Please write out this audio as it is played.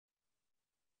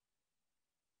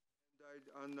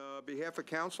On behalf of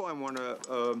council, I want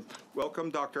to welcome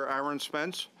Dr. Aaron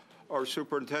Spence, our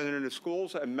superintendent of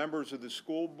schools, and members of the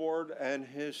school board and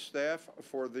his staff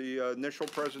for the initial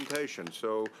presentation.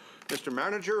 So, Mr.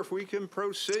 Manager, if we can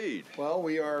proceed. Well,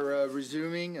 we are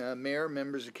resuming, Mayor,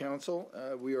 members of council,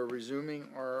 we are resuming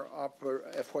our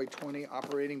FY20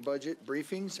 operating budget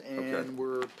briefings, and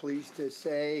we're pleased to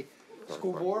say,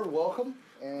 school board, welcome.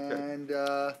 And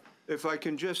if I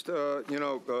can just,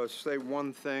 say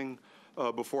one thing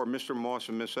before Mr. Moss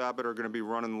and Ms. Abbott are going to be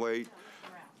running late.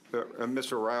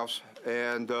 Mr. Rouse.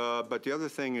 And but the other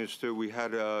thing is too, we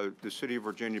had the city of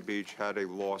Virginia Beach had a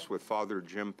loss with Father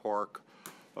Jim Park,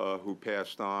 who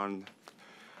passed on.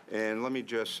 And let me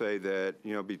just say that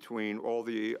between all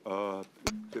the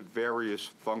various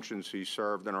functions he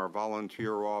served in our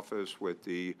volunteer office with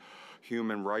the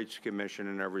Human Rights Commission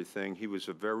and everything, he was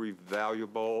a very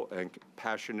valuable and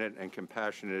passionate and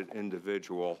compassionate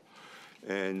individual.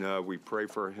 And we pray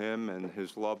for him and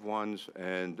his loved ones,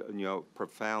 and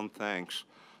profound thanks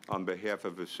on behalf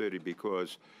of the city,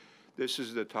 because this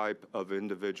is the type of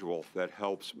individual that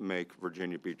helps make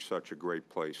Virginia Beach such a great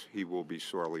place. He will be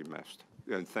sorely missed.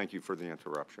 And thank you for the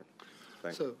interruption.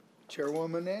 Thank you.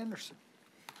 Chairwoman Anderson.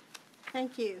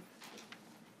 Thank you.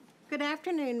 Good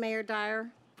afternoon, Mayor Dyer,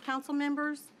 council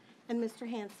members, and Mr.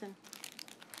 Hanson.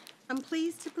 I'm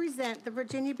pleased to present the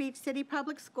Virginia Beach City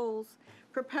Public Schools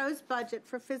proposed budget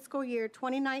for fiscal year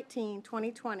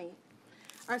 2019-2020.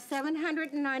 Our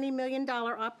 $790 million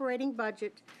operating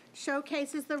budget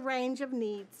showcases the range of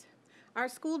needs our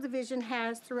school division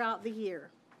has throughout the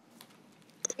year.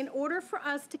 In order for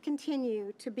us to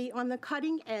continue to be on the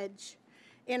cutting edge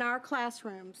in our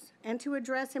classrooms and to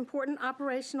address important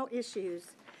operational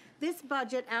issues, this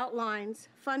budget outlines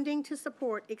funding to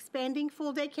support expanding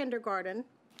full-day kindergarten,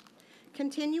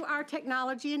 continue our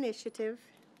technology initiative,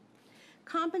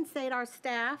 compensate our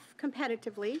staff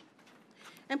competitively,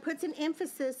 and puts an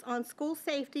emphasis on school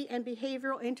safety and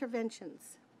behavioral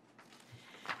interventions.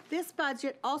 This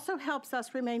budget also helps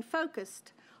us remain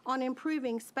focused on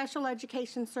improving special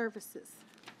education services.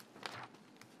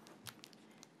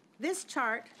 This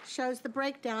chart shows the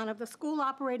breakdown of the school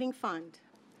operating fund,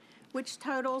 which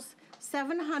totals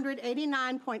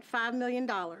 $789.5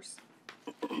 million.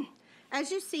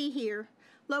 As you see here,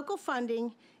 local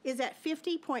funding is at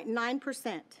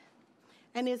 50.9%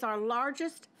 and is our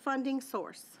largest funding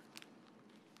source.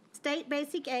 State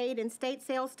basic aid and state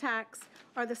sales tax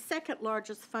are the second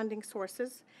largest funding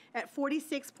sources at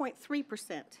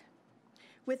 46.3%,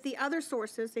 with the other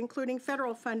sources, including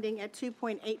federal funding, at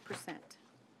 2.8%.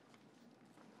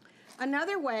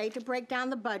 Another way to break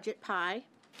down the budget pie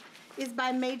is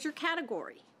by major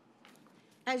category.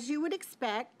 As you would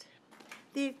expect,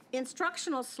 the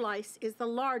instructional slice is the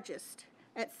largest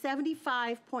at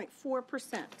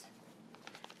 75.4%.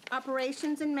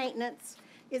 Operations and maintenance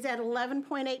is at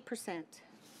 11.8%.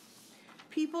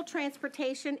 People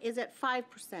transportation is at 5%.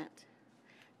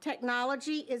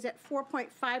 Technology is at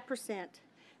 4.5%.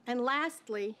 And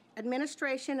lastly,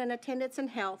 administration and attendance and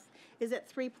health is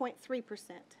at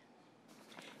 3.3%.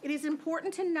 It is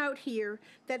important to note here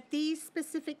that these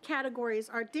specific categories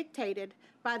are dictated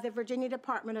by the Virginia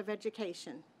Department of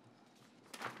Education.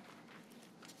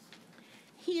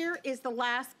 Here is the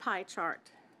last pie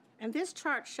chart, and this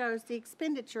chart shows the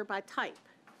expenditure by type.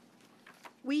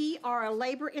 We are a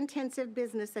labor-intensive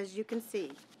business, as you can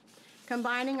see.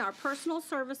 Combining our personal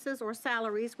services or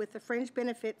salaries with the fringe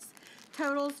benefits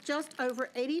totals just over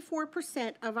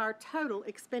 84% of our total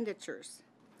expenditures.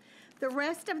 The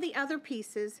rest of the other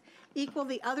pieces equal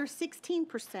the other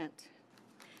 16%.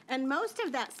 And most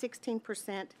of that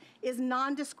 16% is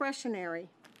non-discretionary,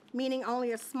 meaning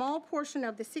only a small portion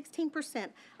of the 16%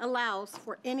 allows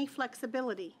for any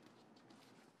flexibility.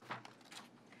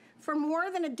 For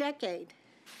more than a decade,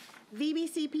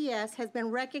 VBCPS has been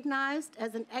recognized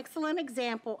as an excellent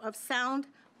example of sound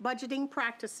budgeting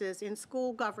practices in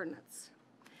school governance.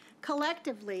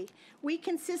 Collectively, we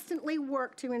consistently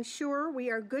work to ensure we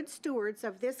are good stewards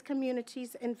of this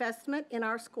community's investment in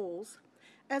our schools,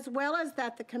 as well as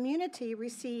that the community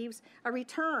receives a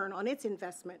return on its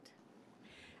investment.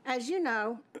 As you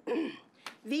know,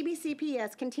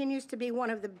 VBCPS continues to be one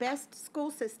of the best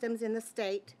school systems in the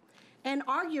state and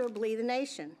arguably the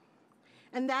nation,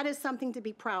 and that is something to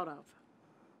be proud of.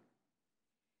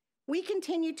 We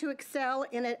continue to excel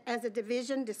in it as a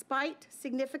division despite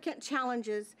significant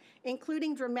challenges,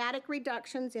 including dramatic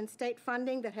reductions in state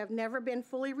funding that have never been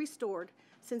fully restored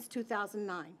since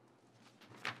 2009.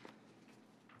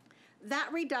 That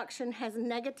reduction has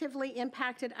negatively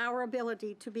impacted our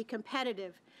ability to be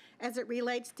competitive as it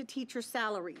relates to teacher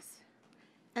salaries.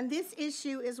 And this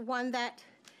issue is one that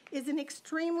is an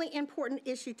extremely important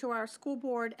issue to our school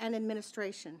board and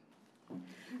administration.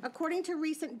 According to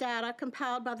recent data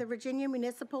compiled by the Virginia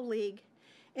Municipal League,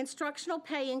 instructional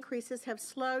pay increases have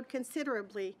slowed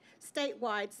considerably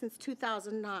statewide since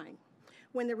 2009,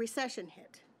 when the recession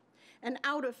hit. And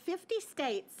out of 50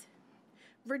 states,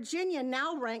 Virginia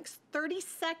now ranks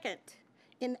 32nd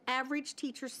in average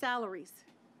teacher salaries.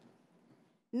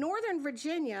 Northern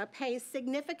Virginia pays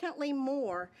significantly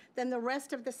more than the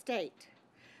rest of the state.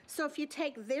 So if you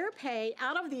take their pay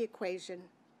out of the equation,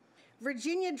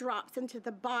 Virginia drops into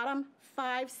the bottom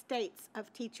 5 states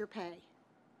of teacher pay.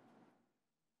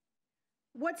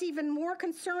 What's even more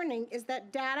concerning is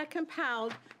that data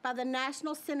compiled by the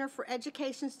National Center for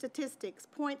Education Statistics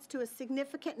points to a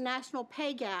significant national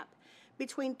pay gap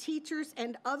between teachers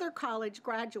and other college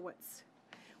graduates,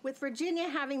 with Virginia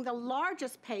having the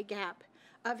largest pay gap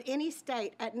of any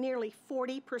state at nearly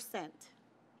 40%.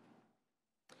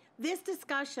 This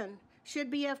discussion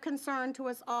should be of concern to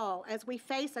us all as we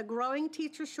face a growing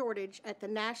teacher shortage at the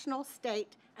national,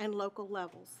 state, and local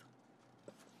levels.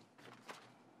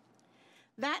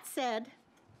 That said,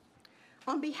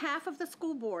 on behalf of the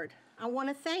school board, I want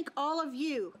to thank all of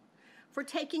you for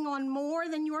taking on more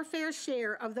than your fair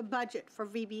share of the budget for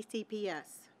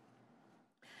VBCPS.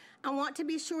 I want to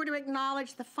be sure to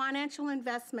acknowledge the financial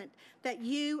investment that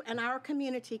you and our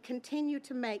community continue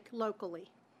to make locally.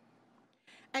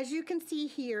 As you can see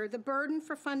here, the burden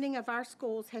for funding of our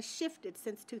schools has shifted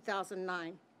since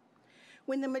 2009,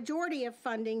 when the majority of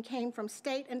funding came from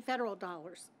state and federal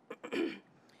dollars.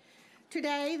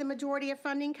 Today, the majority of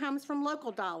funding comes from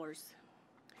local dollars.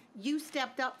 You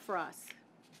stepped up for us.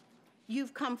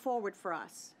 You've come forward for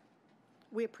us.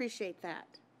 We appreciate that.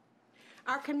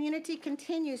 Our community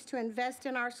continues to invest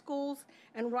in our schools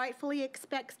and rightfully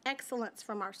expects excellence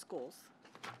from our schools.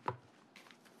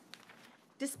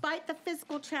 Despite the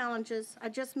physical challenges I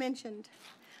just mentioned,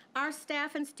 our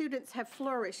staff and students have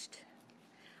flourished.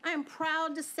 I am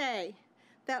proud to say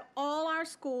that all our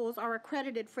schools are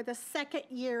accredited for the 2nd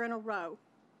year in a row.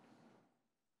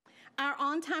 Our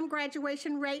on-time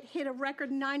graduation rate hit a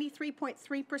record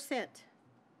 93.3%.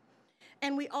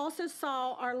 And we also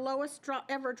saw our lowest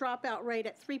ever dropout rate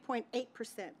at 3.8%.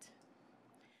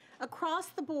 Across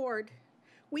the board,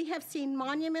 we have seen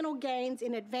monumental gains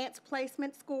in advanced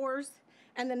placement scores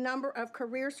and the number of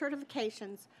career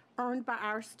certifications earned by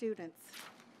our students.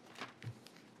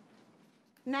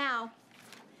 Now,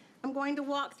 I'm going to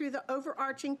walk through the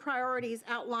overarching priorities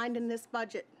outlined in this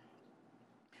budget.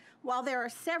 While there are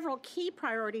several key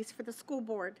priorities for the school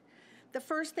board, the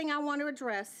first thing I want to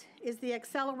address is the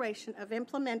acceleration of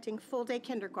implementing full-day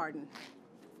kindergarten.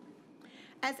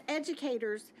 As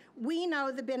educators, we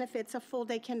know the benefits of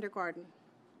full-day kindergarten.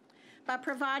 By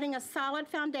providing a solid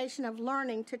foundation of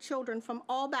learning to children from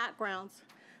all backgrounds,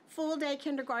 full-day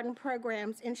kindergarten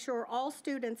programs ensure all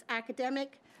students'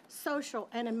 academic, social,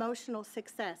 and emotional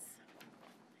success.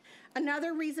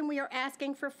 Another reason we are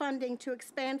asking for funding to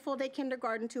expand full-day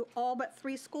kindergarten to all but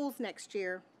 3 schools next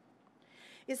year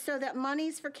is so that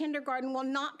monies for kindergarten will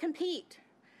not compete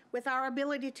with our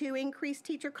ability to increase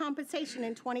teacher compensation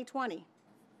in 2020.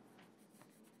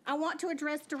 I want to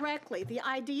address directly the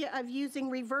idea of using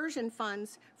reversion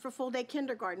funds for full-day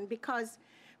kindergarten because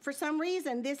for some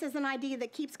reason this is an idea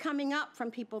that keeps coming up from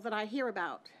people that I hear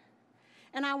about.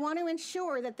 And I want to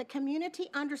ensure that the community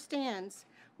understands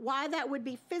why that would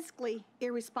be fiscally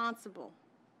irresponsible.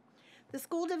 The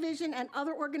school division and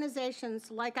other organizations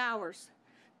like ours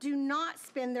do not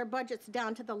spend their budgets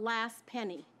down to the last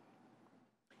penny,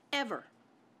 ever.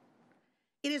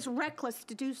 It is reckless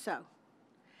to do so.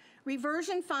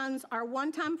 Reversion funds are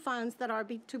one-time funds that are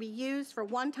to be used for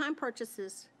one-time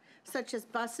purchases, such as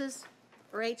buses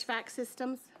or HVAC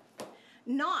systems,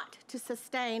 not to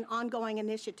sustain ongoing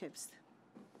initiatives.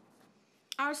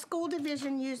 Our school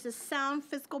division uses sound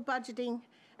fiscal budgeting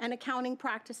and accounting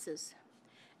practices.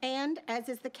 And as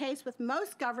is the case with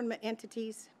most government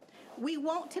entities, we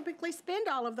won't typically spend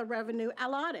all of the revenue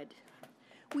allotted.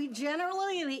 We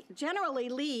generally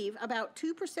leave about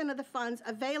 2% of the funds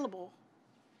available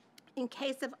in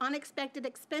case of unexpected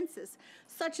expenses,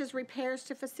 such as repairs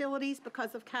to facilities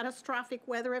because of catastrophic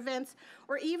weather events,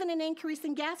 or even an increase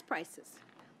in gas prices.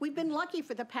 We've been lucky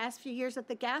for the past few years that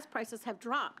the gas prices have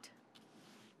dropped.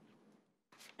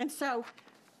 And so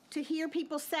to hear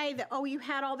people say that, oh, you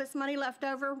had all this money left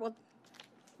over, well,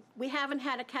 we haven't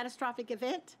had a catastrophic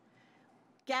event.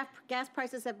 Gas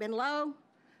prices have been low.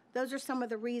 Those are some of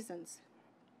the reasons.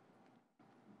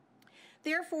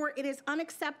 Therefore, it is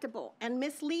unacceptable and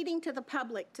misleading to the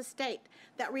public to state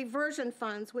that reversion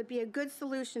funds would be a good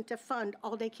solution to fund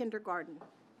all-day kindergarten.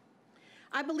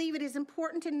 I believe it is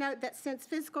important to note that since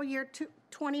fiscal year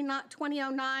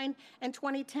 2009 and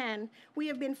 2010, we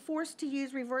have been forced to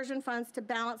use reversion funds to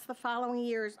balance the following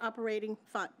year's operating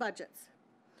budgets.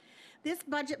 This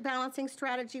budget balancing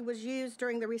strategy was used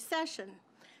during the recession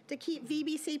to keep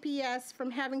VBCPS from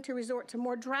having to resort to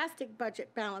more drastic budget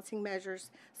balancing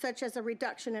measures, such as a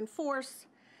reduction in force,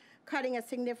 cutting a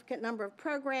significant number of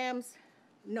programs,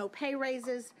 no pay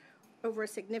raises over a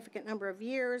significant number of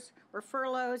years, or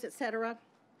furloughs, et cetera.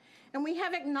 And we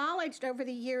have acknowledged over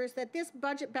the years that this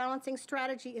budget balancing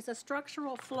strategy is a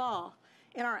structural flaw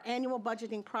in our annual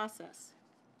budgeting process.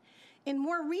 In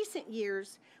more recent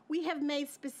years, we have made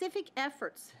specific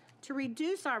efforts to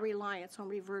reduce our reliance on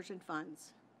reversion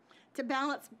funds to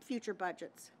balance future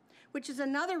budgets, which is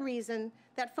another reason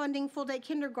that funding full-day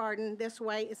kindergarten this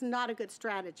way is not a good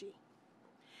strategy.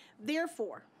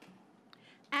 Therefore,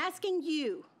 asking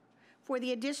you for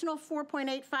the additional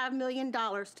 $4.85 million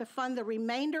to fund the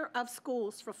remainder of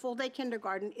schools for full-day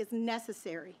kindergarten is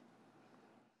necessary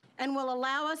and will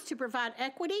allow us to provide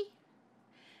equity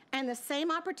and the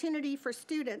same opportunity for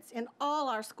students in all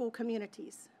our school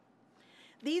communities.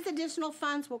 These additional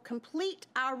funds will complete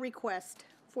our request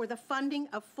for the funding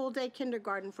of full-day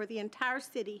kindergarten for the entire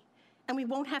city, and we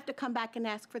won't have to come back and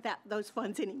ask for those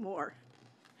funds anymore.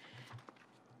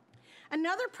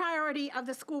 Another priority of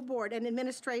the school board and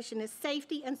administration is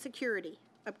safety and security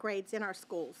upgrades in our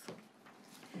schools.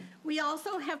 We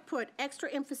also have put extra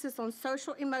emphasis on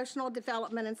social emotional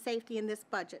development and safety in this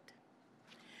budget.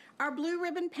 Our Blue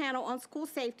Ribbon panel on school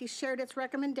safety shared its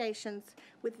recommendations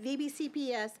with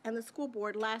VBCPS and the school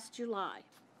board last July,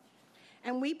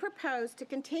 and we propose to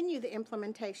continue the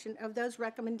implementation of those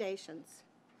recommendations.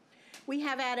 We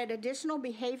have added additional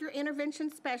behavior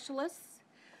intervention specialists,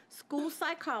 school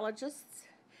psychologists,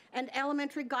 and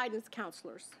elementary guidance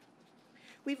counselors.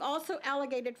 We've also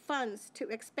allocated funds to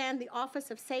expand the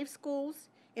Office of Safe Schools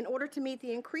in order to meet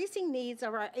the increasing needs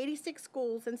of our 86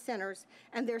 schools and centers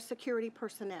and their security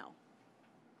personnel.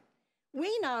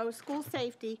 We know school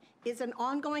safety is an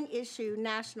ongoing issue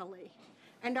nationally,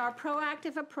 and our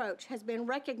proactive approach has been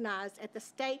recognized at the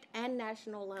state and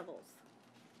national levels.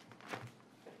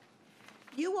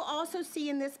 You will also see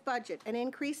in this budget an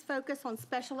increased focus on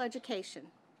special education.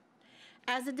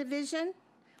 As a division,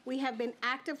 we have been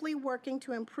actively working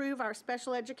to improve our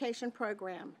special education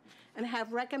program and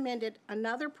have recommended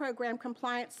another program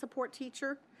compliance support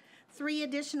teacher, 3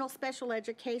 additional special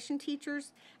education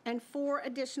teachers, and 4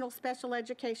 additional special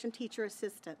education teacher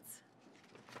assistants.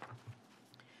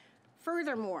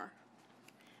 Furthermore,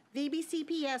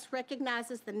 VBCPS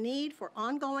recognizes the need for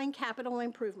ongoing capital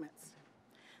improvements.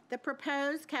 The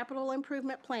proposed capital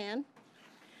improvement plan,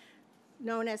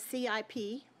 known as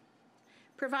CIP,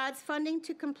 provides funding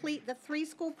to complete the 3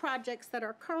 school projects that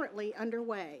are currently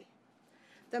underway: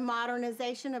 the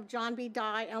modernization of John B.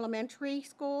 Dye Elementary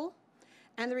School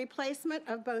and the replacement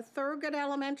of both Thurgood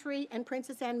Elementary and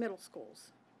Princess Anne Middle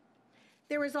Schools.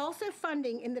 There is also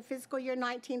funding in the fiscal year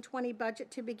 1920 budget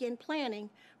to begin planning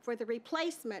for the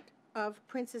replacement of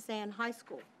Princess Anne High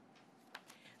School.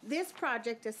 This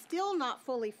project is still not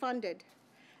fully funded,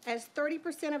 as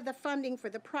 30% of the funding for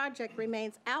the project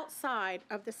remains outside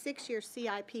of the 6-year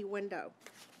CIP window.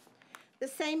 The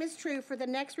same is true for the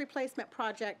next replacement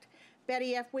project,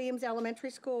 Betty F. Williams Elementary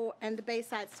School and the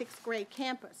Bayside 6th grade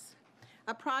campus,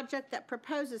 a project that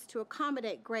proposes to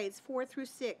accommodate grades 4 through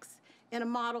 6 in a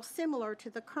model similar to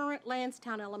the current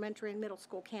Lansdowne Elementary and Middle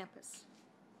School campus.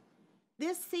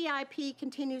 This CIP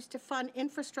continues to fund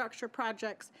infrastructure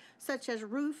projects such as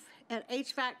roof and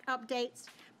HVAC updates,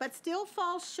 but still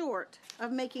falls short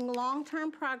of making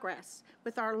long-term progress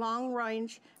with our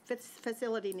long-range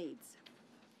facility needs.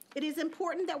 It is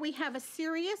important that we have a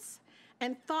serious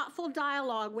and thoughtful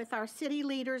dialogue with our city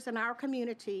leaders and our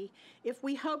community if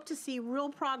we hope to see real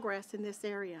progress in this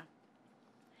area.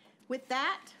 With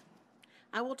that,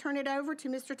 I will turn it over to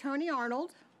Mr. Tony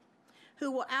Arnold, who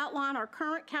will outline our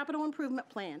current capital improvement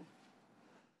plan.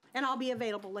 And I'll be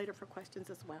available later for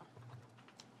questions as well.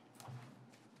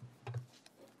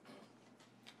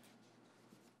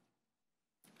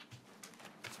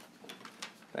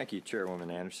 Thank you, Chairwoman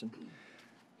Anderson.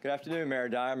 Good afternoon, Mayor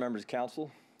Dyer, members of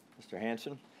council, Mr.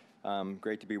 Hanson.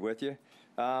 Great to be with you.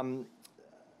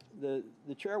 The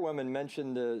Chairwoman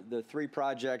mentioned the 3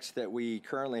 projects that we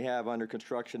currently have under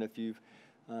construction. If you've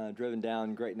driven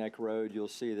down Great Neck Road, you'll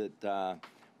see that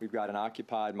we've got an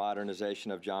occupied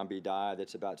modernization of John B. Dye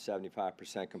that's about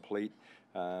 75% complete.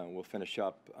 We'll finish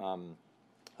up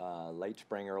late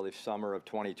spring, early summer of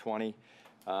 2020.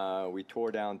 We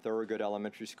tore down Thurgood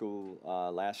Elementary School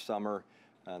last summer.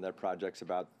 That project's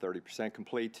about 30%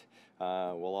 complete.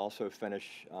 We'll also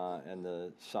finish in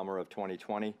the summer of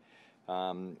 2020.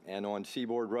 And on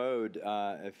Seaboard Road,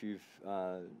 if you've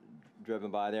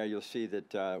driven by there, you'll see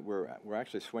that we're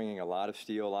actually swinging a lot of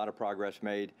steel, a lot of progress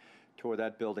made. Tore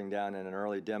that building down in an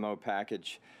early demo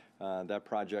package. That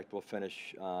project will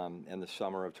finish in the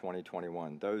summer of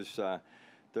 2021.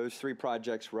 Those three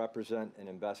projects represent an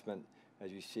investment,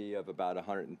 as you see, of about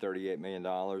 $138 million.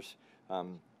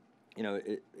 You know,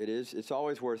 it's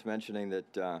always worth mentioning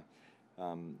that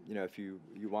you know, if you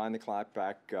wind the clock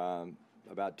back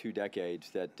about 2 decades,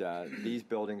 that these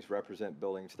buildings represent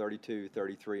buildings 32,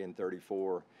 33, and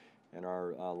 34 in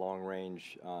our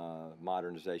long-range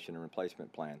modernization and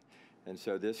replacement plan. And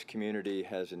so this community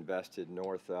has invested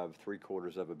north of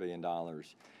 $750 million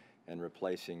in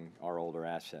replacing our older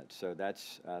assets. So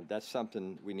that's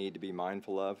something we need to be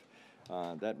mindful of.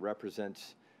 That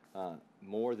represents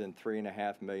more than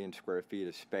 3.5 million square feet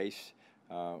of space,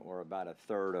 or about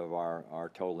 1/3 of our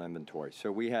total inventory.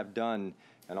 So we have done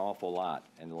an awful lot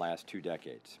in the last 2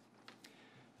 decades.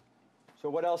 So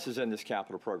what else is in this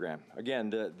capital program?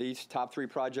 Again, these top 3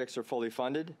 projects are fully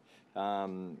funded.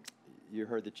 You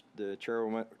heard the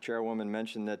chairwoman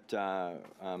mention that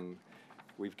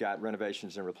we've got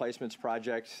renovations and replacements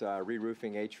projects,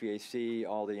 re-roofing, HVAC,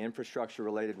 all the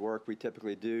infrastructure-related work we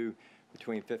typically do,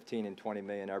 between $15 and $20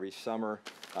 million every summer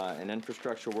in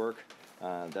infrastructure work.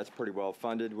 That's pretty well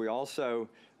funded. We also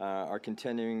are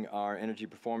continuing our energy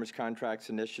performance contracts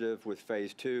initiative with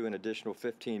phase 2, an additional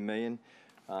 $15 million.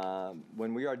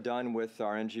 When we are done with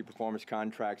our energy performance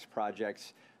contracts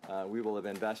projects, we will have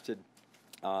invested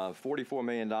 $44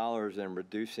 million in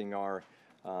reducing our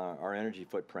energy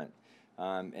footprint.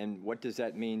 And what does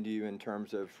that mean to you in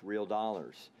terms of real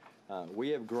dollars? We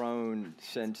have grown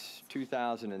since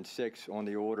 2006 on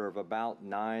the order of about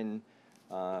 9%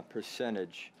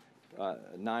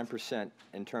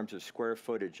 in terms of square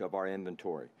footage of our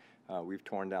inventory. We've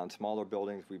torn down smaller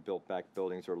buildings, we've built back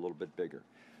buildings that are a little bit bigger.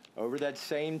 Over that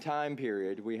same time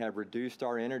period, we have reduced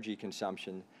our energy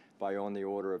consumption by on the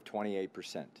order of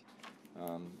 28%.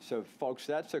 So folks,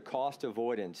 that's a cost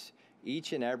avoidance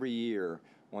each and every year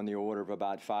on the order of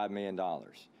about $5 million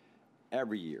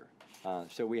every year.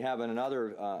 So we have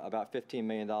another about $15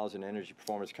 million in energy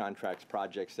performance contracts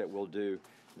projects that we'll do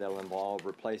that'll involve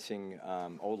replacing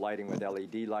old lighting with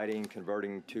LED lighting,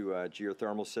 converting to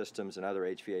geothermal systems, and other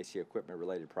HVAC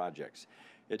equipment-related projects.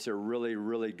 It's a really,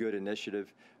 really good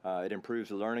initiative. It improves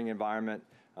the learning environment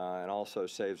and also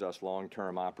saves us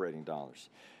long-term operating dollars.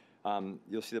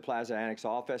 You'll see the Plaza Annex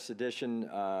Office Addition.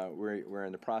 We're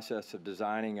in the process of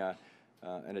designing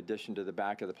an addition to the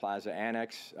back of the Plaza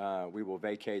Annex. We will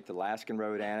vacate the Laskin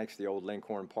Road Annex, the old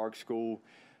Lincoln Park School,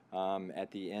 at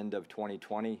the end of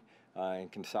 2020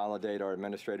 and consolidate our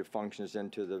administrative functions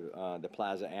into the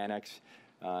Plaza Annex.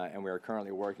 And we are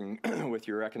currently working with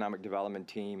your economic development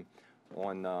team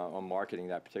on marketing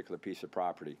that particular piece of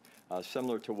property.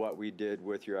 Similar to what we did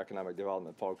with your economic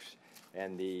development folks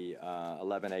and the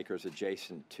 11 acres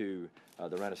adjacent to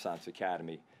the Renaissance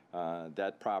Academy.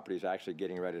 That property is actually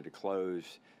getting ready to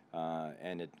close,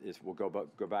 and will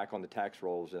go back on the tax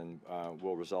rolls and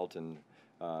will result in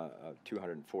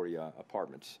 240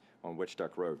 apartments on Witch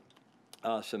Duck Road.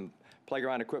 Some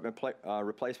playground equipment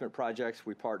replacement projects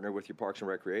we partner with your Parks and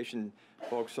Recreation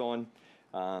folks on.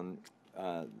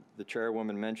 The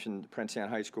chairwoman mentioned Prince Anne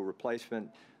High School replacement.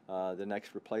 The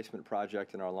next replacement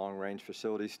project in our long-range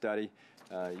facility study,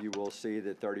 you will see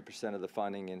that 30% of the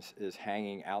funding is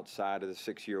hanging outside of the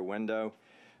 6-year window.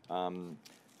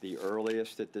 The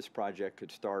earliest that this project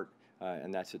could start,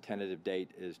 and that's a tentative date,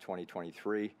 is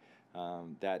 2023.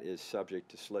 That is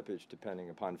subject to slippage depending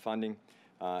upon funding.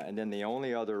 And then the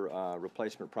only other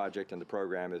replacement project in the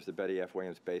program is the Betty F.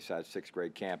 Williams Bayside 6th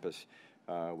grade campus,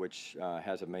 which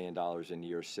has $1 million in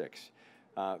year 6.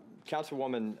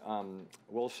 Councilwoman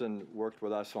Wilson worked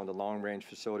with us on the long-range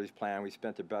facilities plan. We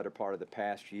spent the better part of the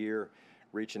past year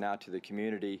reaching out to the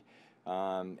community,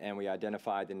 and we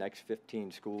identified the next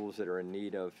 15 schools that are in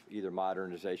need of either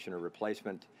modernization or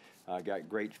replacement. Got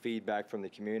great feedback from the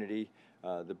community.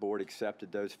 The board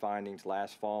accepted those findings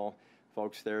last fall.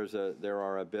 Folks, there are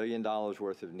 $1 billion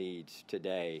worth of needs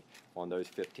today on those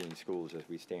 15 schools as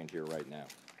we stand here right now.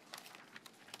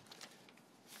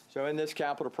 So in this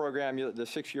capital program, the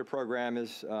 6-year program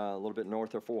is a little bit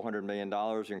north of $400 million,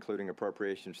 including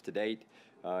appropriations to date.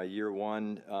 Year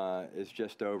 1 is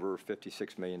just over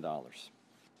 $56 million.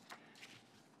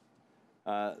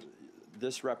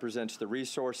 This represents the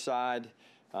resource side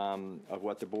of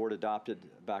what the board adopted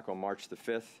back on March the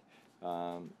 5th.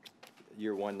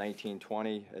 Year 1,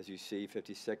 1920, as you see,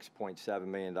 $56.7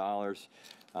 million.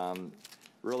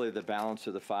 really the balance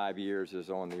of the 5 years is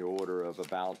on the order of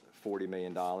about $40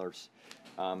 million.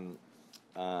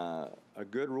 A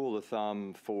good rule of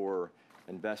thumb for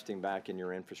investing back in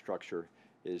your infrastructure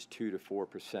is 2 to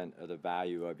 4% of the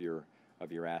value of your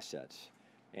assets,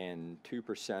 and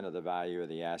 2% of the value of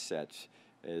the assets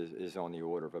is on the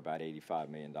order of about $85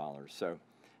 million. So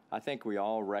I think we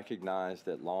all recognize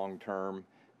that long term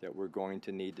that we're going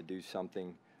to need to do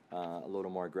something a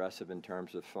little more aggressive in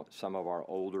terms of some of our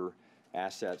older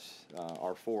assets.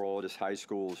 Our 4 oldest high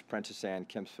schools, Princess Anne,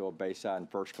 Kempsville, Bayside, and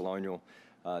First Colonial,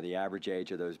 the average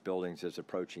age of those buildings is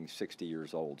approaching 60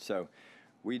 years old. So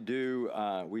we do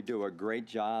a great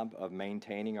job of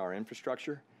maintaining our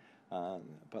infrastructure,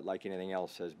 but like anything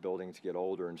else, as buildings get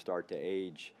older and start to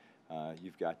age,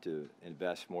 you've got to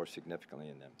invest more significantly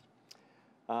in them.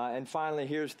 And finally,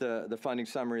 here's the funding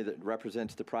summary that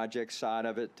represents the project side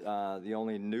of it. The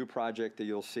only new project that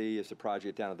you'll see is the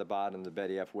project down at the bottom, the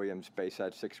Betty F. Williams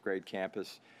Bayside 6th grade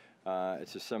campus.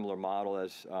 It's a similar model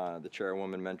as the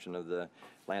chairwoman mentioned of the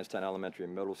Lansdowne Elementary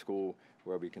and Middle School,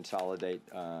 where we consolidate,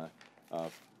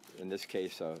 in this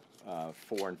case, a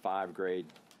 4 and 5 grade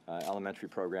elementary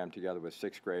program together with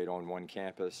 6th grade on one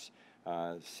campus.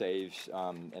 Saves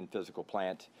in physical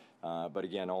plant, but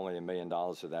again, only $1 million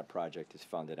of that project is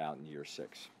funded out in year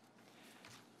 6.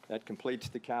 That completes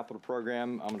the capital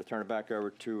program. I'm going to turn it back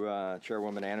over to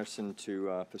Chairwoman Anderson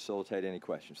to facilitate any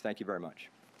questions. Thank you very much.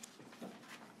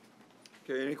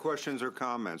 Okay, any questions or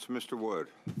comments? Mr. Wood.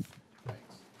 Thanks.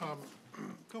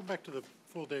 Going back to the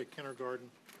full-day kindergarten,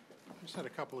 I just had a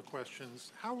couple of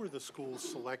questions. How were the schools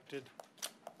selected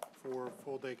for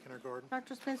full-day kindergarten?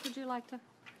 Dr. Spence, would you like to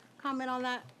comment on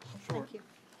that? Sure. Thank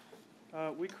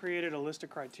you. We created a list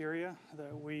of criteria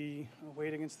that we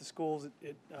weighed against the schools.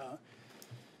 It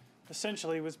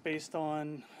essentially was based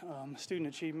on student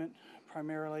achievement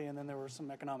primarily, and then there were some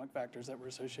economic factors that were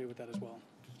associated with that as well.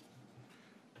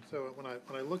 So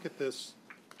when I look at this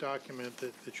document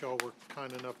that y'all were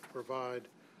kind enough to provide,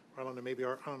 I don't know, maybe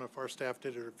I don't know if our staff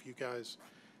did it or if you guys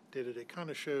did it. It kind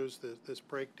of shows this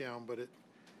breakdown, but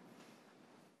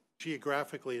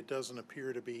geographically it doesn't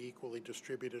appear to be equally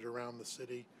distributed around the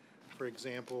city. For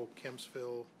example,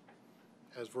 Kempsville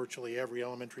has virtually every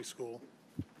elementary school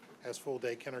has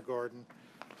full-day kindergarten.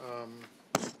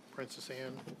 Princess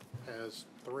Anne has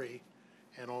 3,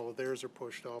 and all of theirs are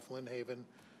pushed off. Lynn Haven,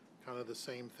 kind of the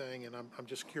same thing, and I'm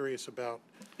just curious about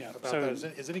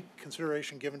that. Is any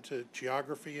consideration given to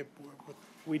geography?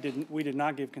 We did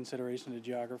not give consideration to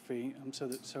geography.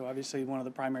 So obviously one of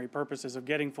the primary purposes of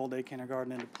getting full-day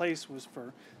kindergarten into place was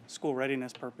for school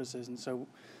readiness purposes, and so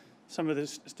some of the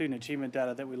student achievement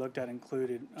data that we looked at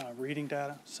included reading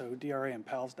data, so DRA and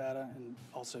PALS data, and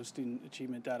also student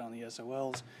achievement data on the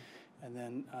SOLs. And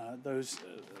then those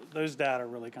data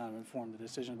really kind of informed the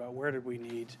decision about where did we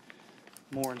need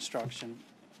more instruction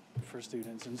for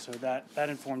students. And so that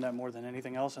informed that more than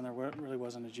anything else, and there really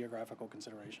wasn't a geographical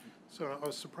consideration. So I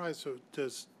was surprised. So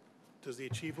does the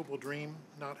Achievable Dream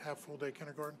not have full-day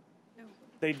kindergarten?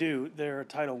 They do. They're a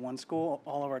Title I school.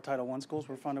 All of our Title I schools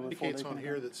were funded with full-day kindergarten. It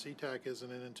indicates on here that CTAC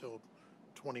isn't in until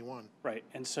 21. Right,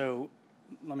 and so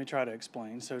let me try to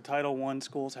explain. So Title I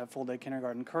schools have full-day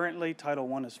kindergarten. Currently,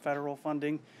 Title I is federal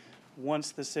funding.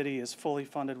 Once the city is fully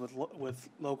funded with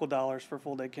local dollars for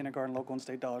full-day kindergarten, local and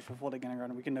state dollars for full-day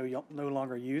kindergarten, we can no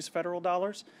longer use federal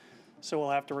dollars. So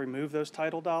we'll have to remove those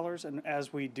title dollars, and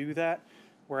as we do that,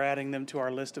 we're adding them to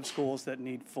our list of schools that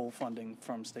need full funding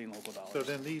from state and local dollars. So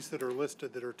then these that are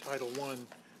listed that are Title I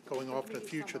going off in the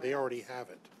future, they already have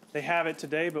it. They have it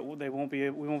today, but we won't be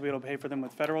able to pay for them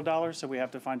with federal dollars, so we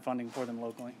have to find funding for them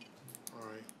locally. All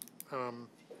right.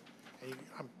 And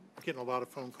I'm getting a lot of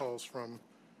phone calls from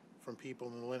people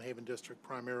in the Lynn Haven district,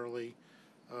 primarily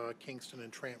Kingston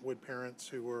and Trentwood parents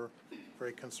who were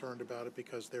very concerned about it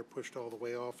because they're pushed all the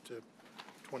way off to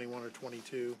 21 or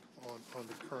 22 on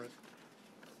the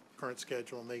current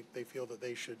schedule, and they feel that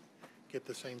they should get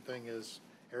the same thing as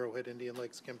Arrowhead, Indian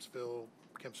Lakes, Kempsville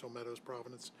Meadows,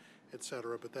 Providence, et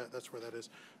cetera, but that's where that is.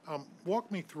 Walk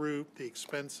me through the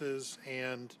expenses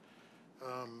and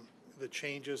the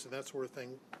changes and that sort of thing.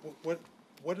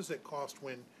 What does it cost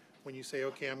when you say,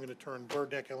 okay, I'm going to turn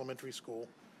Bird Neck Elementary School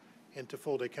into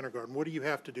full-day kindergarten? What do you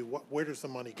have to do? Where does the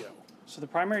money go? So the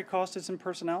primary cost is in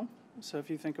personnel. So if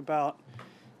you think about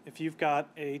if you've got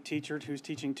a teacher who's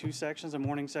teaching 2 sections, a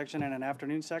morning section and an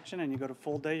afternoon section, and you go to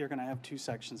full day, you're going to have 2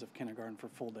 sections of kindergarten for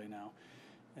full day now.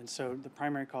 And so the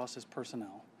primary cost is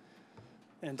personnel.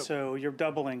 And so you're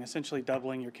essentially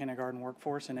doubling your kindergarten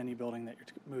workforce in any building that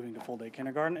you're moving to full-day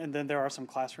kindergarten. And then there are some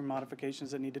classroom modifications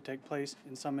that need to take place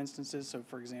in some instances. So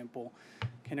for example,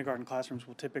 kindergarten classrooms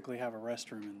will typically have a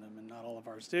restroom in them, and not all of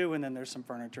ours do. And then there's some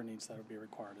furniture needs that would be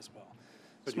required as well.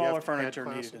 But do you have Smaller to add furniture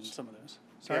needed in classes? some of those.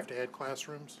 Do you have to add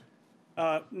classrooms?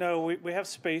 No, we have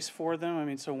space for them. I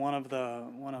mean, so one of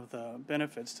the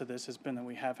benefits to this has been that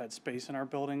we have had space in our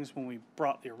buildings. When we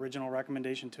brought the original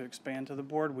recommendation to expand to the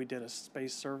board, we did a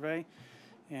space survey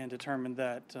and determined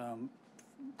that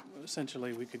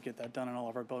essentially we could get that done in all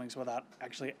of our buildings without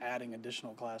actually adding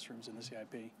additional classrooms in the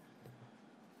CIP.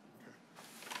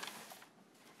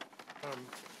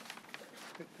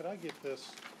 Could I get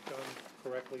this done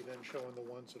correctly then, showing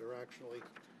the ones that are actually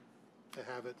to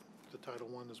have it, the Title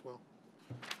I as well?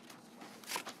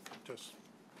 Just,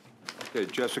 Okay,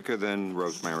 Jessica, then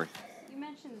Rosemary. You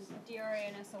mentioned DRA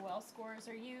and SOL scores.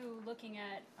 Are you looking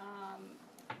at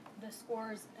the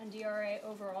scores and DRA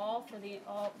overall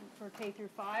for K through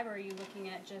 5, or are you looking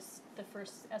at just the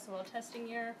first SOL testing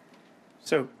year?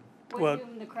 So, well,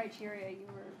 What's the criteria you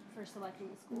were for selecting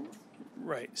the schools?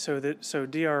 right. So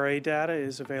DRA data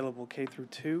is available K through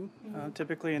 2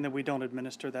 typically, and then we don't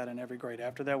administer that in every grade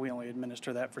after that. We only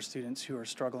administer that for students who are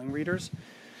struggling readers.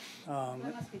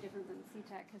 That must be different than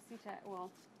CTAC, because CTAC, well,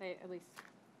 they at least,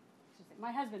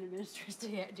 my husband administers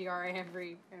DRA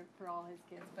for all his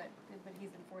kids, but he's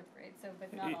in 4th grade, so,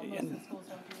 but not all, most of the schools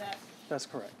don't do that. That's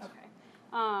correct. Okay.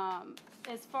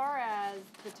 As far as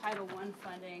the Title I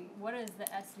funding, what is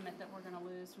the estimate that we're gonna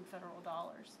lose from federal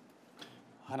dollars?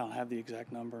 I don't have the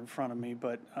exact number in front of me,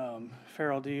 but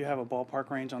Farrell, do you have a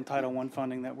ballpark range on Title I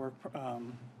funding that we're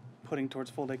putting towards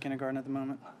full-day kindergarten at the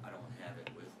moment? I don't have it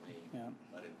with me, Yeah.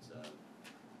 but it's,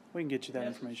 We can get you that in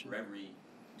essence, information. for every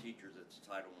teacher that's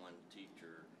Title I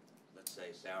teacher, let's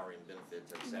say salary and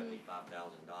benefits at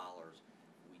 $75,000,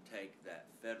 we take that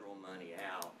federal money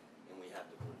out and we have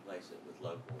to replace it with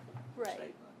local Right.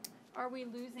 state money. Are we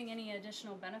losing any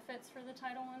additional benefits for the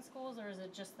Title I schools, or is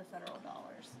it just the federal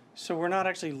dollars? So we're not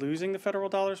actually losing the federal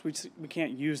dollars. We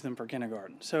can't use them for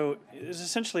kindergarten. So it's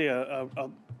essentially a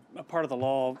part of the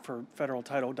law for federal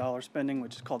title dollar spending,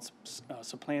 which is called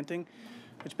supplanting,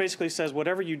 which basically says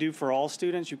whatever you do for all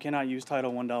students, you cannot use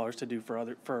Title I dollars to do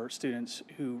for students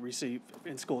who receive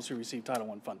in schools who receive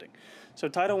Title I funding. So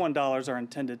Title I dollars are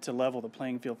intended to level the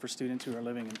playing field for students who are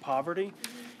living in poverty,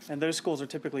 and those schools are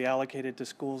typically allocated to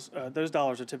schools. Those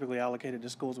dollars are typically allocated to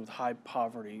schools with high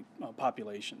poverty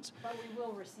populations. But we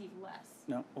will receive less.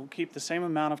 No, we'll keep the same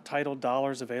amount of title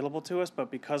dollars available to us,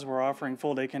 but because we're offering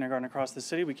full-day kindergarten across the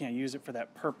city, we can't use it for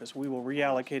that purpose. We will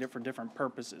reallocate it for different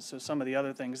purposes. So some of the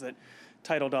other things that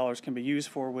title dollars can be used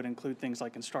for would include things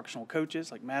like instructional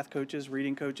coaches, like math coaches,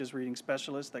 reading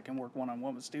specialists that can work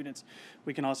one-on-one with students.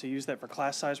 We can also use that for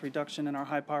class size reduction in our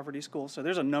high-poverty schools. So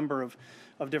there's a number of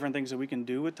different things that we can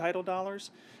do with title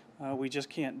dollars. We just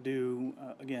can't do,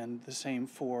 again, the same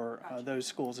for those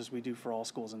schools as we do for all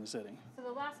schools in the city. So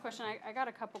the last question, I got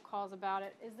a couple calls about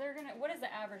it. What is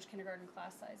the average kindergarten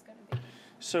class size gonna be?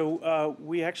 So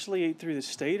we actually, through the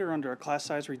state, are under a class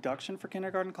size reduction for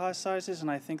kindergarten class sizes,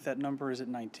 and I think that number is at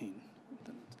 19.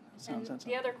 And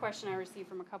the other question I received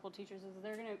from a couple teachers is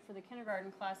for the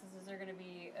kindergarten classes, is there gonna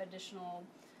be additional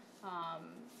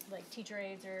like teacher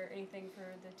aides or anything for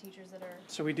the teachers that are?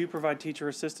 So we do provide teacher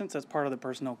assistance. That's part of the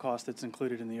personnel cost that's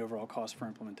included in the overall cost for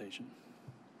implementation.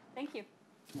 Thank you.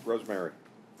 Rosemary.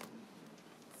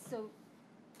 So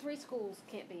 3 schools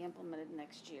can't be implemented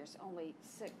next year, so only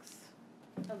 6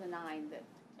 of the 9 that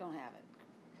don't have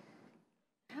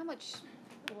it. How much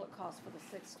will it cost for the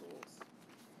 6 schools?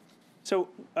 So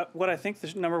what I think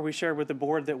the number we shared with the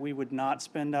board that we would not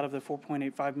spend out of the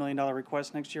 $4.85 million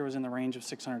request next year was in the range of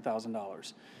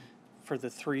 $600,000 for the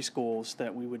 3 schools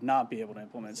that we would not be able to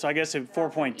implement. So I guess if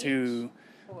 4.2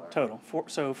 total.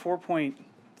 So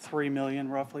 4.3 million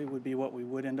roughly would be what we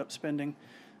would end up spending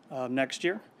next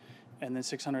year, and then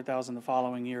 600,000 the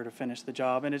following year to finish the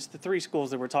job. And it's the 3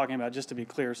 schools that we're talking about, just to be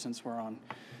clear, since we're on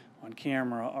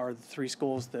camera, are the 3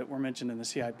 schools that were mentioned in the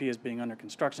CIP as being under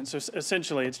construction. So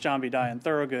essentially, it's John B. Dye and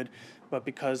Thorogood, but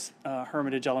because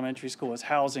Hermitage Elementary School is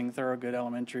housing Thorogood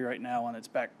Elementary right now on its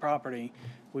back property,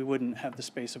 we wouldn't have the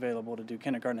space available to do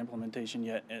kindergarten implementation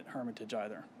yet at Hermitage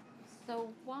either. So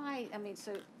why,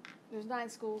 so there's 9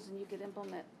 schools and you could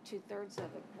implement 2/3 of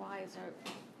it. Why is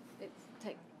it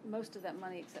take most of that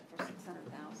money except for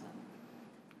 600,000?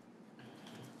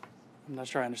 I'm not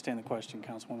sure I understand the question,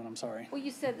 Councilwoman. I'm sorry. Well,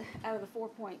 you said out of the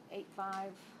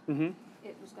 4.85, Mm-hmm.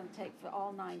 it was going to take for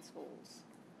all 9 schools.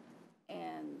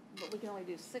 but we can only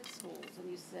do 6 schools,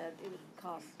 and you said it would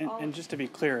cost And, all. and just to be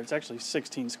clear, it's actually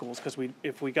 16 schools, because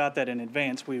if we got that in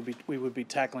advance, we would be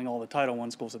tackling all the Title I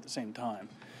schools at the same time.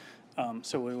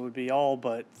 So it would be all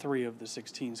but 3 of the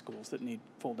 16 schools that need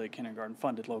full-day kindergarten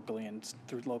funded locally and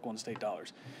through local and state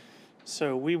dollars.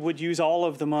 So we would use all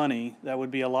of the money that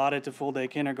would be allotted to full-day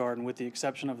kindergarten with the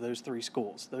exception of those 3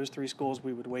 schools. Those 3 schools,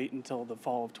 we would wait until the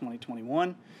fall of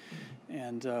 2021,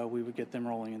 and we would get them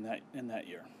rolling in that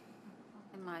year.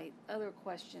 And my other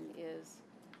question is,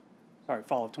 Sorry,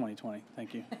 fall of 2020.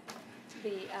 Thank you.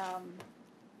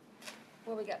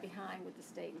 where we got behind with the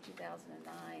state in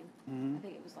 2009. Mm-hmm. I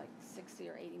think it was like $60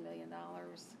 or $80 million.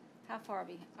 How far are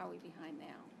we behind now?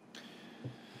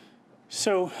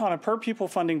 So on a per pupil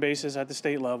funding basis at the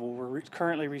state level, we're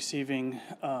currently receiving,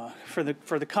 for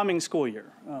the coming school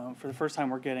year, for the first time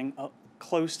we're getting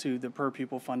close to the per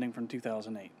pupil funding from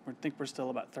 2008. I think we're still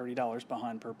about $30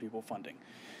 behind per pupil funding.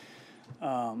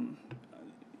 One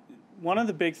of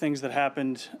the big things that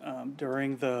happened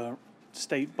during the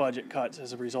state budget cuts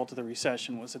as a result of the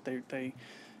recession was that they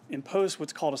imposed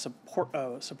what's called a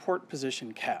support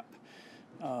position cap.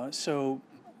 So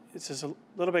it's just a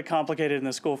little bit complicated in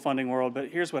the school funding world, but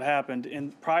here's what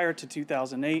happened. Prior to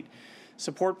 2008,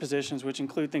 support positions, which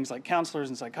include things like counselors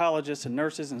and psychologists and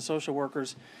nurses and social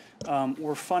workers,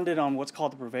 were funded on what's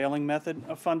called the prevailing method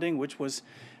of funding, which was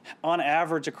on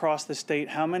average across the state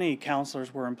how many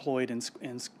counselors were employed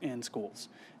in schools,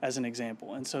 as an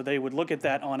example. And so they would look at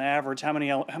that on average, how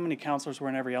many counselors were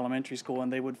in every elementary school,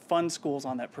 and they would fund schools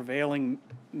on that prevailing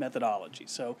methodology.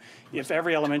 So if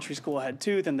every elementary school had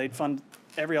 2, then they'd fund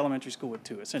every elementary school with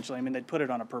 2, essentially. I mean, they'd put it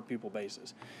on a per pupil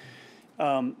basis.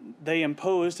 They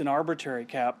imposed an arbitrary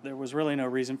cap. There was really no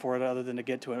reason for it other than to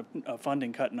get to a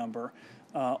funding cut number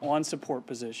on support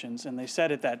positions. And they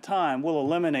said at that time, we'll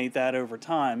eliminate that over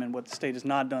time. And what the state has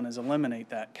not done is eliminate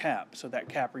that cap. So that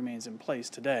cap remains in place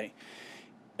today.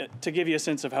 To give you a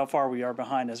sense of how far we are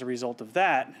behind as a result of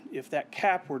that, if that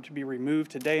cap were to be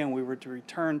removed today and we were to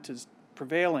return to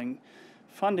prevailing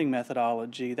funding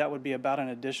methodology, that would be about an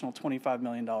additional $25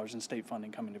 million in state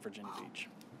funding coming to Virginia Beach.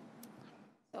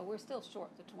 So we're still short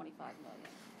the $25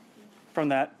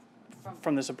 million.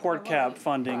 From the support cap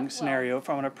funding right, scenario,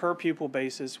 from a per pupil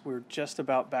basis, we're just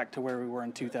about back to where we were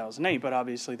in 2008, but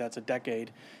obviously that's a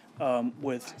decade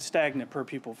with stagnant per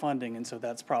pupil funding, and so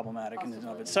that's problematic in and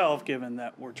of itself, given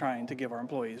that we're trying to give our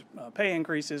employees pay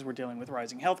increases, we're dealing with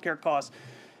rising healthcare costs.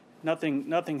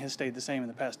 Nothing has stayed the same in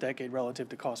the past decade relative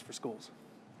to cost for schools.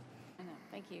 I know,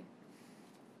 thank you.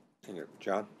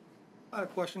 John? I have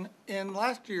a question. In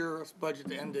last year's budget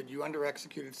that ended, you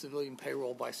under-executed civilian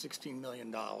payroll by $16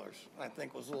 million. I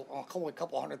think it was only a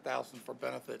couple $100,000 for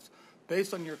benefits.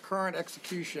 Based on your current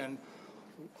execution,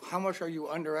 how much are you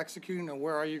under-executing, and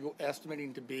where are you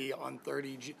estimating to be on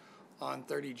 30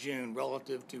 June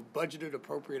relative to budgeted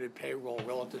appropriated payroll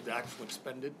relative to actual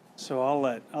expended? So I'll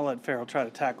let Farrell try to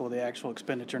tackle the actual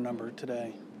expenditure number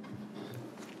today.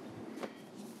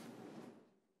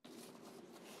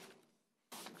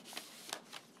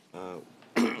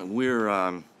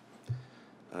 We're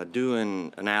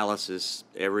doing analysis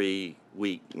every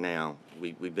week now.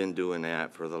 We've been doing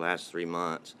that for the last 3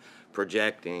 months,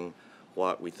 projecting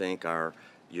what we think our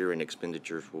year-end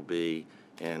expenditures will be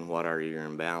and what our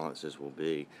year-end balances will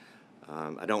be.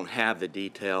 I don't have the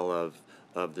detail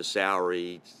of the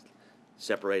salary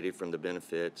separated from the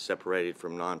benefits, separated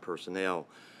from non-personnel,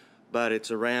 but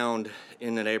it's around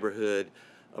in the neighborhood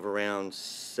of around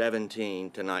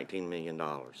 $17 to $19 million,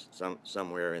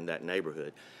 somewhere in that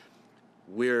neighborhood.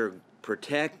 We're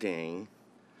protecting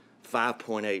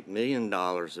 $5.8 million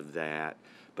of that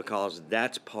because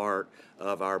that's part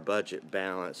of our budget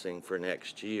balancing for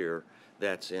next year.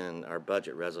 That's in our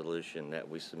budget resolution that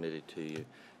we submitted to you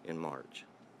in March.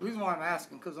 The reason why I'm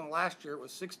asking, because in last year it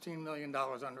was $16 million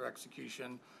under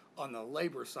execution on the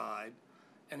labor side,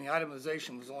 and the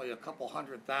itemization was only a couple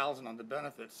 $100,000 on the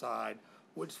benefit side,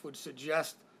 which would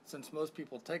suggest, since most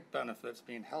people take benefits,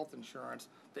 being health insurance,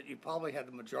 that you probably had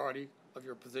the majority of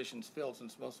your positions filled,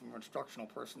 since most of them are instructional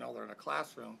personnel that are in a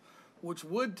classroom, which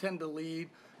would tend to lead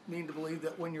me to believe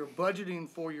that when you're budgeting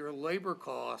for your labor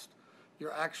cost,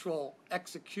 your actual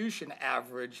execution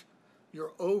average,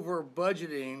 you're over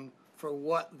budgeting for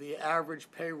what the average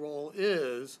payroll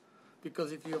is,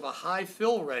 because if you have a high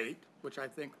fill rate, which I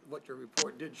think what your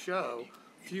report did show,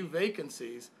 few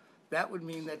vacancies, that would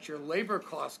mean that your labor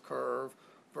cost curve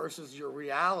versus your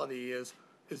reality is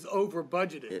over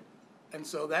budgeted. And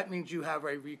so that means you have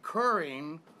a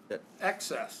recurring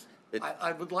excess.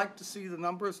 I would like to see the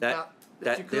numbers That,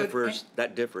 that you could.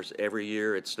 that differs every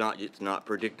year. It's not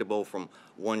predictable from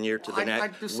one year to the I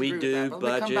next. disagree We with do that, but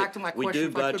let me come back to my we question, do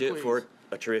if I could, budget for please.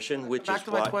 attrition, which is Back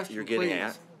to my what question, you're getting please.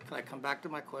 at. Can I come back to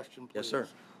my question, please? Yes, sir.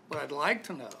 What I'd like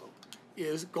to know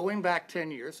is, going back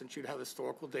 10 years, since you'd have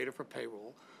historical data for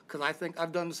payroll, because I think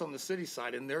I've done this on the city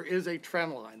side, and there is a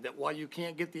trend line that while you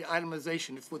can't get the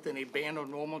itemization, it's within a band of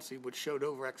normalcy, which showed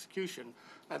over execution.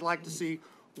 I'd like to see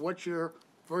what your,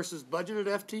 versus budgeted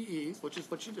FTEs, which is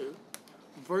what you do,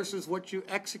 versus what you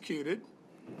executed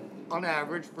on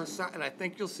average, and I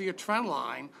think you'll see a trend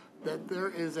line that there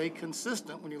is a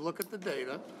consistent, when you look at the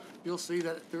data, you'll see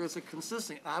that there is a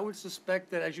consistency. I would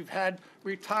suspect that as you've had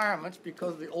retirements,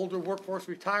 because of the older workforce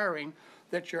retiring,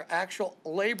 that your actual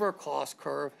labor cost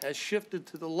curve has shifted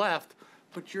to the left,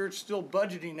 but you're still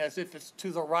budgeting as if it's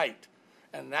to the right.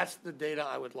 And that's the data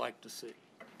I would like to see.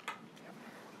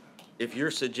 If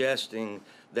you're suggesting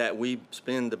that we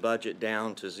spend the budget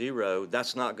down to zero,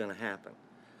 that's not going to happen.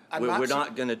 We're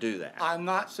not going to do that. I'm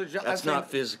not suggesting. That's not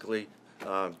physically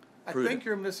prudent. I think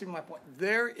you're missing my point.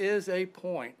 There is a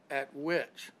point at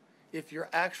which, if your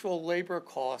actual labor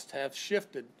costs have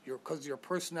shifted, because your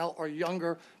personnel are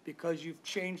younger, because you've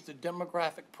changed the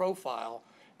demographic profile,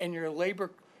 and your labor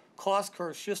cost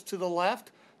curve shifts to the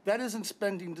left, that isn't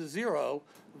spending to zero.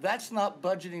 That's not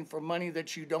budgeting for money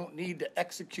that you don't need to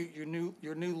execute your new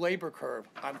labor curve.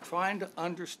 I'm trying to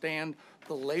understand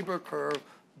the labor curve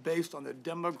based on the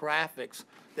demographics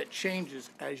that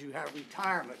changes as you have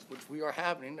retirements, which we are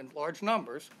having in large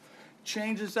numbers,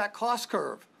 changes that cost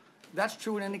curve. That's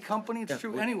true in any company, it's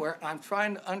true anywhere. I'm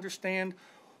trying to understand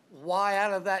why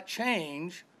out of that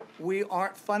change, we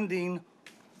aren't funding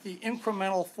the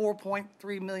incremental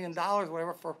 $4.3 million,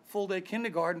 whatever, for full-day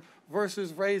kindergarten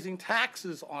versus raising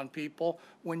taxes on people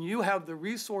when you have the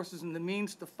resources and the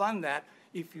means to fund that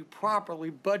if you properly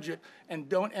budget and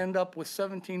don't end up with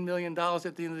 $17 million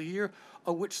at the end of the year,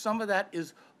 of which some of that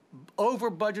is over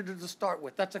budgeted to start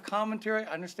with. That's a commentary.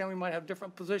 I understand we might have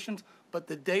different positions, but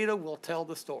the data will tell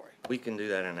the story. We can do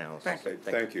that analysis. Thank you.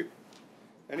 Thank you.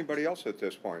 Anybody else at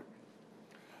this point?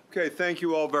 Okay, thank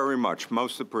you all very much.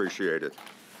 Most appreciated.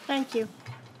 Thank you.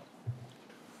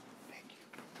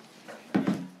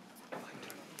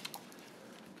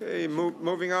 Okay,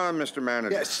 moving on, Mr.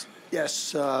 Manager.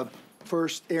 Yes.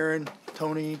 First, Aaron,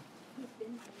 Tony,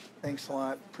 thanks a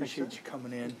lot. Appreciate you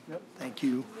coming in. Thank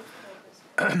you.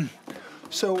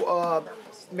 So,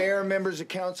 Mayor, members of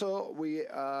council, we're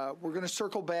going to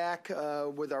circle back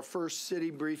with our first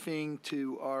city briefing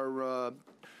to our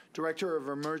Director of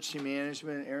Emergency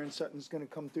Management. Aaron Sutton's going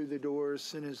to come through the door as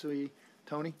soon as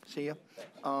Tony, see ya.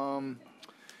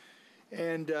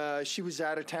 And she was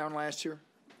out of town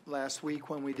last week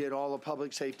when we did all the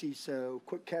public safety. So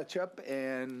quick catch up,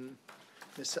 and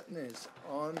Ms. Sutton is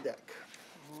on deck.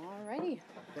 All righty.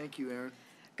 Thank you, Aaron.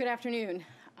 Good afternoon.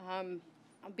 I'll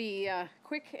be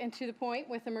quick and to the point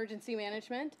with emergency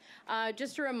management.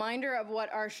 Just a reminder of what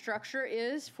our structure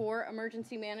is for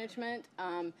emergency management.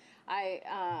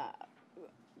 I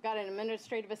got an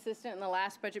administrative assistant in the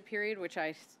last budget period, which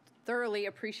I thoroughly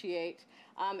appreciate.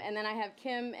 And then I have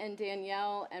Kim and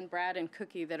Danielle and Brad and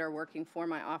Cookie that are working for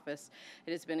my office.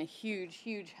 It has been a huge,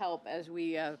 huge help as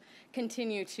we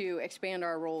continue to expand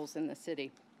our roles in the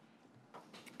city.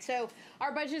 So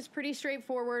our budget is pretty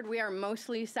straightforward. We are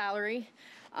mostly salary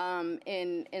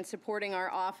in supporting our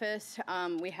office.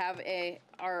 We have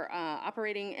our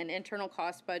operating and internal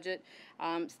cost budget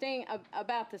staying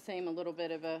about the same, a little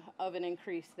bit of an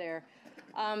increase there.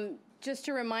 Just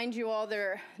to remind you all,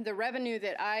 the revenue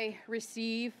that I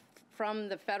receive from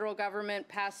the federal government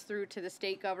passed through to the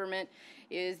state government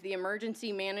is the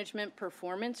Emergency Management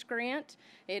Performance Grant.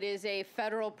 It is a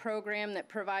federal program that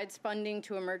provides funding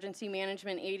to emergency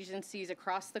management agencies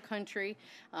across the country,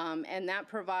 and that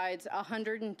provides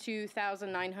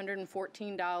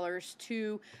 $102,914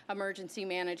 to emergency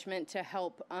management to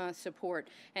help support.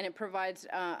 And it provides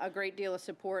a great deal of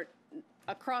support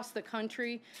across the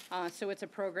country, so it's a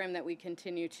program that we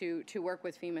continue to work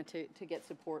with FEMA to get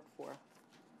support for.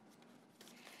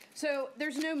 So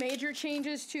there's no major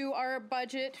changes to our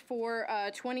budget for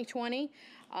 2020.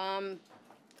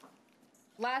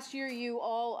 Last year, you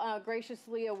all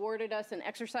graciously awarded us an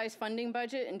exercise funding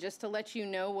budget, and just to let you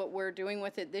know what we're doing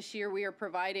with it this year, we are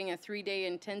providing a 3-day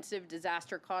intensive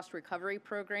disaster cost recovery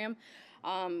program,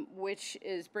 which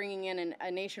is bringing in a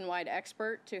nationwide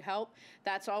expert to help.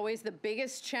 That's always the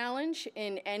biggest challenge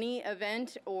in any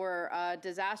event or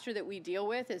disaster that we deal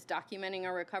with, is documenting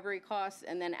our recovery costs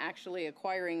and then actually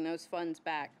acquiring those funds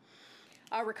back.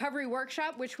 A recovery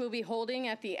workshop, which we'll be holding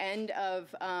at the end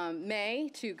of May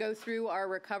to go through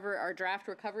our draft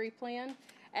recovery plan,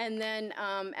 And then,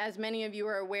 as many of you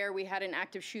are aware, we had an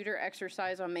active shooter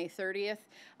exercise on May 30th,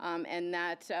 and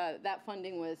that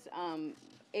funding was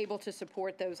able to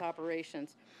support those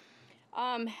operations.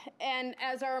 And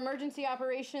as our Emergency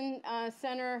Operation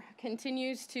Center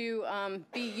continues to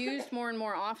be used more and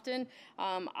more often,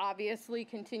 obviously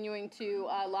continuing to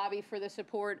lobby for the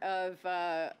support of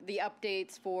the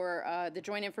updates for the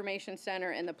Joint Information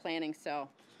Center and the Planning Cell.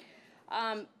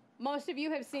 Most of you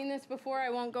have seen this before.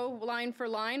 I won't go line for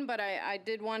line, but I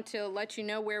did want to let you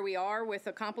know where we are with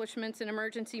accomplishments in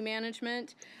emergency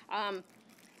management.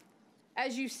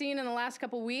 As you've seen in the last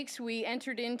couple weeks, we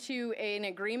entered into an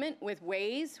agreement with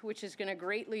Waze, which is going to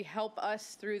greatly help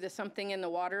us through the Something in the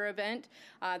Water event.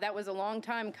 That was a long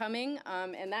time coming,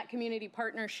 and that community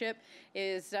partnership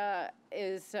is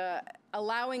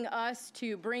allowing us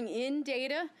to bring in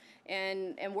data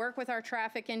and work with our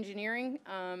traffic engineering,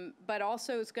 but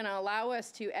also it's going to allow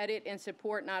us to edit and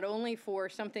support not only for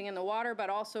Something in the Water, but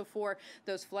also for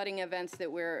those flooding events that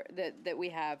we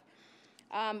have.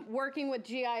 Working with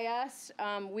GIS,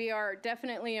 we are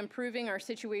definitely improving our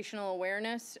situational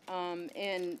awareness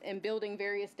and building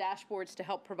various dashboards to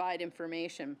help provide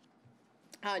information.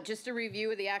 Just a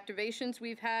review of the activations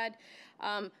we've had.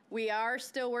 We are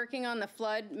still working on the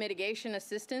Flood Mitigation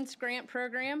Assistance Grant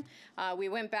Program. We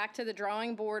went back to the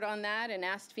drawing board on that and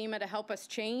asked FEMA to help us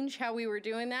change how we were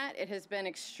doing that. It has been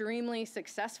extremely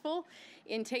successful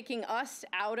in taking us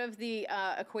out of the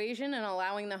equation and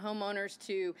allowing the homeowners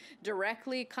to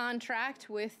directly contract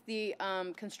with the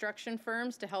construction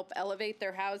firms to help elevate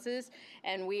their houses.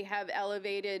 And we have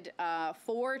elevated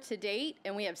 4 to date,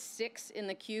 and we have 6 in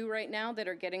the queue right now that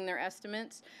are getting their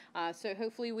estimates. So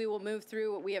hopefully we will move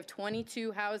through. We have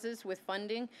 22 houses with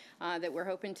funding that we're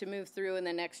hoping to move through in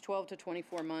the next 12 to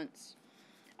 24 months.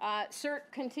 CERT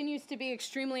continues to be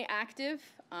extremely active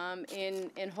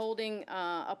in holding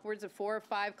upwards of 4 or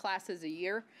 5 classes a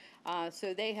year.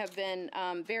 So they have been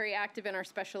very active in our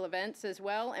special events as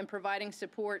well, and providing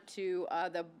support to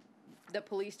the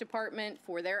police department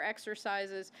for their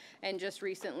exercises, and just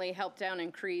recently helped down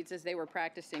in Creeds as they were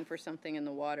practicing for Something in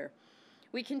the Water.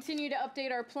 We continue to update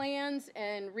our plans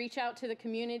and reach out to the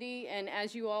community, and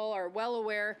as you all are well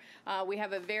aware, we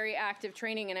have a very active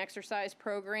training and exercise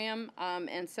program,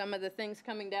 and some of the things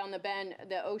coming down the bend,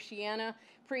 the Oceana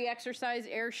pre-exercise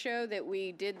air show that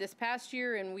we did this past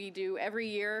year and we do every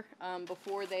year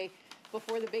before the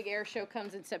big air show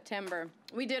comes in September.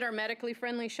 We did our medically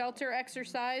friendly shelter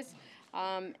exercise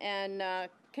and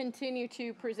continue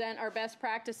to present our best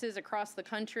practices across the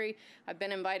country. I've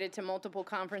been invited to multiple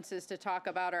conferences to talk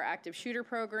about our active shooter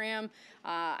program,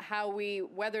 how we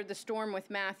weathered the storm with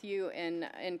Matthew,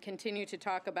 and continue to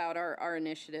talk about our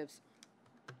initiatives.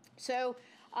 So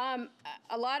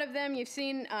a lot of them you've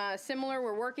seen similar.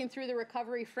 We're working through the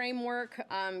recovery framework,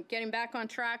 getting back on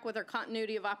track with our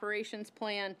continuity of operations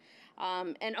plan,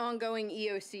 and ongoing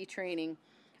EOC training.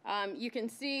 You can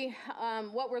see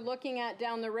what we're looking at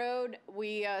down the road.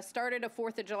 We started a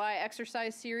 4th of July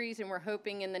exercise series, and we're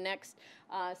hoping in the next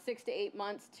 6 to 8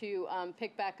 months to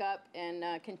pick back up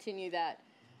and continue that.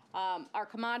 Our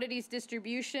commodities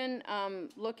distribution,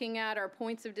 looking at our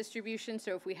points of distribution.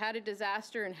 So if we had a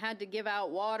disaster and had to give out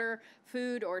water,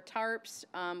 food, or tarps,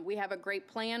 we have a great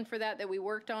plan for that we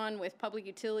worked on with Public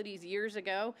Utilities years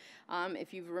ago.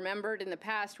 If you've remembered in the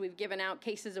past, we've given out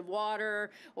cases of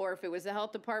water, or if it was the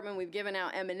health department, we've given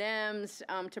out M&Ms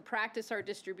to practice our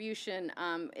distribution.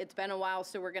 It's been a while,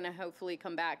 so we're going to hopefully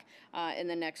come back in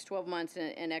the next 12 months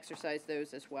and exercise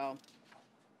those as well.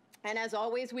 And as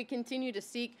always, we continue to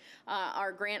seek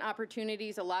our grant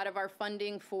opportunities, a lot of our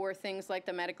funding for things like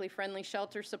the medically friendly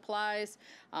shelter supplies,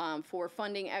 for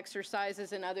funding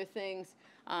exercises and other things.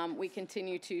 We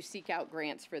continue to seek out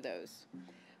grants for those.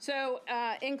 So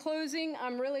in closing,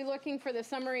 I'm really looking for the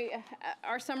summary,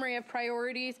 our summary of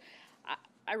priorities.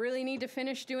 I really need to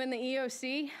finish doing the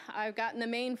EOC. I've gotten the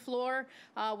main floor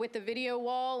with the video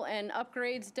wall and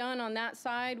upgrades done on that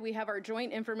side. We have our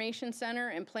Joint Information Center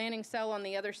and Planning Cell on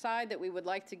the other side that we would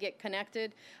like to get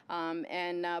connected.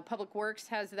 And Public Works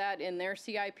has that in their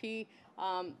CIP.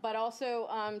 But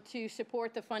also to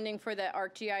support the funding for the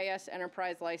ArcGIS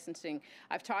enterprise licensing.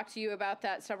 I've talked to you about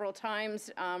that several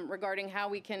times regarding how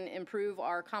we can improve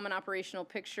our common operational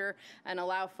picture and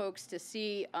allow folks to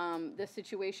see the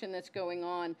situation that's going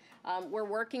on. We're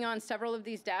working on several of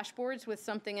these dashboards with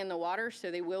Something in the Water, so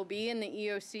they will be in the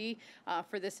EOC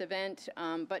for this event,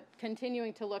 but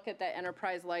continuing to look at that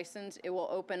enterprise license, it will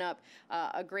open up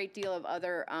a great deal of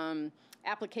other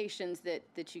applications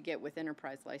that you get with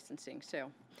enterprise licensing.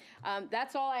 So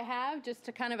that's all I have, just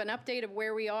to kind of an update of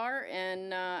where we are,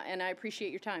 and I appreciate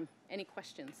your time. Any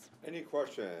questions? Any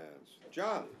questions?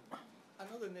 John?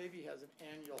 I know the Navy has an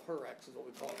annual HUREX, is what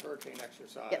we call it, hurricane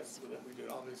exercise. Yes. That we do.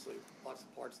 Obviously, lots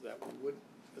of parts of that we would,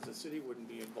 as a city, wouldn't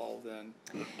be involved in.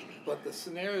 But the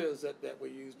scenarios that we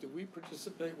use, do we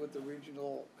participate with the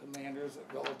regional commanders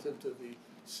relative to the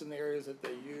scenarios that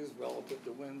they use relative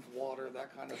to winds, water,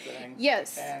 that kind of thing?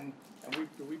 Yes. And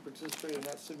do we participate in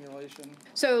that simulation?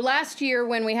 So last year,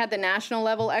 when we had the national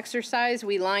level exercise,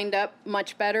 we lined up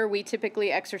much better. We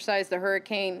typically exercise the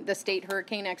state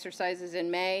hurricane exercises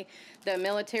in May. The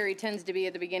military tends to be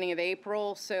at the beginning of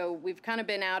April, so we've kind of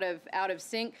been out of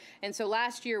sync. And so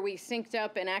last year we synced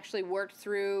up and actually worked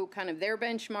through kind of their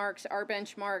benchmarks, our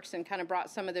benchmarks, and kind of brought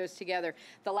some of those together.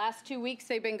 The last 2 weeks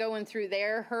they've been going through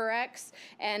their HUREX,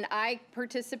 and I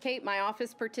participate, my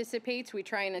office participates. We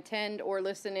try and attend or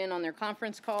listen in on their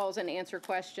conference calls and answer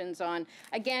questions on,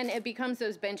 again, it becomes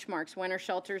those benchmarks. When are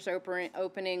shelters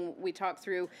opening? We talk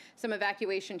through some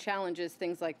evacuation challenges,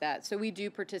 things like that. So we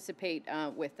do participate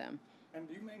with them. And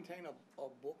do you maintain a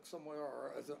book somewhere,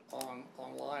 or is it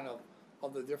online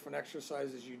of the different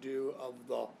exercises you do, of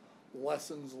the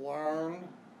lessons learned?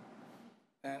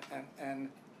 And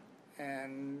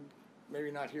maybe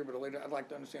not here, but later, I'd like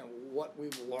to understand what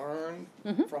we've learned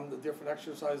from the different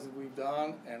exercises we've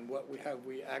done, and what have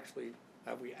we acted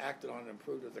on and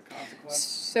improved as a consequence?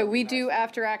 So we do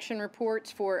after-action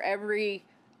reports for every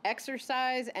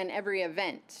exercise and every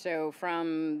event. So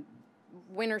from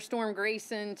Winter Storm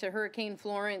Grayson to Hurricane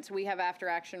Florence, we have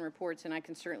after-action reports, and I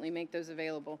can certainly make those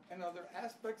available. And are there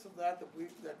aspects of that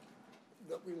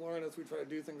we learn as we try to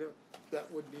do things that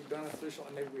would be beneficial,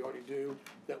 and maybe we already do,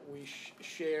 that we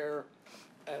share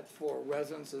for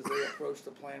residents as they approach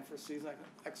the plan for season?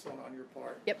 Excellent on your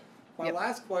part. Yep. My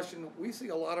last question, we see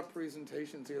a lot of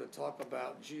presentations here that talk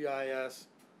about GIS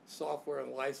software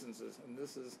and licenses, and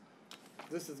this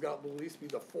has got to at least be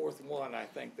the fourth one, I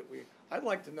think, I'd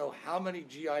like to know how many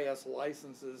GIS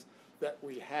licenses that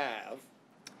we have.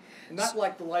 Not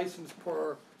like the license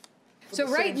per. So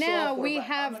right now software, we but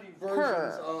have how many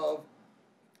versions of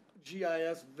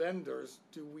GIS vendors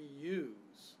do we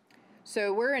use?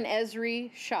 So we're an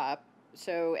Esri shop.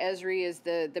 So Esri is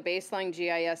the baseline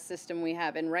GIS system we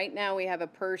have, and right now we have a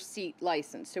per seat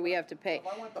license, so we have to pay. If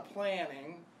I want the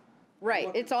planning. Right,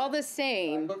 it's all the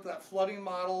same. Look, that flooding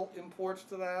model imports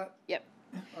to that? Yep.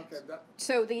 Okay.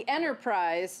 So the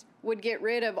enterprise would get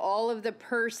rid of all of the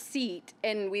per seat,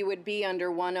 and we would be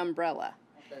under one umbrella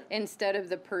instead of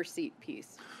the per seat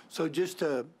piece. So just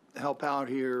to help out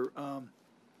here,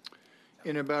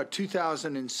 in about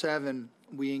 2007,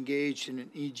 we engaged in an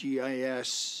EGIS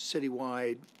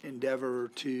citywide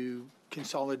endeavor to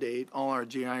consolidate all our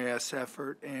GIS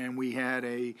effort, and we had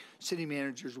a city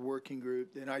managers working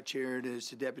group that I chaired as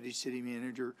the deputy city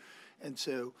manager, and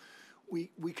so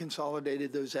we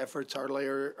consolidated those efforts.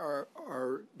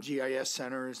 Our GIS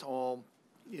center is all,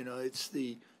 it's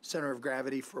the center of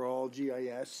gravity for all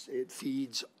GIS. It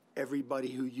feeds everybody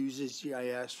who uses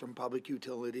GIS, from public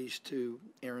utilities to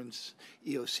Aaron's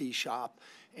EOC shop.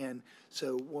 And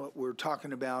so what we're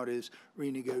talking about is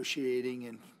renegotiating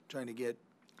and trying to get.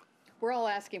 We're all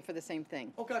asking for the same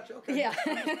thing. Oh, gotcha. Okay. Yeah.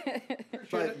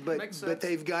 But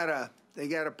they've got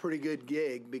a pretty good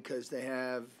gig, because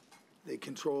they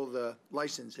control the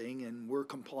licensing, and we're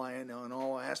compliant on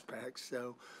all aspects.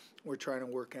 So we're trying to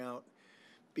work out,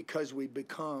 because we've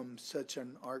become such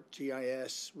an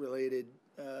ArcGIS related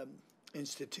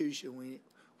institution,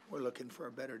 we're looking for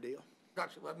a better deal.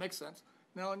 Gotcha, that makes sense.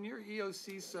 Now, in your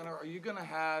EOC center, are you gonna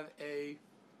have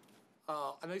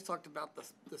I know you talked about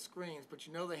the screens, but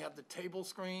they have the table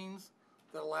screens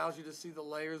that allows you to see the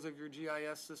layers of your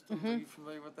GIS systems. Are you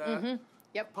familiar with that?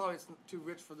 Yep. Probably it's too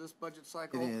rich for this budget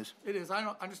cycle. It is. It is. I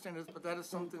don't understand this, but that is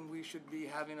something we should be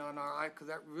having on our eye, because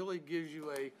that really gives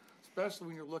you especially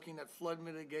when you're looking at flood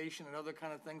mitigation and other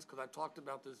kind of things, because I talked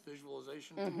about this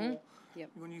visualization tool. Yep.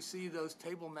 When you see those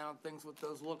table mount things with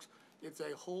those looks, it's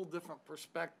a whole different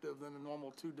perspective than a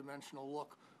normal two-dimensional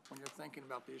look when you're thinking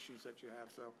about the issues that you have.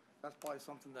 So that's probably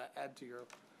something to add to your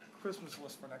Christmas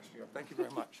list for next year. Thank you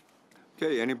very much.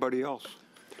 Okay, anybody else?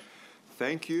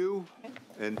 Thank you,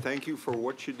 and thank you for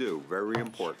what you do. Very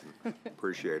important.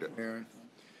 Appreciate it. Aaron.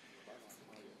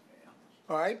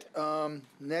 All right,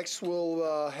 next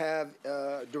we'll have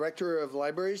Director of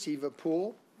Libraries, Eva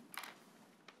Poole.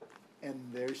 And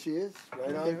there she is,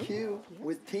 right on cue,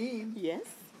 with team. Yes.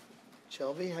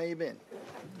 Shelby, how you been?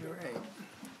 Great.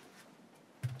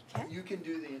 Okay. You can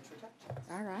do the introduction.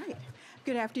 All right.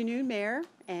 Good afternoon, Mayor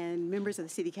and members of the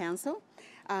City Council.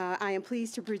 I am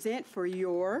pleased to present for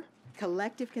your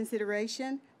collective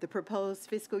consideration the proposed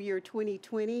fiscal year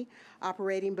 2020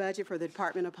 operating budget for the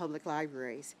Department of Public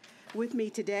Libraries. With me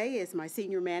today is my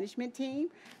senior management team,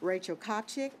 Rachel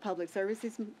Kopchick, Public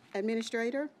Services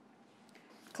Administrator,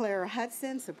 Clara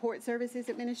Hudson, Support Services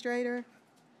Administrator,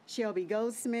 Shelby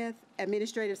Goldsmith,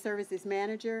 Administrative Services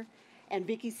Manager, and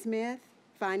Vicki Smith,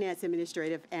 Finance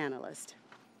Administrative Analyst.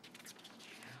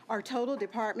 Our total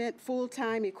department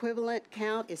full-time equivalent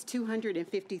count is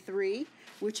 253,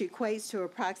 which equates to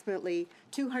approximately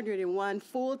 201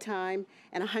 full-time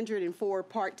and 104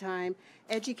 part-time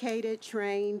educated,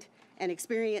 trained, and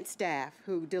experienced staff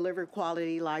who deliver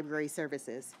quality library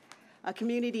services. A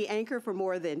community anchor for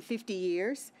more than 50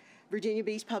 years, Virginia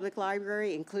Beach Public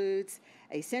Library includes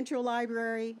a central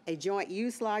library, a joint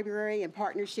use library in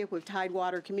partnership with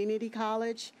Tidewater Community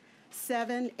College,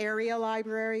 7 area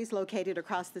libraries located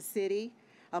across the city,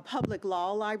 a public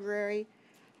law library,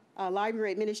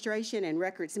 library administration and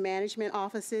records management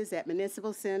offices at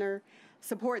Municipal Center,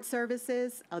 support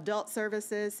services, adult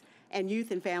services, and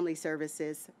youth and family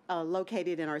services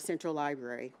located in our central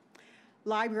library.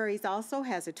 Libraries also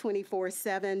has a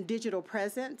 24/7 digital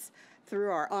presence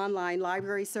through our online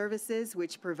library services,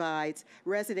 which provides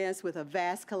residents with a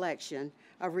vast collection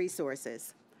of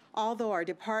resources. Although our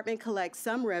department collects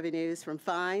some revenues from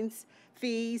fines,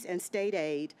 fees, and state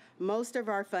aid, most of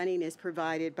our funding is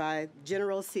provided by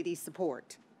general city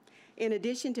support. In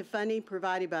addition to funding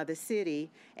provided by the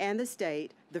city and the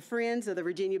state, the Friends of the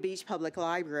Virginia Beach Public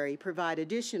Library provide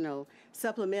additional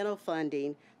supplemental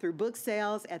funding through book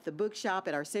sales at the bookshop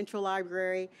at our central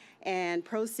library and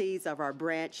proceeds of our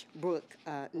branch book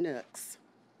nooks.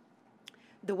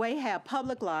 The Wahab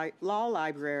Public Law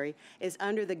Library is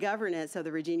under the governance of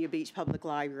the Virginia Beach Public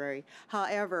Library.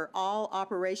 However, all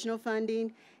operational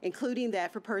funding, including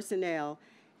that for personnel,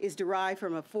 is derived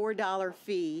from a $4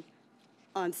 fee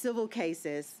on civil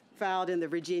cases filed in the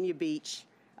Virginia Beach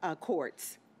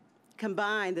courts.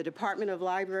 Combined, the Department of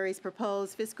Libraries'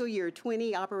 proposed fiscal year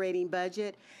 20 operating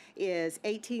budget is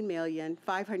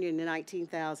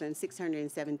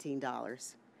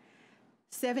 $18,519,617.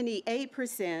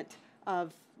 78%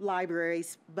 of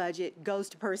libraries' budget goes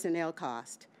to personnel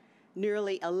cost.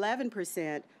 Nearly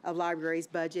 11% of libraries'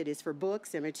 budget is for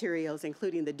books and materials,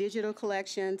 including the digital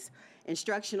collections,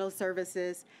 instructional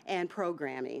services, and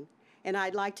programming. And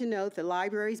I'd like to note the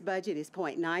library's budget is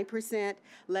 0.9%,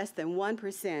 less than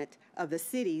 1% of the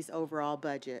city's overall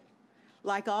budget.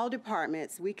 Like all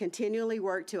departments, we continually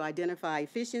work to identify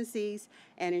efficiencies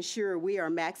and ensure we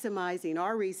are maximizing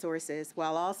our resources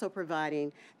while also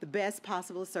providing the best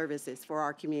possible services for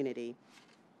our community.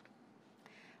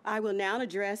 I will now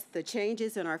address the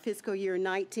changes in our fiscal year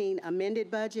 19 amended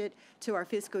budget to our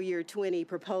fiscal year 20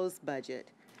 proposed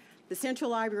budget. The Central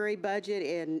Library budget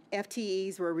and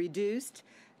FTEs were reduced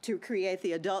to create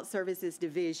the Adult Services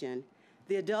Division.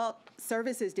 The Adult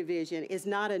Services Division is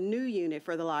not a new unit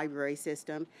for the library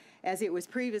system, as it was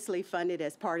previously funded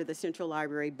as part of the Central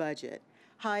Library budget.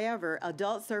 However,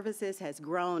 Adult Services has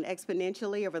grown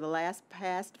exponentially over the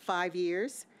past 5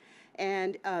 years,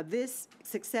 and this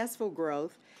successful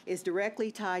growth is directly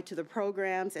tied to the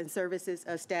programs and services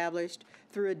established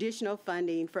through additional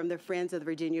funding from the Friends of the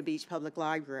Virginia Beach Public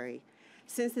Library.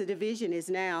 Since the division is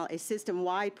now a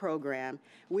system-wide program,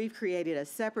 we've created a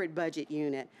separate budget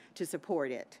unit to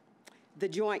support it. The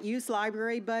Joint Use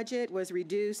Library budget was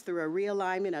reduced through a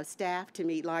realignment of staff to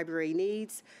meet library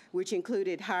needs, which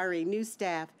included hiring new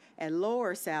staff at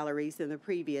lower salaries than the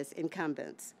previous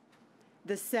incumbents.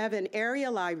 The 7 area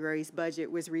libraries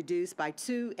budget was reduced by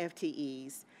 2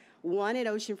 FTEs, 1 at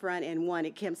Oceanfront and 1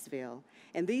 at Kempsville.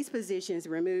 And these positions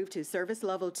were moved to Service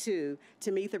Level 2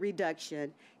 to meet the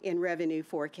reduction in revenue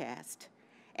forecast.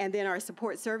 And then our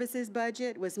support services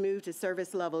budget was moved to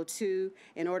Service Level 2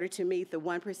 in order to meet the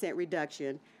 1%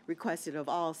 reduction requested of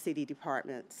all city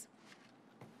departments.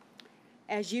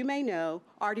 As you may know,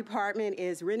 our department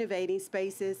is renovating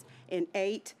spaces in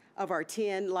 8 of our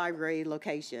 10 library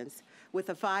locations with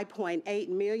a $5.8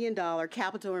 million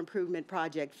capital improvement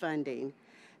project funding.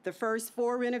 The first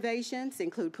 4 renovations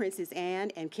include Princess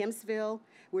Anne and Kempsville,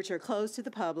 which are closed to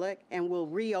the public and will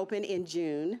reopen in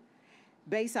June.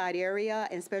 Bayside Area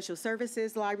and Special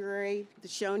Services Library,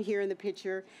 shown here in the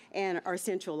picture, and our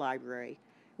Central Library.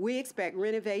 We expect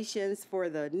renovations for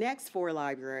the next 4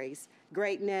 libraries,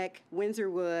 Great Neck,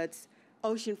 Windsor Woods,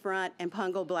 Oceanfront, and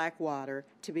Pungo Blackwater,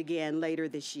 to begin later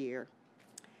this year.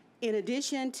 In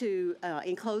addition to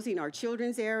enclosing our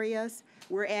children's areas,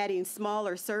 we're adding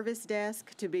smaller service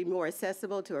desks to be more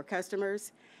accessible to our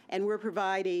customers, and we're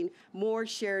providing more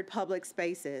shared public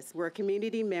spaces where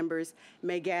community members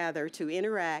may gather to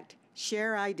interact,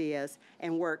 share ideas,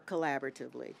 and work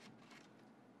collaboratively.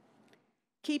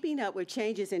 Keeping up with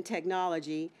changes in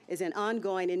technology is an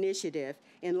ongoing initiative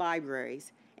in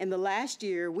libraries. In the last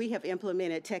year, we have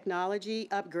implemented technology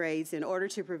upgrades in order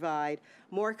to provide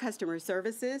more customer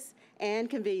services and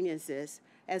conveniences,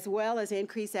 as well as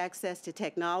increase access to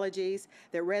technologies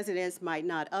that residents might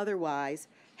not otherwise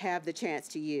have the chance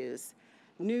to use.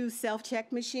 New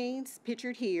self-check machines,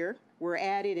 pictured here, were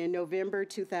added in November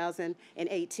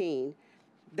 2018.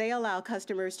 They allow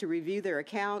customers to review their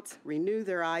accounts, renew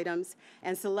their items,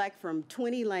 and select from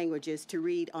 20 languages to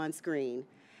read on screen.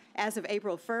 As of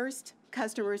April 1st,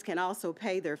 customers can also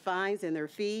pay their fines and their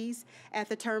fees at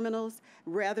the terminals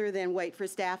rather than wait for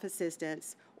staff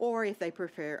assistance or if they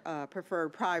prefer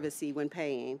privacy when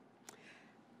paying.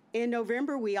 In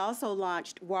November, we also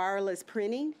launched wireless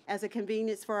printing as a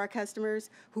convenience for our customers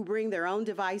who bring their own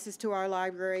devices to our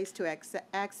libraries to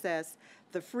access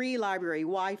the free library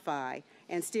Wi-Fi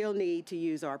and still need to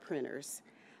use our printers.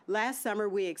 Last summer,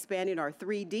 we expanded our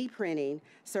 3D printing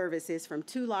services from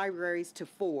 2 libraries to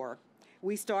 4.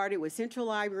 We started with Central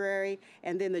Library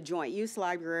and then the Joint Use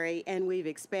Library, and we've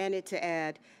expanded to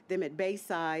add them at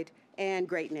Bayside and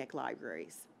Great Neck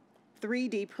libraries.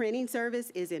 3D printing service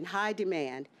is in high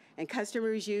demand, and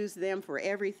customers use them for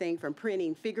everything from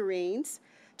printing figurines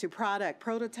to product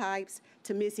prototypes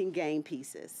to missing game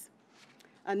pieces.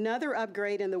 Another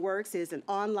upgrade in the works is an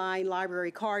online library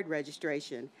card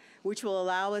registration, which will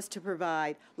allow us to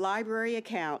provide library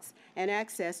accounts and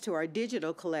access to our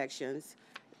digital collections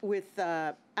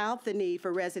without the need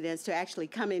for residents to actually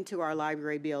come into our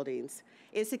library buildings.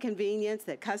 It's a convenience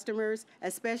that customers,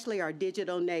 especially our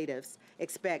digital natives,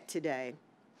 expect today.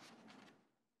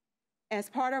 As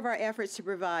part of our efforts to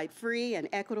provide free and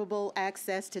equitable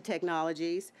access to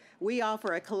technologies, we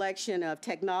offer a collection of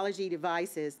technology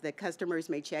devices that customers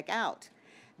may check out.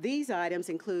 These items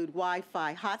include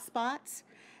Wi-Fi hotspots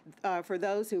for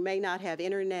those who may not have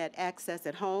internet access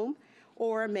at home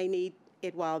or may need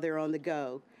it while they're on the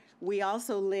go. We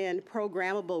also lend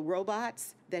programmable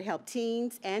robots that help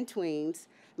teens and tweens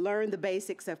learn the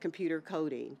basics of computer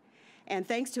coding. And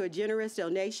thanks to a generous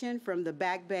donation from the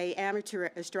Back Bay amateur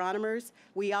astronomers,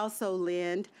 we also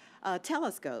lend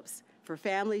telescopes for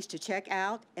families to check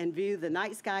out and view the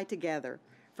night sky together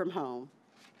from home.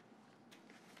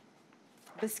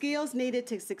 The skills needed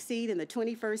to succeed in the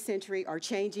 21st century are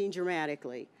changing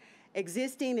dramatically.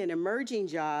 Existing and emerging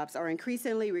jobs are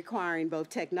increasingly requiring both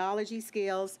technology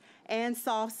skills and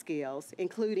soft skills,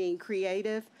 including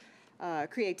creativity,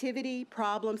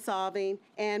 problem solving,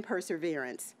 and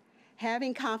perseverance.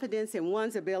 Having confidence in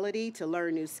one's ability to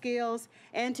learn new skills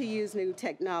and to use new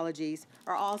technologies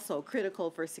are also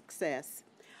critical for success.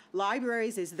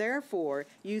 Libraries is therefore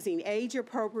using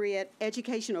age-appropriate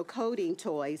educational coding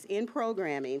toys in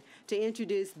programming to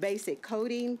introduce basic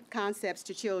coding concepts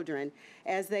to children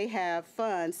as they have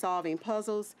fun solving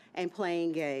puzzles and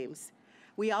playing games.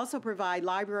 We also provide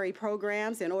library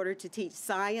programs in order to teach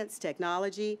science,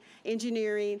 technology,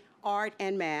 engineering, art,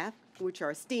 and math, which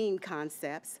are STEAM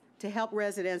concepts, to help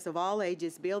residents of all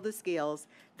ages build the skills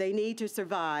they need to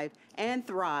survive and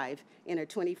thrive in a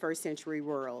 21st century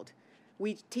world.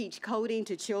 We teach coding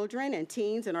to children and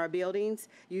teens in our buildings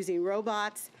using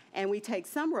robots, and we take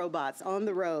some robots on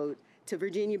the road to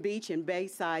Virginia Beach and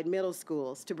Bayside middle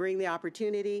schools to bring the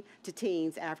opportunity to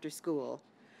teens after school.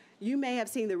 You may have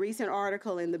seen the recent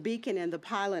article in the Beacon and the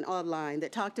Pilot online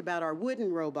that talked about our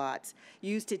wooden robots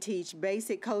used to teach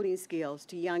basic coding skills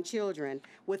to young children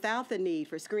without the need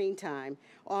for screen time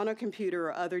on a computer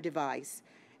or other device.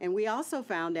 And we also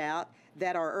found out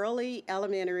that our early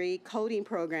elementary coding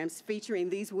programs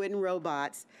featuring these wooden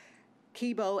robots,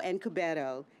 Kibo and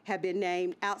Cubeto, have been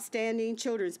named Outstanding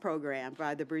Children's Program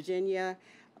by the Virginia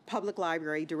Public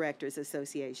Library Directors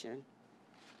Association.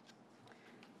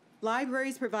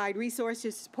 Libraries provide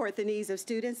resources to support the needs of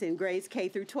students in grades K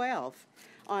through 12.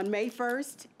 On May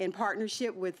 1st, in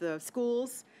partnership with the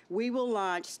schools, we will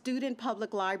launch student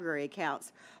public library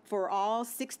accounts for all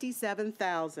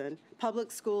 67,000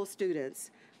 public school students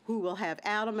who will have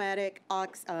automatic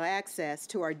access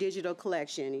to our digital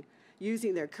collection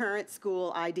using their current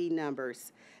school ID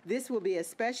numbers. This will be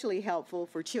especially helpful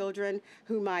for children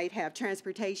who might have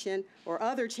transportation or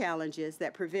other challenges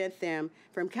that prevent them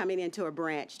from coming into a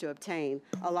branch to obtain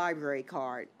a library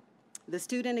card. The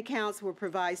student accounts will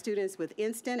provide students with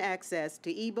instant access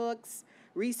to ebooks,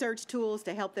 research tools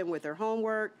to help them with their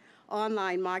homework,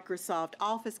 online Microsoft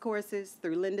Office courses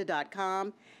through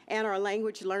lynda.com, and our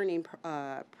language learning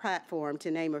platform, to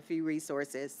name a few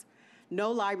resources. No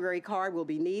library card will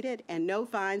be needed, and no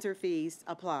fines or fees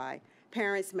apply.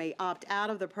 Parents may opt out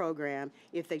of the program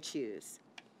if they choose.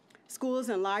 Schools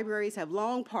and libraries have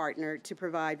long partnered to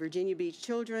provide Virginia Beach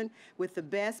children with the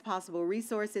best possible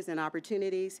resources and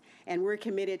opportunities, and we're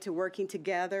committed to working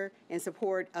together in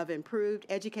support of improved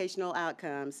educational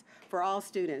outcomes for all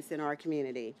students in our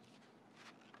community.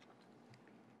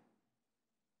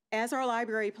 As our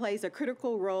library plays a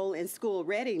critical role in school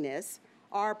readiness,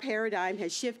 our paradigm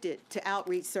has shifted to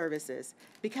outreach services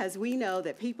because we know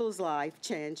that people's life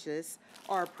changes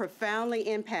are profoundly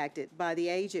impacted by the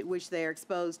age at which they are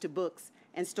exposed to books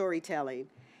and storytelling.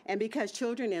 And because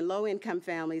children in low-income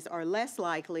families are less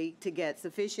likely to get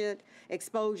sufficient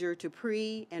exposure to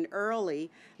pre- and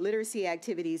early literacy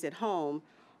activities at home,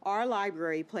 our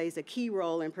library plays a key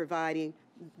role in providing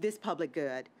this public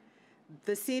good.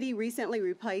 The city recently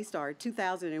replaced our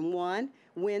 2001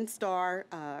 WinStar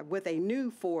with a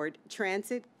new Ford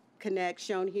Transit Connect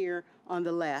shown here on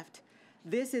the left.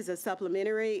 This is a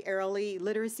supplementary early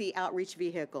literacy outreach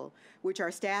vehicle, which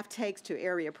our staff takes to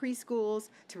area preschools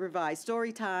to provide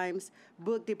story times,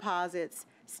 book deposits,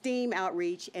 STEAM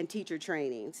outreach, and teacher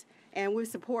trainings. And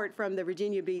with support from the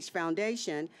Virginia Beach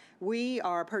Foundation, we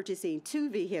are purchasing 2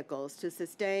 vehicles to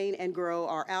sustain and grow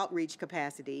our outreach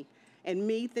capacity and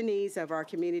meet the needs of our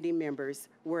community members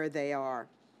where they are.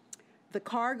 The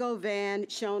cargo van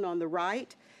shown on the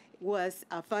right was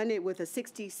funded with a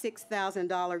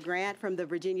 $66,000 grant from the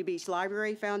Virginia Beach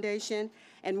Library Foundation,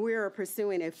 and we are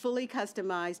pursuing a fully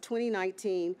customized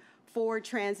 2019 Ford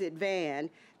Transit van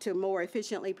to more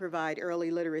efficiently provide early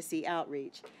literacy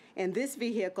outreach. And this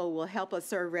vehicle will help us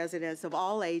serve residents of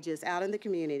all ages out in the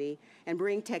community and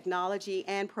bring technology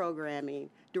and programming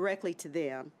directly to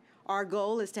them. Our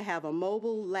goal is to have a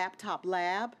mobile laptop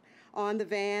lab on the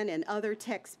van and other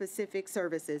tech-specific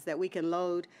services that we can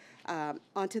load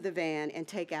onto the van and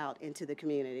take out into the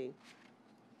community.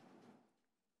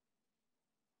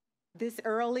 This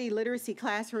early literacy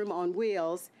classroom on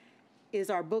wheels is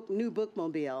our new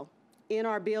bookmobile. In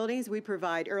our buildings, we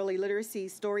provide early literacy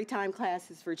storytime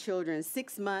classes for children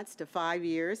 6 months to 5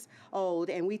 years old,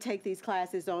 and we take these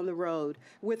classes on the road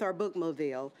with our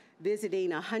bookmobile,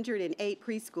 visiting 108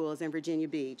 preschools in Virginia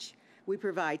Beach. We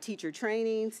provide teacher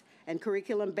trainings and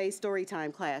curriculum-based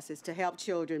storytime classes to help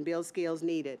children build skills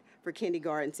needed for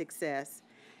kindergarten success.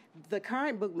 The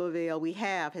current bookmobile we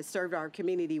have has served our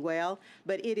community well,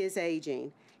 but it is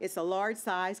aging. It's a large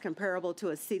size comparable to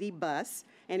a city bus,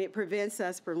 and it prevents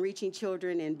us from reaching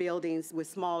children in buildings with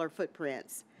smaller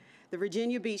footprints. The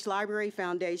Virginia Beach Library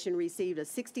Foundation received a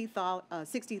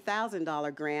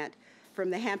 $60,000 grant from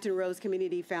the Hampton Roads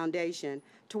Community Foundation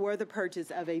toward the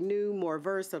purchase of a new, more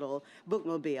versatile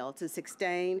bookmobile to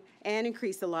sustain and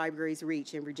increase the library's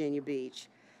reach in Virginia Beach.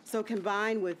 So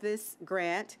combined with this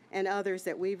grant and others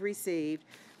that we've received,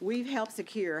 we've helped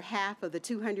secure half of the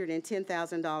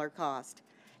 $210,000 cost,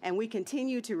 and we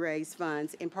continue to raise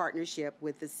funds in partnership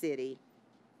with the city.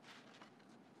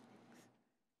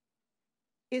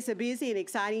 It's a busy and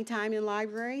exciting time in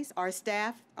libraries. Our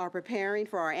staff are preparing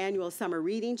for our annual Summer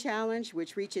Reading Challenge,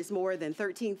 which reaches more than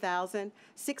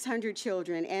 13,600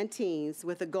 children and teens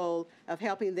with the goal of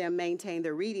helping them maintain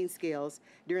their reading skills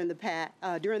during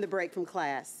the break from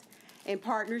class. In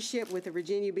partnership with the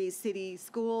Virginia Beach City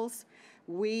Schools,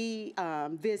 we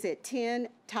visit 10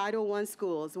 Title I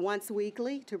schools once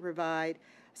weekly to provide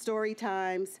story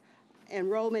times,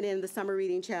 enrollment in the Summer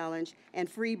Reading Challenge, and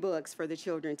free books for the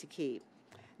children to keep.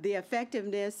 The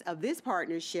effectiveness of this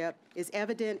partnership is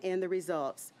evident in the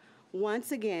results.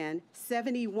 Once again,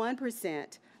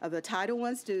 71% of the Title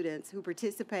I students who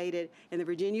participated in the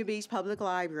Virginia Beach Public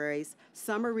Library's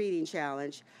Summer Reading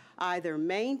Challenge either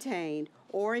maintained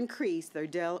or increased their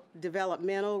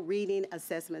developmental reading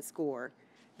assessment score.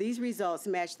 These results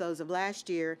match those of last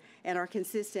year and are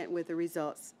consistent with the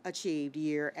results achieved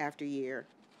year after year.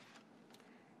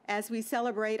 As we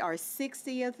celebrate our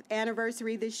 60th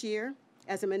anniversary this year,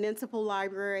 as a municipal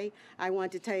library, I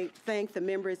want to thank the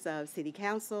members of City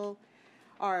Council,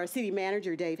 our City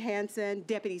Manager, Dave Hansen,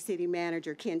 Deputy City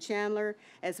Manager, Ken Chandler,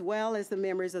 as well as the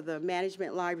members of the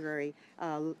Management Library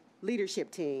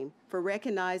leadership team for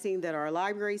recognizing that our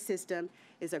library system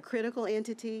is a critical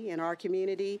entity in our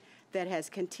community that has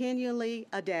continually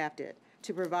adapted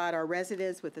to provide our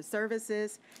residents with the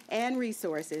services and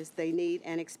resources they need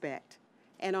and expect.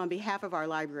 And on behalf of our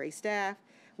library staff,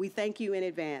 we thank you in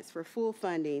advance for full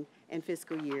funding in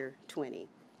fiscal year 20.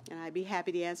 And I'd be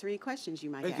happy to answer any questions you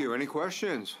might have. Thank you. Any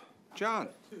questions? John?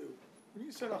 When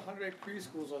you said 108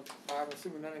 preschools, I'm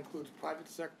assuming that includes private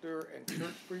sector and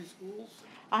church preschools?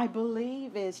 I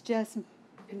believe it's just...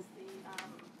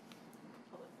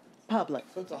 public.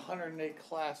 So it's 108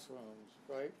 classrooms,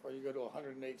 right? Or you go to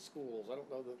 108 schools? I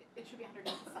don't know the. It should be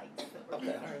 108 sites.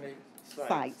 Okay, 108 sites.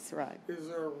 Sites, right. Is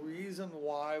there a reason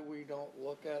why we don't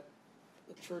look at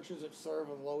the churches that serve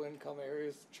in low-income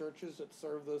areas, churches that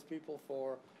serve those people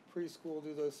for preschool,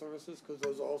 do those services? Because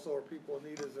those also are people in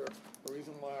need. Is there a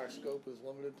reason why our scope is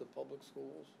limited to public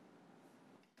schools?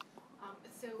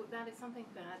 So that is something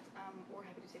that we're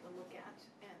happy to take a look at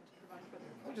and provide further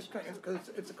I'm just information. because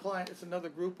it's a client, it's another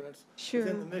group, and it's Sure.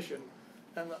 within the mission.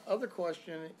 And the other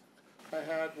question I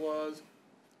had was,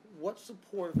 what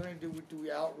support, if any, do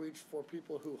we outreach for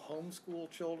people who homeschool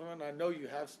children? I know you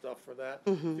have stuff for that.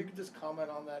 If you could just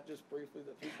comment on that just briefly,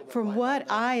 that people that From might what not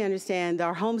know. I understand,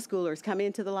 our homeschoolers come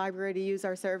into the library to use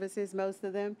our services, most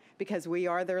of them, because we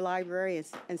are their library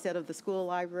instead of the school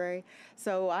library.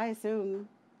 So I assume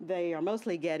they are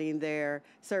mostly getting their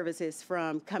services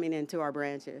from coming into our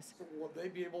branches. So will they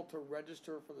be able to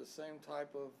register for the same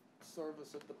type of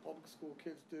service that the public school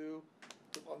kids do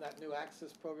on that new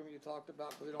access program you talked about,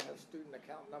 because they don't have student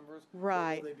account numbers?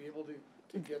 Right. Will they be able to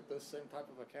get those same type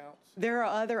of accounts? There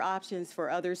are other options for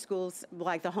other schools,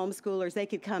 like the homeschoolers. They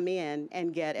could come in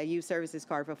and get a youth services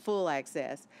card for full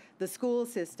access. The school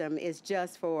system is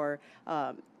just for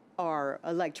our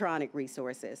electronic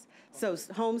resources. So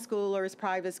homeschoolers,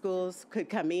 private schools could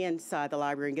come inside the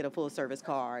library and get a full service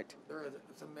card.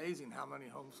 It's amazing how many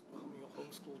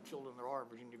homeschool children there are in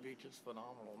Virginia Beach. It's a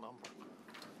phenomenal number.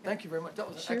 Thank you very much. That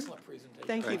was an Sure. excellent presentation.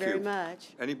 Thank you Thank very you. much.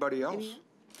 Anybody else?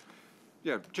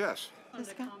 Yeah, Jess. I wanted to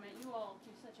Jessica? comment, you all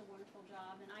do such a wonderful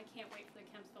job, and I can't wait for the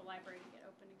Kempsville Library to get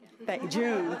open again.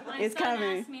 June My is son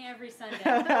coming. asks me every Sunday,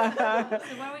 so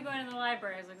when are we going to the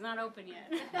library? I was like, it's not open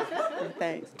yet.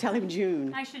 Thanks. Tell him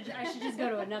June. I should just go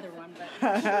to another one, but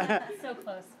so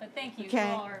close. But thank you. Okay.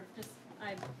 You all are just,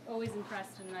 I'm always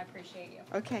impressed, and I appreciate you.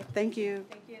 Okay, thank you.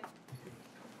 Thank you.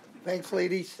 Thanks,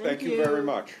 ladies. Thank you very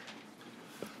much.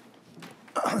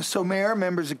 So, Mayor,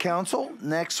 members of council,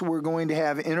 next we're going to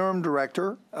have Interim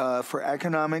Director for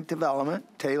Economic Development,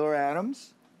 Taylor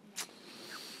Adams,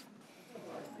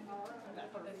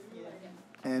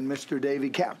 and Mr.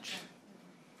 David Couch.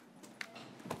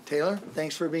 Taylor,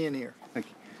 thanks for being here. Thank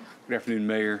you. Good afternoon,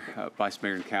 Mayor, Vice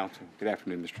Mayor, and Council. Good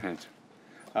afternoon, Mr. Hanson.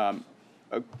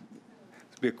 This will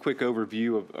be a quick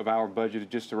overview of our budget.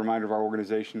 Just a reminder of our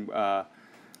organization.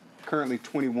 Currently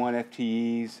 21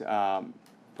 FTEs,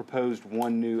 proposed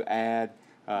one new ad,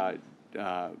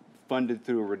 funded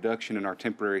through a reduction in our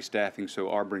temporary staffing, so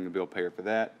are bringing a bill payer for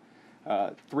that.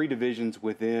 3 divisions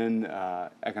within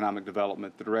economic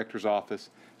development: the Director's Office,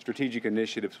 Strategic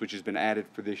Initiatives, which has been added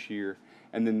for this year,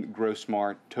 and then Grow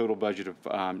Smart, total budget of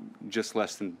just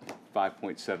less than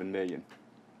 $5.7 million.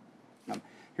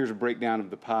 Here's a breakdown of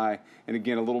the pie, and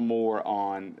again, a little more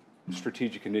on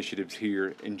strategic initiatives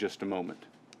here in just a moment.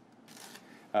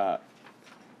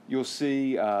 You'll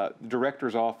see the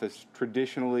Director's Office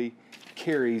traditionally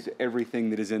carries everything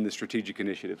that is in the strategic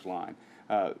initiatives line.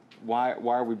 Why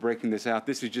are we breaking this out?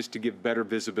 This is just to give better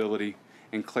visibility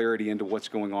and clarity into what's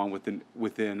going on within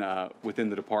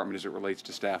the department as it relates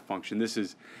to staff function. This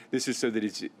is so that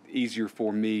it's easier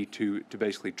for me to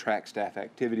basically track staff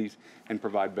activities and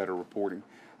provide better reporting.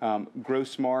 Grow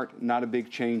Smart, not a big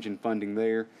change in funding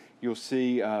there. You'll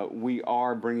see we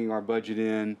are bringing our budget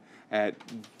in at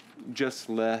just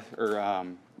less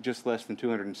than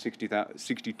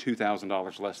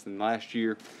 $262,000 less than last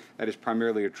year. That is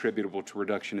primarily attributable to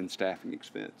reduction in staffing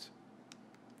expense.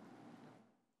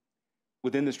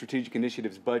 Within the Strategic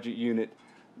Initiatives budget unit,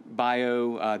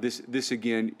 bio, this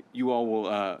again, you all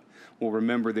will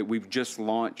remember that we've just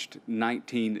launched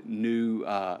 19 new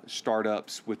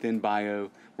startups within bio.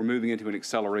 We're moving into an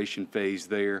acceleration phase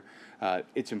there.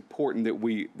 It's important that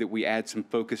we add some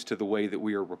focus to the way that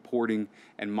we are reporting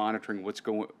and monitoring what's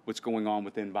going on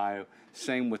within bio.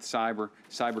 Same with cyber.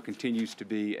 Cyber continues to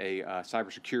be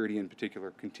cybersecurity in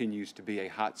particular continues to be a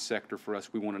hot sector for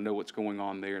us. We want to know what's going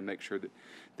on there and make sure that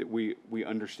we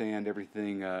understand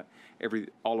everything,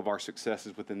 all of our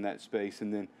successes within that space.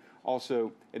 And then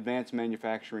also advanced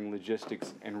manufacturing,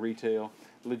 logistics, and retail.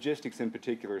 Logistics in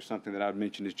particular is something that I would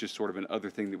mention is just sort of another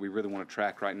thing that we really want to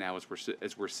track right now as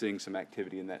we're seeing some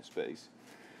activity in that space.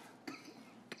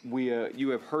 You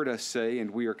have heard us say,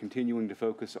 and we are continuing to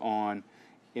focus on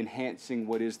enhancing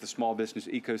what is the small business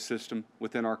ecosystem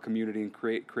within our community and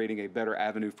creating a better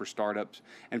avenue for startups,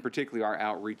 and particularly our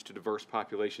outreach to diverse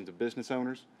populations of business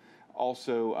owners.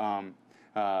 Also,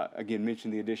 again,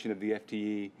 mention the addition of the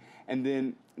FTE. And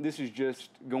then this is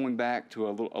just going back to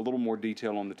a little more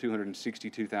detail on the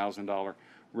 $262,000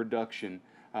 reduction.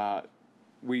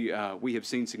 We have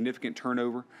seen significant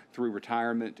turnover through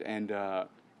retirement and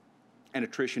and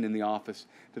attrition in the office,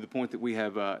 to the point that we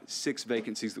have 6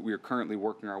 vacancies that we are currently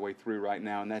working our way through right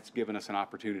now, and that's given us an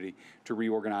opportunity to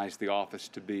reorganize the office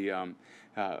to be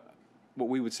what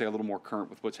we would say a little more current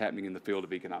with what's happening in the field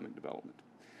of economic development.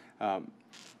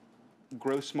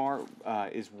 GrowSmart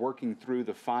is working through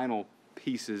the final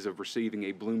pieces of receiving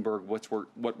a Bloomberg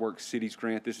What Works Cities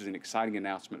grant. This is an exciting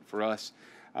announcement for us.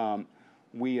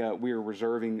 We are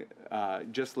reserving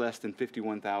just less than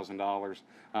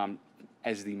 $51,000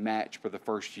 as the match for the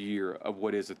first year of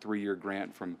what is a 3-year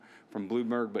grant from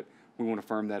Bloomberg, but we want to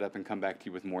firm that up and come back to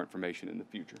you with more information in the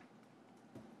future.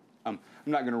 I'm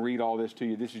not going to read all this to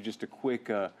you. This is just a quick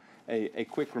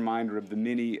reminder of the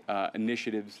many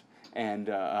initiatives and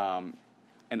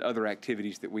other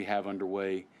activities that we have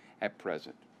underway at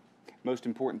present. Most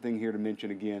important thing here to mention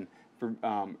again for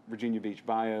Virginia Beach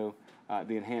Bio,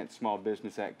 the enhanced small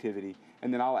business activity,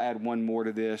 and then I'll add one more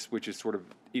to this, which is sort of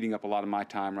eating up a lot of my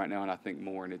time right now, and I think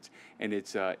more, and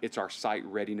it's our site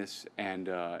readiness and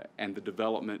the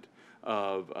development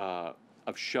of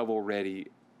shovel-ready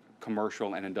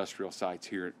commercial and industrial sites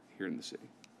here in the city.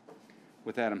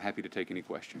 With that, I'm happy to take any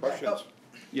questions. Questions?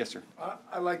 Yes, sir.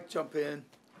 I'd like to jump in.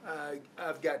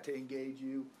 I've got to engage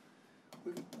you.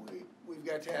 We've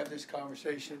got to have this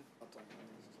conversation.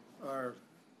 Or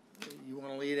you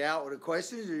want to lead out with the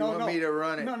questions, or you want me to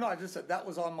run it? No, I just said that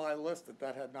was on my list,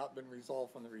 that had not been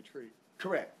resolved from the retreat.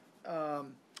 Correct.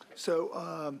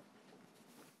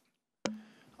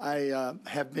 I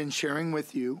have been sharing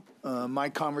with you my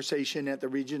conversation at the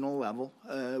regional level.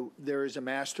 There is a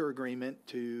master agreement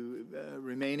to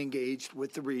remain engaged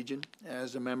with the region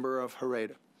as a member of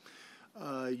HREDA.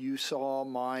 You saw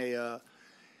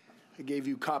I gave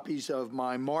you copies of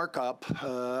my markup.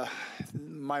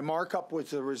 My markup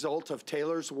was the result of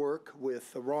Taylor's work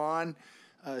with Ron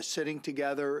sitting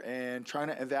together and trying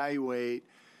to evaluate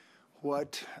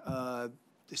what the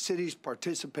city's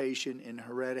participation in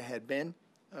HREDA had been,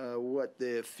 what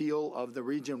the feel of the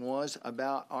region was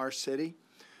about our city.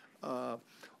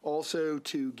 Also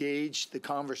to gauge the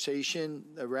conversation,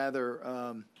 a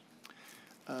rather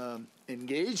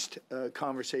engaged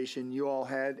conversation you all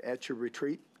had at your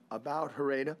retreat about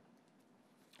HREDA,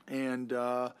 and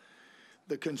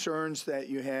the concerns that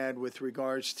you had with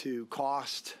regards to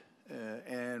cost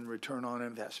and return on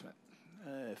investment,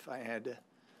 if I had to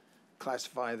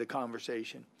classify the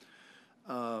conversation.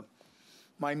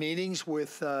 My meetings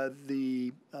with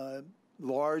the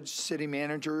large city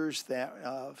managers, that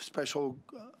special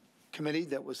committee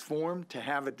that was formed to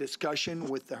have a discussion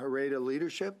with the HREDA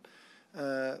leadership,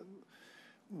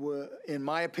 in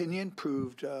my opinion,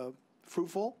 proved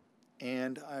fruitful.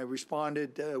 And I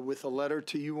responded with a letter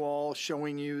to you all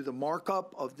showing you the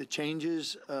markup of the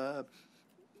changes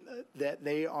that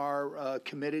they are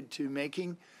committed to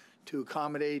making to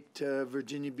accommodate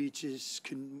Virginia Beach's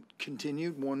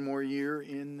continued one more year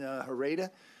in HREDA.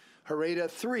 HREDA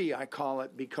 3, I call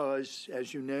it, because,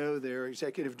 as you know, their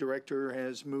executive director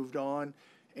has moved on,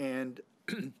 and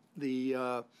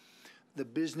the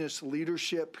business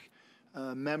leadership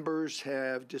members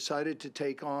have decided to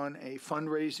take on a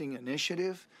fundraising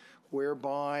initiative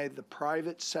whereby the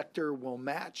private sector will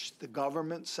match the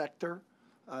government sector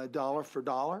dollar for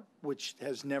dollar, which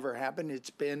has never happened. It's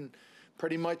been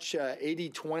pretty much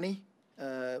 80-20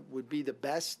 would be the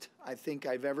best I think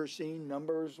I've ever seen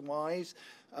numbers-wise.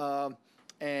 So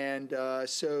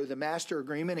the master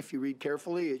agreement, if you read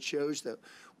carefully, it shows that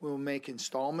we'll make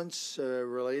installments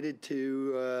related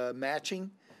to matching.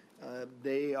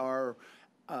 They are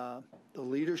the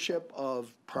leadership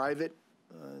of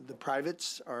the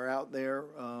privates are out there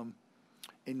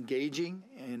engaging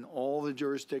in all the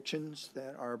jurisdictions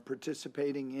that are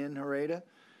participating in HREDA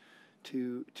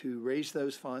to raise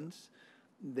those funds.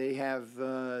 They have,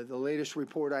 the latest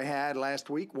report I had last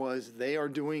week was they are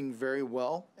doing very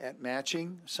well at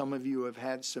matching. Some of you have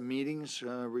had some meetings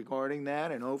regarding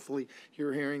that, and hopefully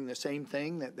you're hearing the same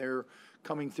thing, that they're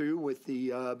coming through with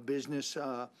the business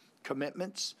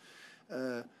commitments.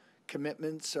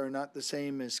 Commitments are not the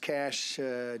same as cash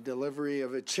delivery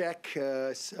of a check.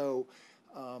 So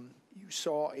you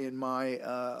saw in my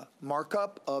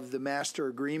markup of the master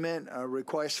agreement a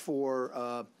request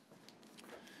for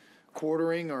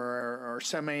quartering or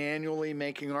semi-annually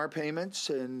making our payments,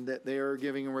 and that they are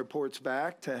giving reports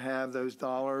back to have those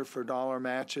dollar-for-dollar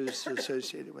matches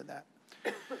associated with that.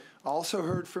 Also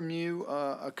heard from you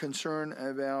a concern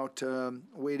about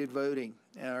weighted voting,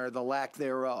 or the lack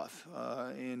thereof,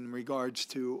 in regards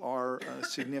to our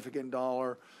significant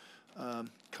dollar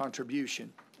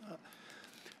contribution.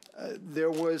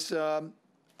 There was a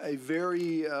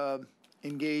very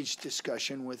engaged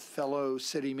discussion with fellow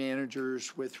city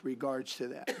managers with regards to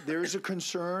that. There's a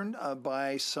concern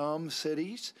by some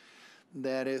cities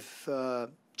that if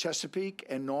Chesapeake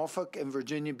and Norfolk and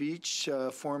Virginia Beach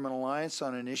form an alliance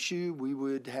on an issue, we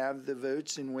would have the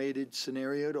votes in weighted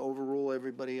scenario to overrule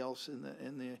everybody else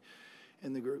in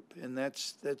the group, and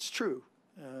that's true.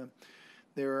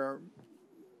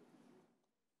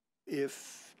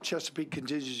 If Chesapeake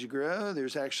continues to grow,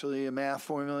 there's actually a math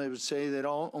formula that would say that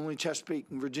only Chesapeake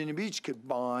and Virginia Beach could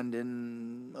bond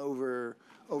and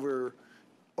overdo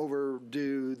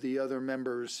the other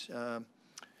members,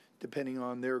 depending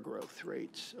on their growth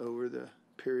rates over the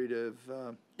period of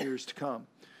years to come.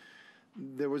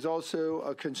 There was also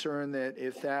a concern that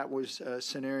if that was a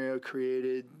scenario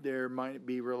created, there might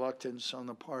be reluctance on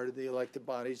the part of the elected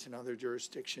bodies in other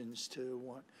jurisdictions to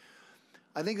want.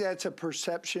 I think that's a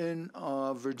perception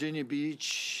of Virginia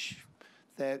Beach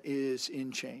that is in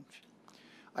change.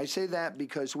 I say that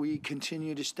because we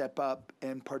continue to step up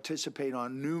and participate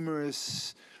on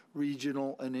numerous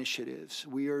regional initiatives.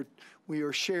 We are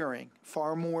sharing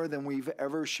far more than we've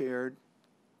ever shared,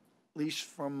 at least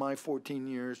from my 14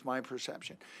 years, my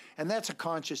perception. And that's a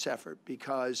conscious effort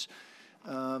because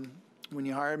when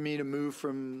you hired me to move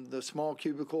from the small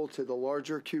cubicle to the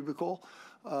larger cubicle,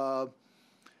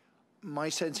 my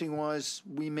sensing was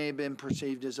we may have been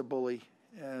perceived as a bully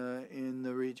in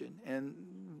the region. And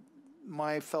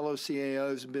my fellow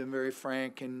CAOs have been very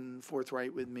frank and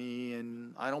forthright with me,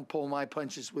 and I don't pull my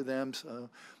punches with them,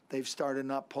 so they've started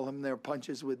not pulling their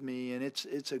punches with me, and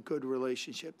it's a good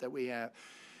relationship that we have.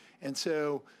 And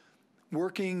so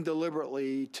working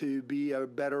deliberately to be a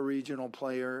better regional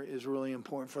player is really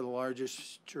important for the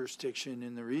largest jurisdiction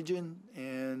in the region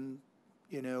and,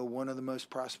 you know, one of the most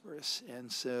prosperous.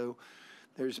 And so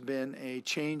there's been a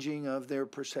changing of their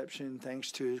perception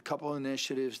thanks to a couple of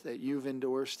initiatives that you've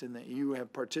endorsed and that you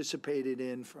have participated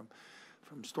in from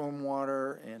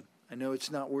stormwater. And I know it's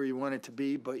not where you want it to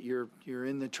be, but you're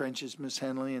in the trenches, Ms.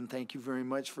 Henley, and thank you very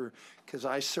much because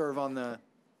I serve on the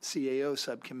CAO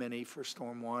subcommittee for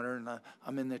stormwater, and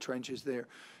I'm in the trenches there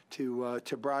to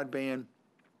broadband.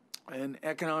 And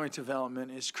economic development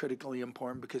is critically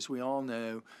important because we all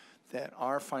know that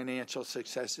our financial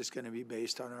success is going to be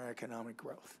based on our economic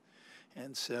growth.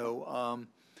 And so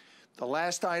the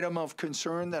last item of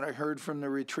concern that I heard from the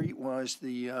retreat was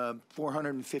the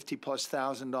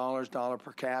 $450,000+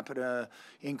 per capita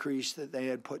increase that they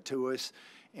had put to us.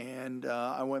 And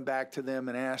I went back to them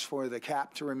and asked for the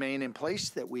cap to remain in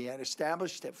place that we had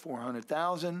established at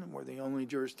 $400,000. We're the only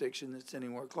jurisdiction that's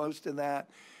anywhere close to that.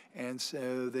 And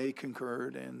so they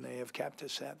concurred, and they have kept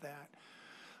us at that.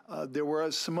 There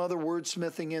was some other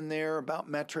wordsmithing in there about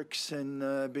metrics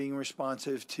and being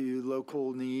responsive to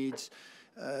local needs.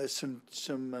 Some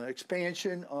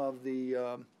expansion of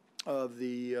the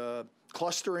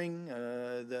clustering,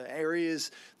 the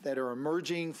areas that are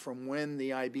emerging from when the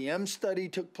IBM study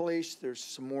took place. There's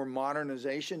some more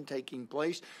modernization taking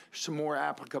place, some more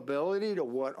applicability to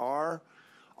what our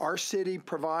city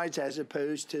provides as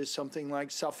opposed to something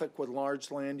like Suffolk with large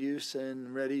land use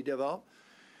and ready to develop.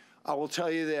 I will tell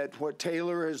you that what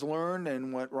Taylor has learned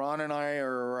and what Ron and I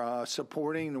are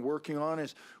supporting and working on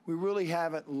is we really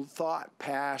haven't thought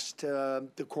past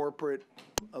the corporate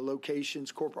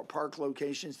locations, corporate park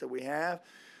locations that we have.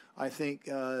 I think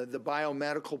the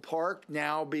biomedical park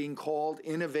now being called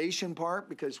Innovation Park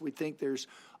because we think there's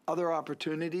other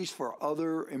opportunities for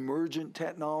other emergent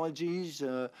technologies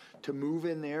to move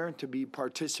in there and to be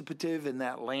participative in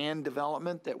that land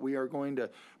development that we are going to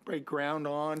break ground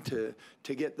on to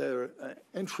get the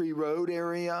entry road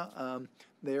area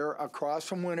there across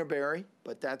from Winterberry,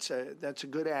 but that's a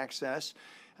good access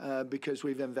because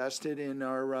we've invested in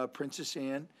our Princess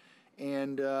Anne,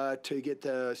 and to get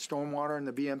the stormwater and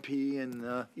the BMP and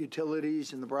the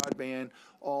utilities and the broadband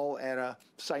all at a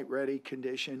site-ready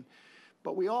condition.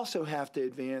 But we also have to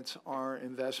advance our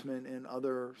investment in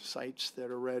other sites that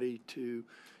are ready to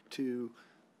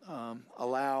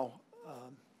allow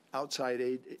outside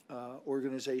aid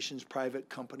organizations, private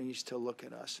companies to look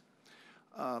at us.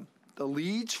 The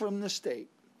leads from the state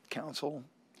council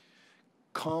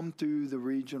come through the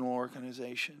regional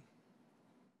organization.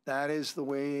 That is the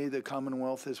way the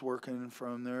Commonwealth is working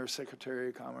from their Secretary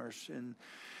of Commerce.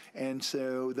 And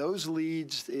so those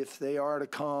leads, if they are to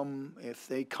come, if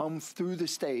they come through the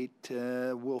state,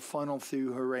 will funnel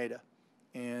through HREDA.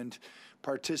 And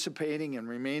participating and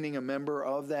remaining a member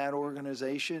of that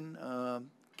organization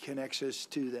connects us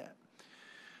to that.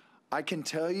 I can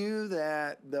tell you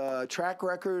that the track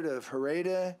record of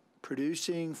HREDA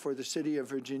producing for the city of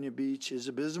Virginia Beach is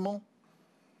abysmal.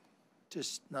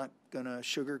 Just not going to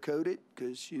sugarcoat it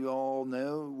because you all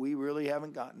know we really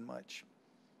haven't gotten much.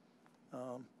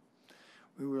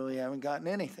 We really haven't gotten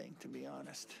anything, to be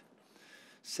honest.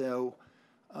 So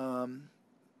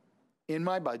in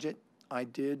my budget, I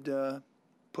did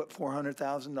put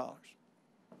 $400,000.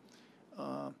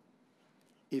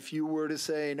 If you were to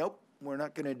say, nope, we're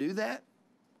not going to do that,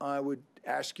 I would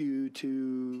ask you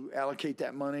to allocate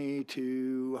that money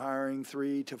to hiring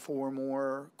 3 to 4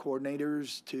 more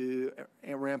coordinators to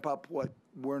ramp up what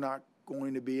we're not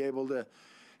going to be able to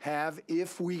have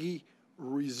if we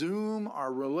resume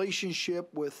our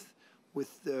relationship with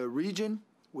the region,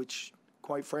 which,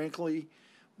 quite frankly,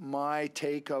 my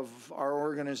take of our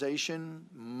organization,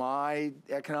 my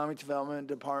economic development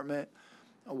department,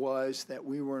 was that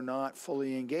we were not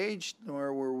fully engaged,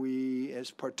 nor were we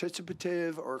as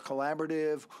participative or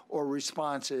collaborative or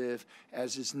responsive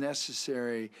as is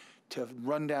necessary to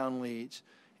run down leads.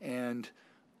 And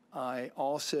I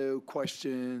also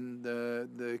question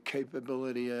the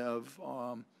capability of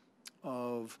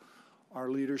our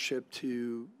leadership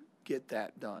to get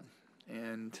that done.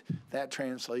 And that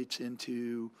translates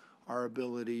into our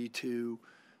ability to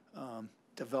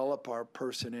develop our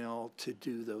personnel to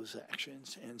do those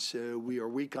actions. And so we are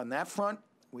weak on that front.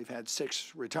 We've had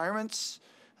 6 retirements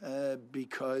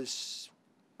because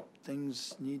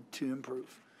things need to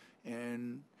improve.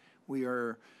 And we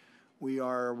are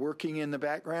working in the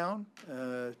background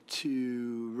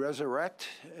to resurrect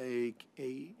a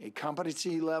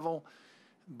competency level,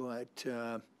 but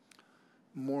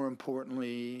more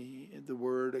importantly, the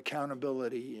word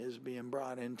accountability is being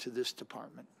brought into this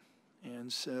department.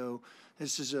 And so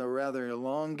this is a rather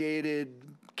elongated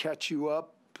catch you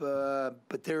up,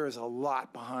 but there is a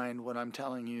lot behind what I'm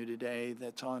telling you today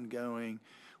that's ongoing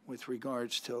with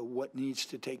regards to what needs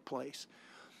to take place.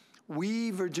 We,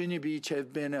 Virginia Beach,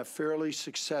 have been a fairly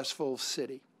successful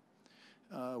city.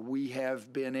 We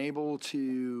have been able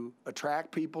to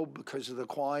attract people because of the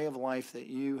quality of life that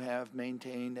you have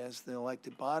maintained as the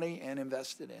elected body and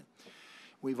invested in.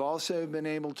 We've also been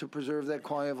able to preserve that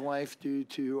quality of life due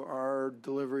to our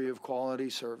delivery of quality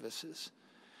services.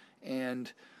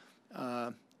 And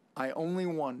I only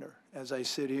wonder, as I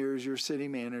sit here as your city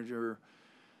manager,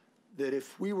 that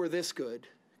if we were this good,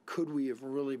 could we have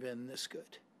really been this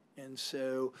good? And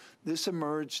so this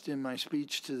emerged in my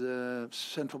speech to the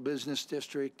Central Business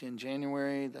District in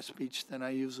January, the speech that I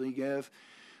usually give,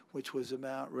 which was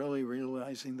about really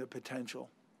realizing the potential.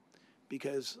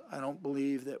 Because I don't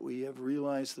believe that we have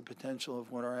realized the potential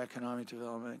of what our economic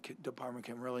development department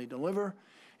can really deliver.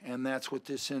 And that's what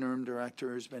this interim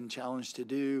director has been challenged to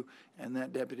do. And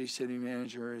that deputy city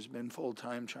manager has been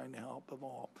full-time trying to help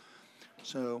evolve.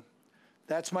 So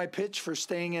that's my pitch for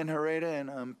staying in Harada,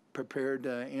 and I'm prepared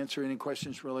to answer any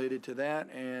questions related to that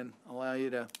and allow you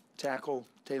to tackle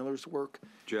Taylor's work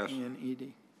in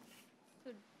ED.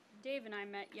 So Dave and I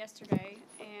met yesterday,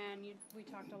 and we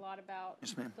talked a lot about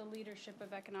the leadership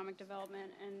of economic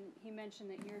development, and he mentioned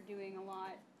that you're doing a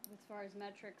lot as far as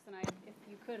metrics, and if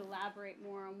you could elaborate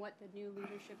more on what the new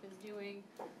leadership is doing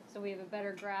so we have a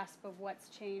better grasp of what's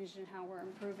changed and how we're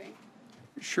improving.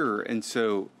 Sure, and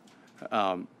so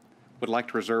would like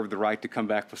to reserve the right to come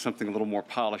back with something a little more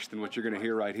polished than what you're going to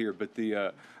hear right here. But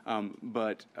the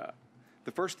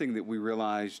first thing that we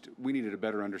realized, we needed a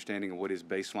better understanding of what is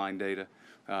baseline data.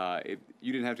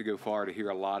 You didn't have to go far to hear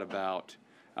a lot about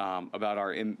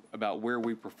where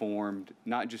we performed,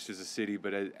 not just as a city,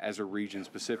 but as a region,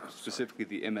 specifically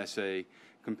the MSA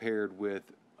compared with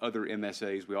other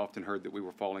MSAs. We often heard that we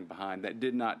were falling behind. That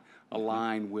did not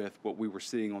align with what we were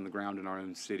seeing on the ground in our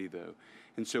own city, though.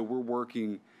 And so we're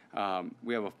working.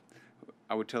 We have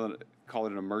I would call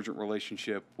it an emergent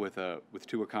relationship with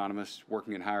 2 economists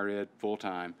working in higher ed full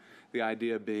time. The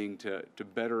idea being to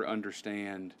better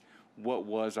understand what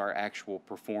was our actual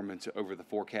performance over the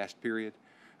forecast period.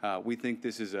 We think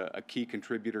this is a key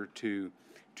contributor to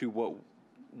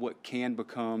what can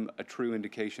become a true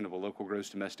indication of a local gross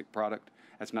domestic product.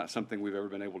 That's not something we've ever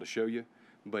been able to show you,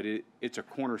 but it's a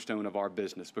cornerstone of our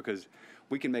business, because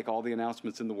we can make all the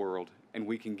announcements in the world and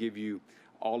we can give you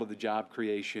all of the job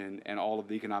creation and all of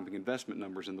the economic investment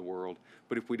numbers in the world,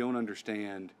 but if we don't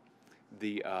understand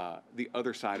the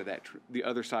other side of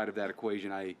that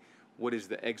equation, i.e., what is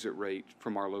the exit rate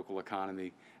from our local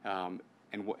economy,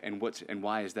 and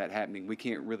why is that happening, we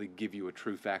can't really give you a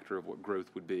true factor of what growth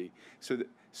would be.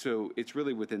 So it's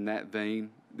really within that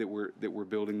vein that we're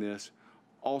building this.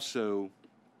 Also,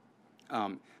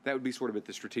 that would be sort of at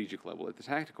the strategic level. At the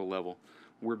tactical level,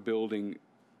 we're building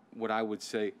what I would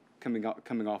say, coming off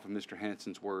of Mr.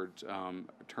 Hansen's words,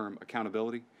 term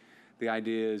accountability. The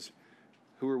idea is,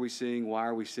 who are we seeing, why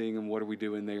are we seeing them, what are we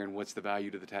doing there, and what's the value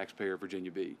to the taxpayer of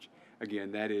Virginia Beach?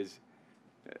 Again, that is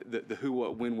the who,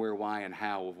 what, when, where, why, and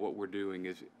how of what we're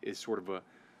doing is sort of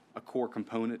a core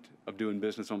component of doing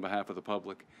business on behalf of the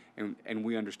public, and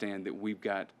we understand that we've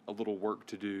got a little work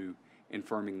to do in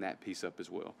firming that piece up as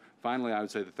well. Finally, I would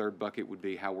say the third bucket would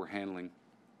be how we're handling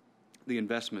the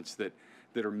investments that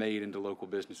are made into local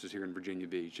businesses here in Virginia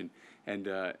Beach. And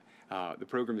the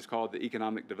program is called the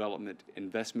Economic Development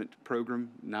Investment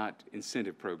Program, not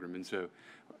incentive program. And so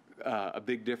a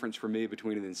big difference for me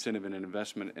between an incentive and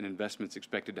an investment's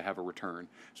expected to have a return.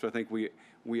 So I think we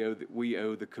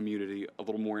owe the community a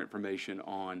little more information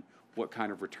on what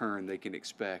kind of return they can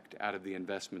expect out of the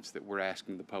investments that we're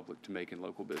asking the public to make in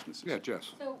local businesses. Yeah,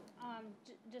 Jess. So,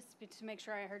 just to make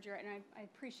sure I heard you right, and I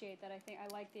appreciate that.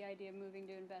 I like the idea of moving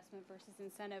to investment versus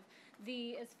incentive.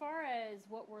 As far as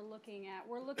what we're looking at,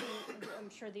 I'm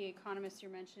sure the economists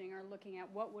you're mentioning are looking at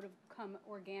what would have come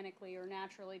organically or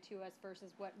naturally to us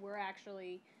versus what we're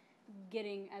actually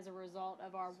getting as a result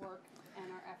of our work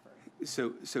and our effort.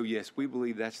 So yes, we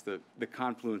believe that's the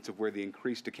confluence of where the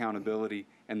increased accountability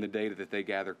and the data that they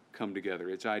gather come together.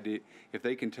 It's if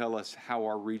they can tell us how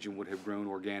our region would have grown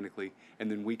organically, and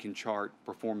then we can chart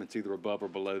performance either above or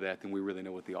below that, then we really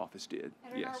know what the office did.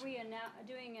 And yes. Are we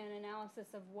doing an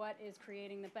analysis of what is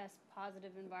creating the best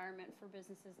positive environment for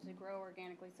businesses to grow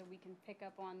organically, so we can pick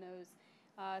up on those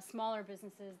smaller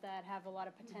businesses that have a lot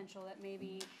of potential that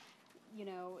maybe, you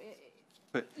know,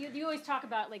 but you always talk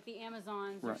about like the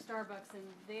Amazons or right. Starbucks, and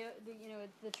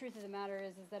the truth of the matter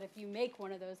is that if you make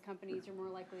one of those companies, you're more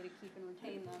likely to keep and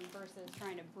retain them versus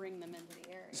trying to bring them into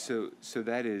the area. So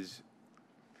that is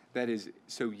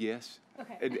yes.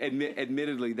 Okay.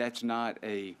 Admittedly, that is not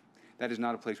a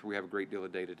place where we have a great deal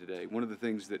of data today. One of the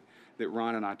things that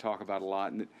Ron and I talk about a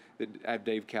lot, and that I have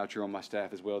Dave Coucher on my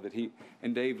staff as well,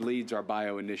 and Dave leads our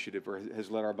bio initiative, or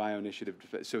has led our bio initiative.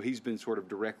 So he's been sort of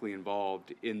directly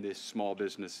involved in this small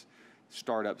business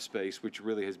startup space, which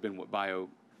really has been what bio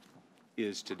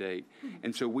is to date.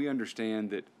 And so we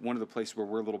understand that one of the places where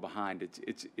we're a little behind,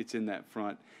 it's in that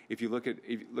front. If you look at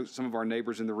some of our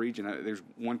neighbors in the region, there's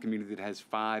one community that has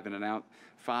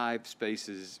five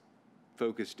spaces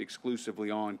focused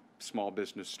exclusively on small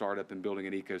business startup and building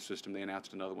an ecosystem. They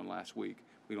announced another one last week.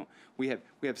 We have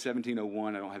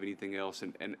 1701. I don't have anything else,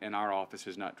 and our office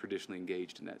is not traditionally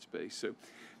engaged in that space.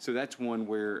 So that's one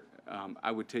where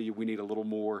I would tell you we need a little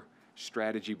more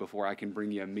strategy before I can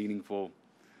bring you a meaningful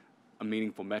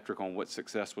metric on what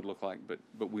success would look like.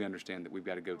 But we understand that we've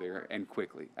got to go there, and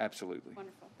quickly. Absolutely.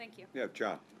 Wonderful. Thank you. Yeah,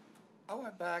 John. I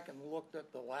went back and looked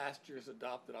at the last year's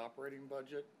adopted operating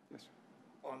budget. Yes, sir.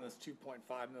 On this $2.5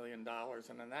 million,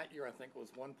 and in that year I think it was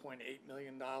 $1.8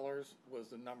 million was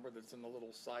the number that's in the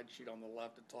little side sheet on the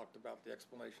left that talked about the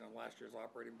explanation of last year's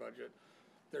operating budget.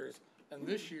 And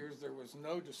this year's there was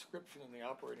no description in the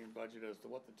operating budget as to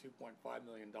what the $2.5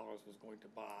 million was going to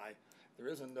buy. There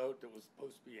is a note that was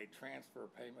supposed to be a transfer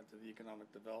payment to the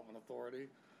Economic Development Authority.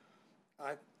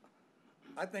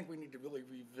 I think we need to really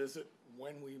revisit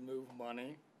when we move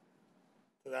money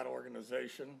to that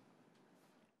organization.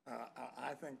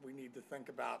 I think we need to think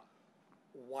about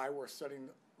why we're setting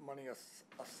money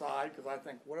aside, because I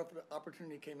think what if the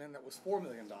opportunity came in that was $4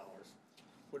 million?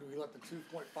 Would we let the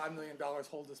 $2.5 million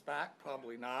hold us back?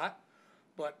 Probably not.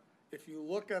 But if you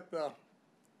look at at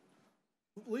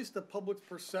least the public's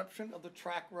perception of the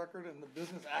track record and the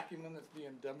business acumen that's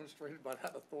being demonstrated by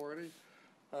that authority,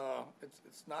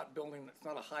 it's not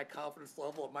a high confidence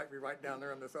level. It might be right down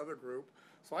there in this other group.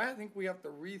 So I think we have to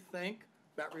rethink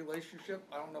that relationship.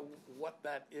 I don't know what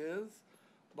that is,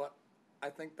 but I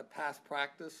think the past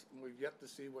practice, and we've yet to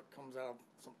see what comes out of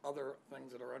some other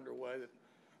things that are underway that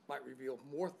might reveal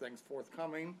more things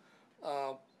forthcoming,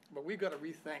 but we've got to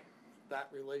rethink that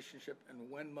relationship and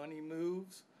when money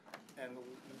moves and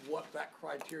what that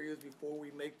criteria is before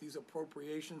we make these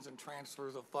appropriations and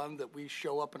transfers of fund that we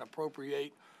show up and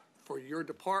appropriate for your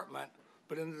department,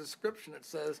 but in the description it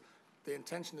says the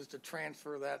intention is to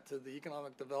transfer that to the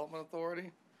Economic Development Authority.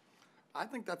 I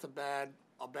think that's a bad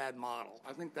model.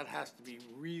 I think that has to be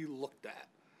re-looked at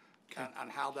on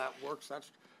how that works.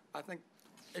 I think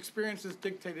experience has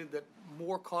dictated that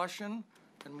more caution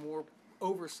and more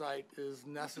oversight is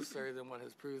necessary than what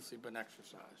has previously been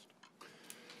exercised.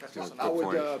 That's just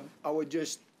I would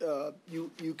just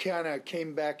you kind of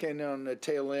came back in on the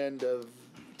tail end of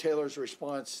Taylor's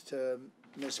response to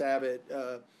Ms. Abbott.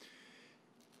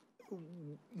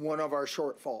 One of our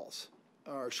shortfalls,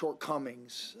 our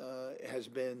shortcomings, has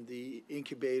been the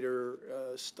incubator,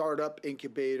 startup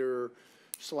incubator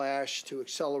 / to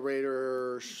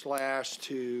accelerator /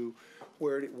 to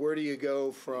where do you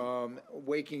go from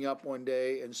waking up one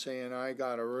day and saying, I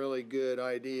got a really good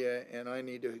idea and I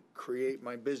need to create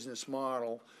my business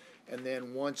model, And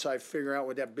then once I figure out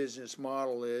what that business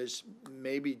model is,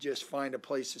 maybe just find a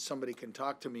place that somebody can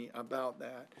talk to me about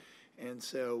that. And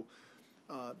so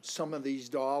some of these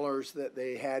dollars that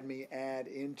they had me add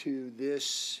into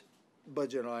this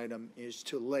budget item is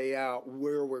to lay out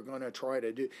where we're going to try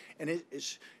to do. And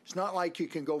it's not like you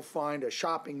can go find a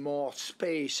shopping mall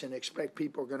space and expect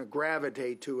people are going to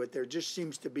gravitate to it. There just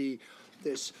seems to be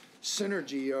this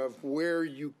synergy of where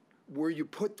you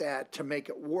put that to make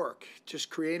it work. Just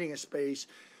creating a space.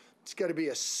 It's got to be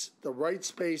the right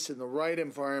space and the right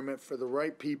environment for the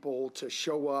right people to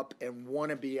show up and want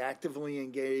to be actively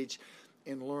engaged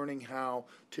in learning how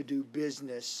to do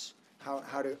business,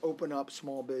 how to open up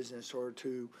small business or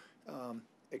to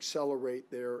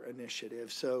accelerate their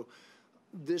initiative. So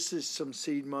this is some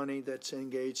seed money that's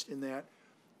engaged in that.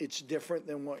 It's different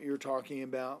than what you're talking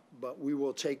about, but we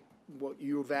will take what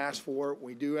you've asked for.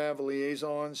 We do have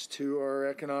liaisons to our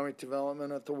Economic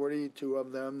Development Authority, 2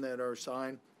 of them that are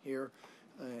assigned here,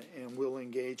 and we'll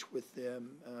engage with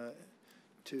them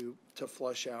to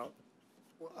flush out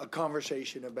a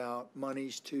conversation about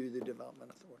monies to the Development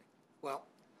Authority. Well,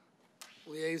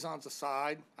 liaisons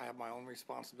aside, I have my own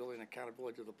responsibility and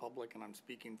accountability to the public, and I'm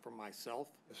speaking for myself.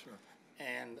 Yes, sir.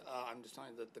 And I'm just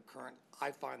telling you that I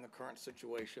find the current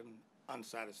situation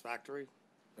unsatisfactory.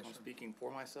 Yes, I'm sir. speaking for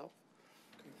myself,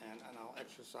 and I'll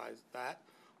exercise that.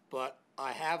 But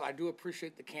I do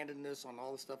appreciate the candidness on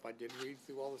all the stuff. I did read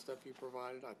through all the stuff you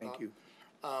provided. Thank you.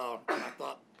 I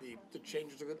thought the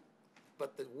changes are good,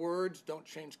 but the words don't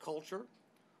change culture.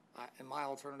 In my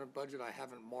alternative budget, I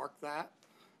haven't marked that,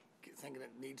 thinking it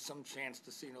needs some chance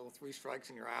to see 3 strikes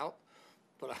and you're out.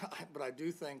 But I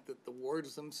do think that the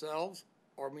words themselves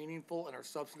are meaningful and are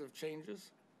substantive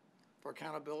changes for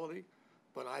accountability.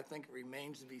 But I think it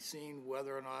remains to be seen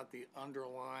whether or not the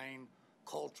underlying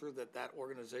culture that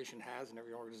organization has, and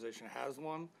every organization has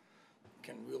one,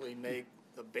 can really make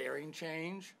the bearing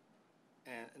change.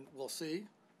 And we'll see.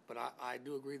 But I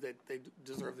do agree that they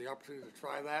deserve the opportunity to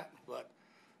try that. But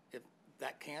if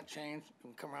that can't change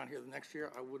and come around here the next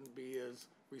year, I wouldn't be as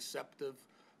receptive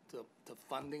to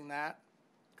funding that,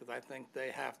 because I think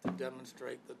they have to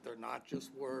demonstrate that they're not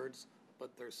just words, but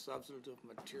there's substantive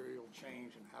material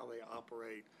change in how they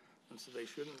operate. And so they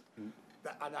shouldn't,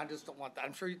 I just don't want that.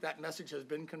 I'm sure that message has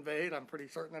been conveyed. I'm pretty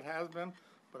certain it has been,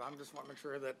 but I'm just want to make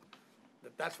sure that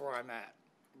that's where I'm at.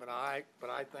 But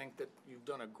I think that you've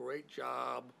done a great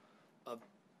job of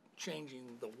changing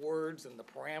the words and the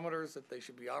parameters that they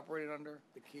should be operating under.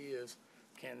 The key is,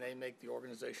 can they make the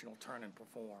organizational turn and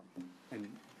perform?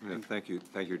 Yeah, thank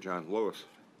you, John. Lewis.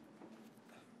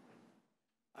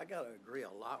 I got to agree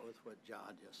a lot with what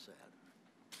John just said.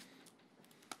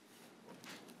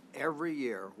 Every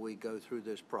year we go through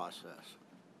this process,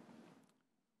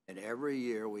 and every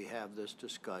year we have this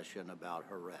discussion about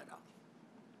Heretta.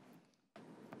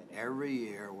 And every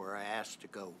year we're asked to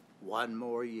go one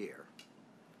more year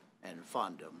and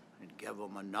fund them and give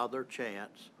them another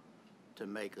chance to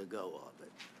make a go of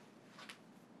it.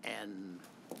 And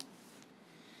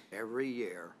every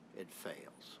year it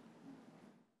fails.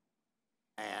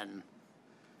 And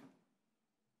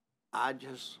I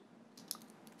just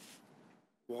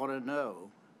want to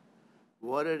know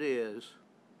what it is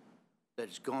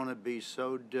that's going to be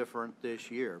so different this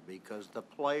year, because the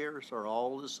players are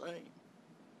all the same.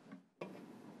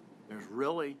 There's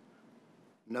really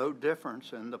no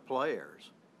difference in the players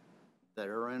that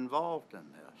are involved in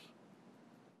this.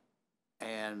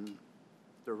 And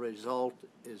the result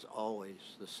is always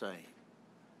the same.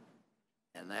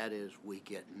 And that is, we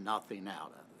get nothing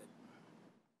out of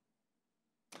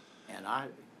it. And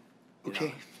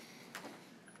Okay.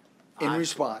 In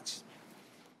response.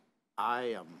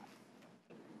 I am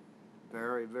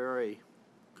very, very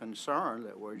concerned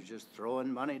that we're just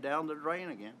throwing money down the drain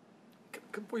again.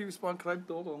 Before you respond, can I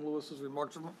build on Lewis's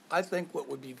remarks? I think what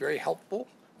would be very helpful,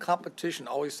 competition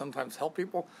always sometimes help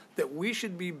people, that we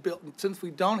should be built, since we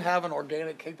don't have an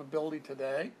organic capability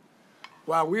today,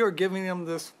 while we are giving them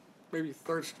this maybe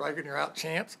 3rd strike and you're out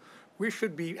chance, we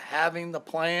should be having the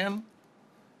plan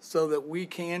so that we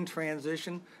can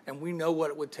transition and we know what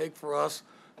it would take for us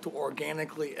to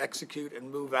organically execute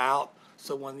and move out.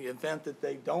 So when the event that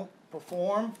they don't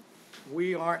perform,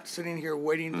 we aren't sitting here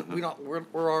waiting.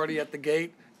 We're already at the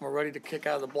gate. And we're ready to kick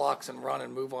out of the blocks and run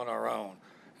and move on our own.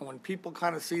 And when people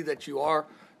kind of see that you are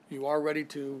ready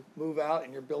to move out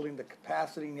and you're building the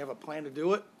capacity and you have a plan to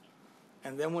do it,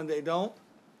 and then when they don't,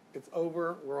 it's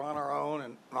over. We're on our own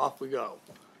and off we go.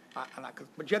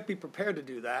 But you have to be prepared to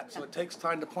do that. So it takes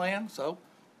time to plan. So.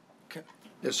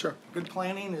 Yes, sir. Good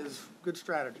planning is good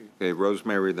strategy. Okay,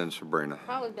 Rosemary, then Sabrina.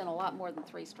 Probably been a lot more than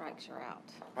 3 strikes, you're out.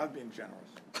 I'm being generous.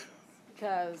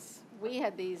 Because we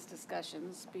had these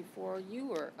discussions before you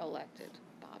were elected,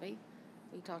 Bobby.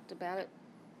 We talked about it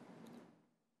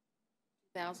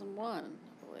 2001,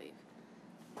 I believe.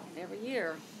 And every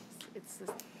year, it's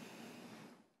the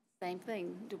same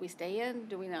thing. Do we stay in?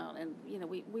 Do we not? And, you know,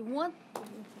 we want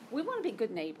to be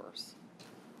good neighbors.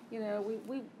 You know,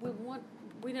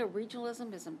 we know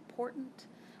regionalism is important.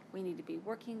 We need to be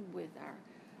working with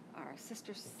our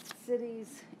sister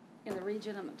cities in the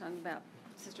region. I'm not talking about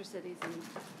sister cities in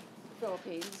the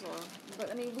Philippines, but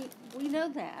I mean, we know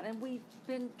that, and we've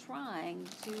been trying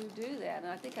to do that.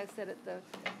 And I think I said at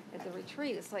the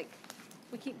retreat, it's like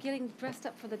we keep getting dressed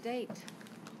up for the date,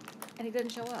 and he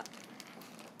doesn't show up.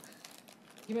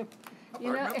 You know,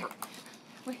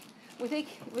 we think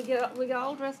we get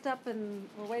all dressed up, and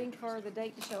we're waiting for the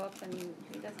date to show up, and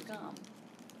he doesn't come.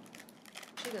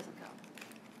 She doesn't come.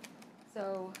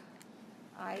 So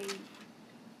I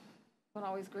don't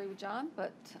always agree with John,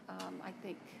 but I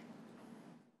think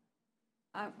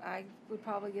I would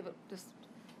probably give it just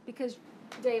because,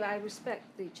 Dave, I respect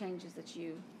the changes that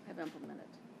you have implemented.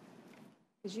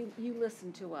 Because you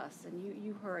listened to us, and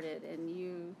you heard it, and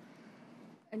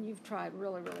you've tried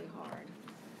really, really hard.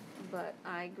 But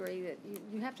I agree that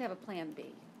you have to have a plan B.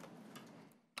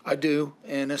 I do,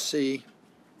 and a C.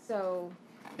 So.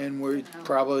 And we're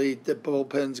probably, the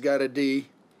bullpen's got a D.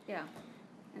 Yeah.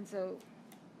 And so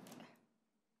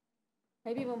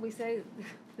maybe when we say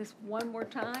this one more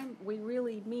time, we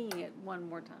really mean it one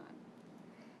more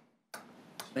time.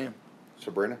 Ma'am.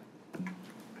 Sabrina?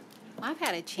 I've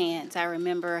had a chance. I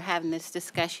remember having this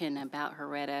discussion about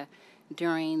Heretta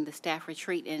during the staff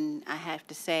retreat, and I have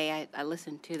to say I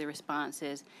listened to the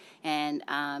responses and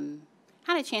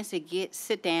had a chance to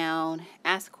sit down,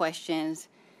 ask questions,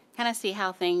 kind of see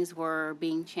how things were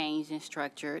being changed and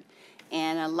structured.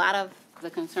 And a lot of the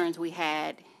concerns we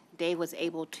had, Dave was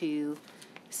able to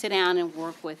sit down and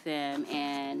work with them,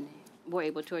 and were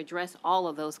able to address all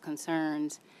of those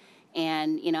concerns.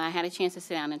 And, you know, I had a chance to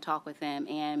sit down and talk with them,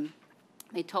 and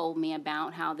they told me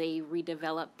about how they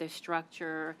redeveloped their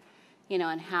structure, you know,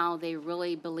 and how they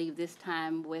really believe this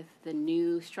time with the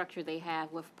new structure they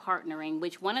have with partnering,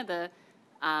 which one of the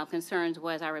concerns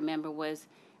was, I remember, was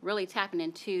really tapping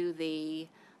into the,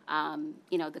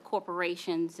 you know, the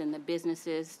corporations and the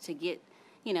businesses to get,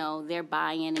 you know, their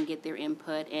buy-in and get their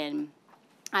input. And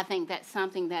I think that's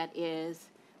something that is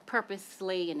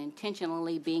purposely and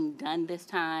intentionally being done this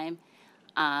time.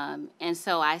 And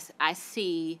so I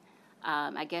see,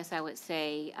 I guess I would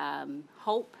say,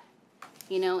 hope,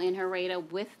 you know, in Heretta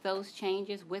with those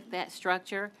changes, with that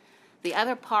structure. The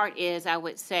other part is, I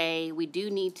would say, we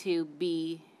do need to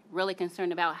be really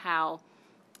concerned about how,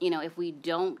 you know, if we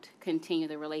don't continue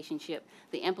the relationship,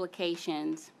 the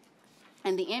implications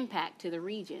and the impact to the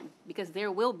region, because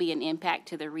there will be an impact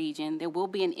to the region. There will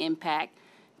be an impact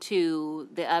to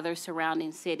the other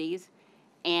surrounding cities,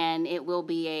 and it will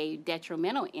be a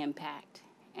detrimental impact.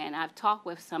 And I've talked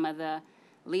with some of the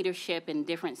leadership in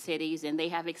different cities, and they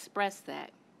have expressed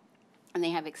that. And they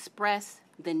have expressed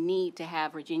the need to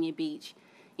have Virginia Beach,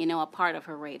 you know, a part of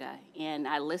Heretta. And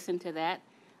I listened to that.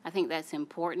 I think that's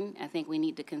important. I think we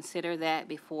need to consider that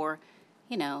before,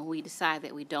 you know, we decide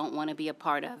that we don't want to be a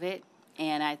part of it.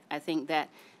 And I think that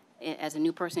as a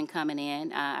new person coming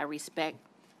in, I respect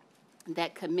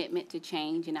that commitment to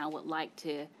change, and I would like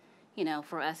to, you know,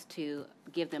 for us to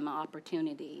give them an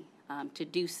opportunity to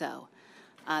do so.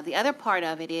 The other part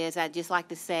of it is, I'd just like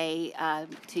to say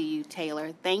to you,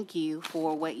 Taylor, thank you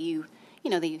for what you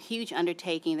know, the huge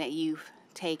undertaking that you've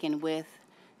taken with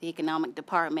the economic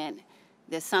department.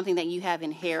 There's something that you have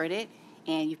inherited,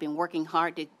 and you've been working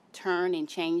hard to turn and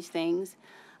change things,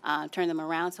 turn them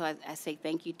around. So I say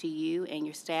thank you to you and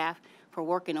your staff for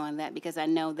working on that, because I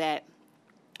know that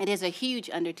it is a huge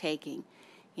undertaking,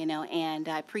 you know, and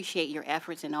I appreciate your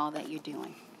efforts and all that you're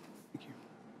doing. Thank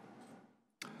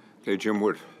you. Okay, Jim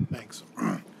Wood. Thanks.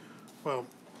 Well,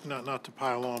 not to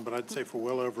pile on, but I'd say for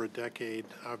well over a decade,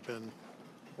 I've been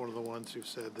one of the ones who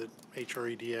said that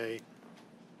HREDA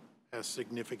has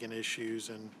significant issues,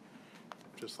 and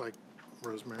just like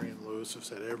Rosemary and Lewis have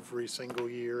said, every single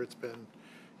year it's been,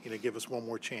 you know, give us one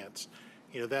more chance.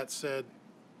 You know, that said,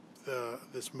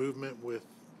 this movement with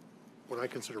what I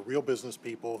consider real business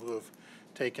people who have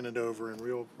taken it over, and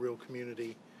real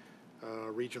community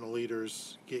regional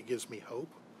leaders, gives me hope.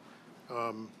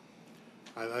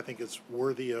 I think it's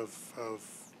worthy of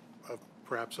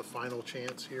perhaps a final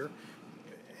chance here.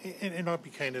 And I'll be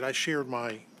candid, I shared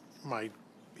my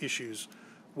issues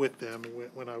with them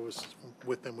when I was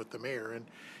with them with the mayor,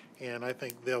 and I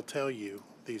think they'll tell you,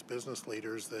 these business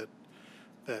leaders, that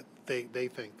they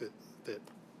think that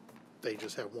they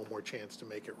just have one more chance to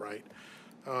make it right.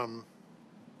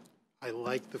 I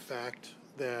like the fact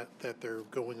that they're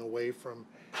going away from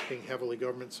being heavily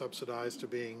government subsidized to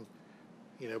being,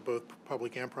 you know, both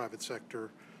public and private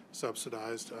sector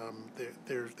subsidized.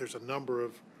 There's a number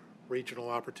of regional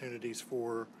opportunities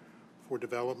for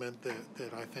development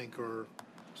that I think are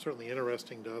certainly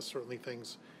interesting to us. Certainly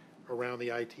things around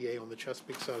the ITA, on the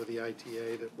Chesapeake side of the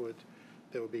ITA,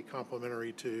 that would be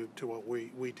complementary to what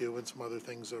we do, and some other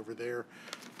things over there.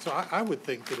 So I would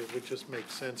think that it would just make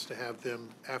sense to have them,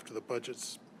 after the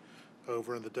budget's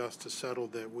over and the dust is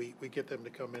settled, that we get them to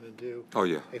come in and do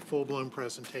a full-blown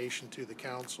presentation to the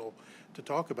council to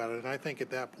talk about it. And I think at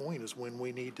that point is when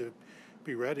we need to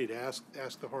be ready to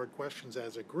ask the hard questions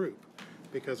as a group,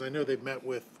 because I know they've met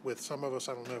with some of us.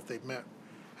 I don't know if they've met,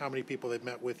 how many people they've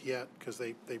met with yet, because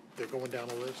they're going down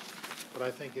a list. But I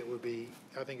think it would be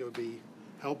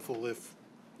helpful if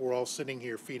we're all sitting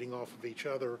here feeding off of each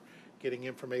other, getting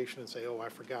information, and say, oh, I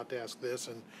forgot to ask this,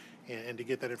 and to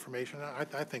get that information.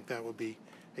 I think that would be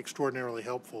extraordinarily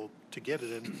helpful to get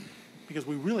it in, because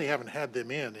we really haven't had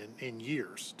them in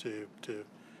years to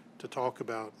talk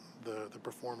about the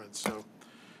performance. So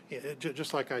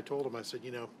just like I told them, I said,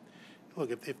 you know, look,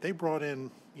 if they brought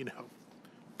in, you know,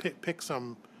 pick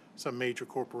some major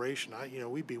corporation,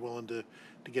 we'd be willing to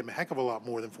give them a heck of a lot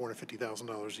more than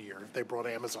 $450,000 a year if they brought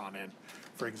Amazon in,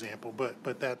 for example.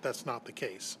 But that's not the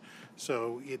case.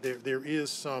 So there is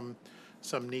some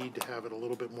need to have it a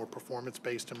little bit more performance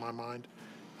based in my mind.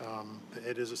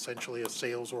 It is essentially a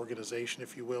sales organization,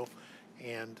 if you will,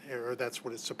 or that's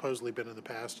what it's supposedly been in the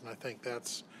past. And I think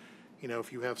that's, you know,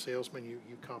 if you have salesmen,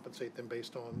 you compensate them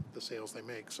based on the sales they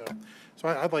make. So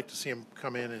I'd like to see them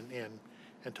come in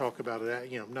and talk about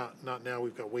it. You know, not now.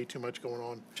 We've got way too much going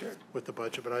on with the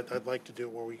budget, but I'd like to do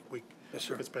it where we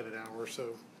could spend an hour or so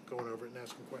going over it and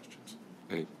asking questions.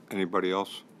 Hey, anybody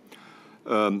else?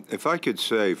 If I could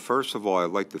say, first of all, I'd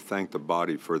like to thank the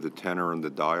body for the tenor and the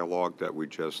dialogue that we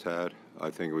just had. I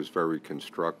think it was very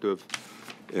constructive,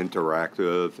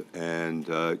 interactive, and,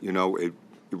 you know, it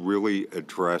really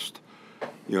addressed,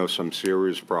 you know, some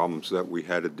serious problems that we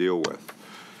had to deal with.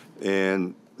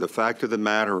 And the fact of the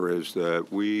matter is that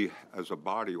we, as a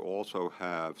body, also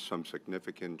have some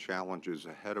significant challenges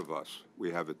ahead of us. We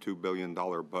have a $2 billion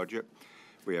budget.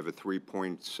 We have a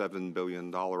 $3.7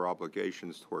 billion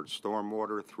obligations towards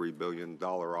stormwater, $3 billion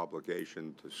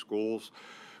obligation to schools.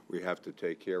 We have to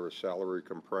take care of salary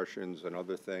compressions and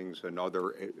other things in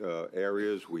other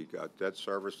areas. We got debt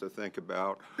service to think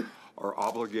about. Our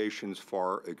obligations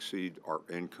far exceed our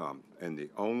income. And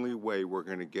the only way we're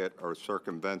going to get or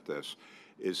circumvent this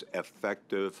is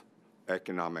effective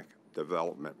economic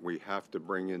development. We have to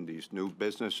bring in these new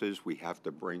businesses. We have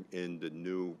to bring in the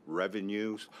new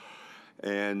revenues.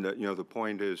 And, you know, the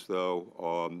point is, though,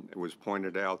 it was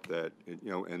pointed out that, you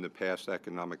know, in the past,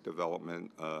 economic development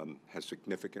has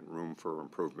significant room for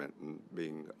improvement and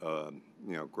being,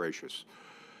 you know, gracious.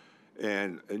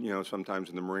 And, you know, sometimes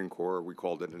in the Marine Corps, we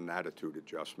called it an attitude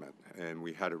adjustment. And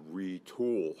we had to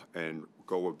retool and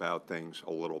go about things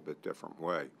a little bit different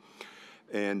way.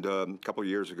 And a couple of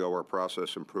years ago, our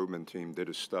process improvement team did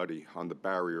a study on the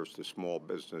barriers to small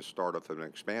business startup and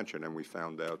expansion, and we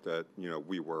found out that, you know,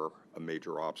 we were a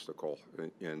major obstacle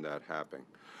in that happening.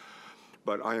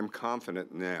 But I am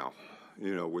confident now,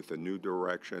 you know, with the new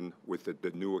direction, with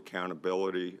the new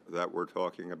accountability that we're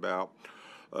talking about.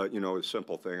 You know, a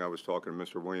simple thing, I was talking to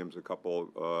Mr. Williams a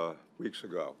couple weeks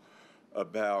ago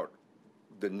about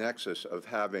the nexus of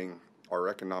having our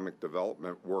economic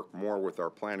development work more with our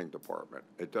planning department.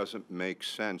 It doesn't make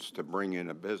sense to bring in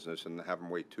a business and have them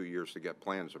wait 2 years to get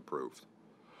plans approved.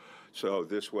 So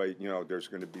this way, you know, there's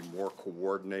going to be more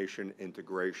coordination,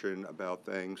 integration about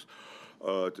things.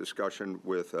 Discussion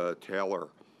with Taylor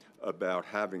about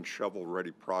having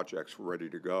shovel-ready projects ready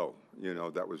to go. You know,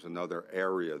 that was another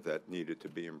area that needed to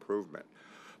be improvement.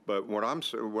 But what I'm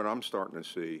starting to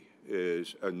see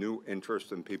is a new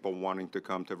interest in people wanting to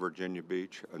come to Virginia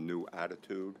Beach, a new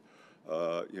attitude.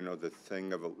 You know, the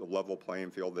thing of a level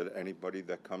playing field, that anybody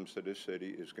that comes to the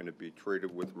city is going to be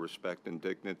treated with respect and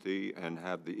dignity and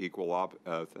have the equal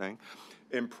thing.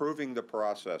 Improving the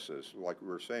processes, like we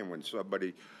were saying, when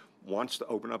somebody wants to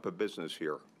open up a business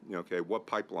here, you know, okay, what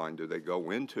pipeline do they go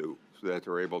into so that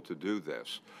they're able to do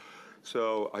this?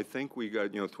 So I think we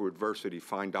got, you know, through adversity,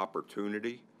 find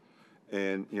opportunity.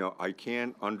 And, you know, I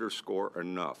can't underscore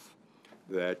enough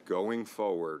that going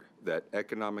forward, that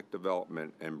economic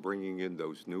development and bringing in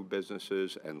those new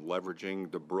businesses and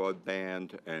leveraging the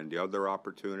broadband and the other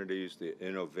opportunities, the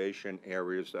innovation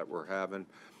areas that we're having,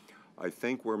 I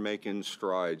think we're making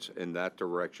strides in that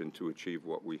direction to achieve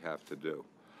what we have to do.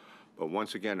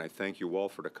 Once again, I thank you all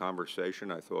for the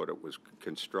conversation. I thought it was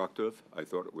constructive. I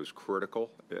thought it was critical,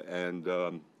 and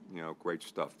you know, great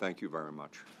stuff. Thank you very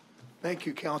much. Thank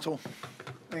you, Council.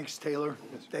 Thanks, Taylor.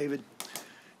 David.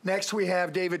 Next, we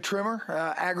have David Trimmer,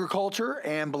 Agriculture,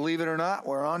 and believe it or not,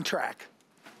 we're on track.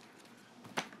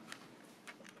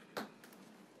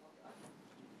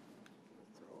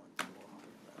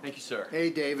 Thank you, sir.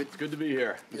 Hey, David. It's good to be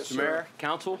here. Yes, Mr. Mayor, sir.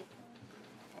 Council.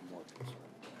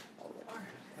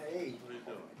 Hey. Good.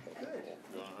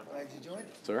 Glad you joined us.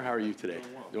 Sir, how are you today?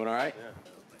 Doing all right?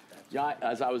 Yeah,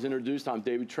 as I was introduced, I'm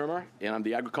David Trimmer, and I'm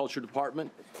the Agriculture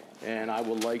Department, and I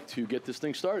would like to get this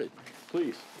thing started.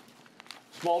 Please.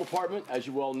 Small department, as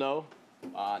you well know,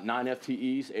 9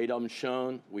 FTEs, 8 of them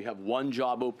shown. We have 1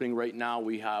 job opening right now.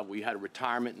 We had a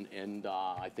retirement, and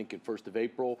I think in 1st of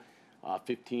April,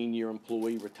 15-year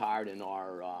employee retired in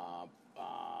our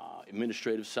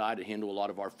administrative side to handle a lot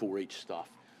of our 4-H stuff.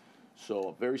 So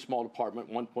a very small department,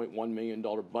 $1.1 million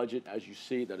budget. As you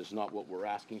see, that is not what we're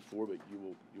asking for, but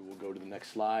you will go to the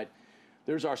next slide.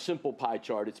 There's our simple pie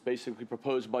chart. It's basically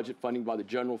proposed budget funding by the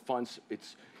general funds.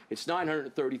 It's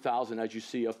 $930,000, as you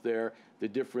see up there. The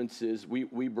difference is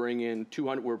we bring in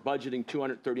we're budgeting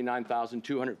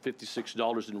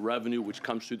 $239,256 in revenue, which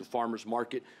comes through the farmers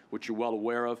market, which you're well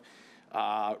aware of.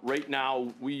 Right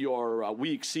now,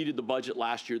 we exceeded the budget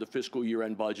last year, the fiscal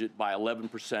year-end budget, by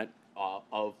 11%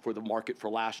 for the market for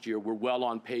last year. We're well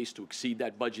on pace to exceed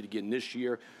that budget again this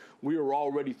year. We are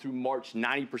already through March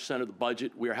 90% of the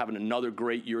budget. We are having another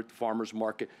great year at the farmers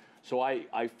market. So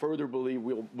I further believe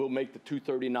we'll make the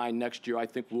 239 next year. I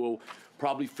think we'll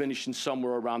probably finish in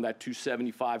somewhere around that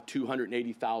 275,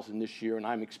 280,000 this year, and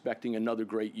I'm expecting another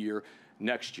great year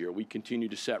next year. We continue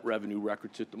to set revenue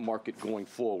records at the market going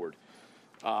forward.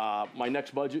 My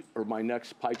next budget, or my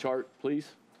next pie chart,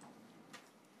 please,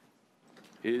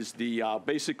 is the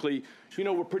basically, you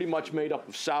know, we're pretty much made up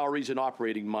of salaries and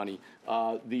operating money.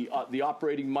 The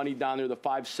operating money down there, the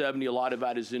 570, a lot of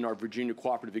that is in our Virginia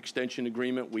Cooperative Extension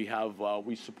Agreement. We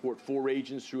support 4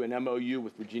 agents through an MOU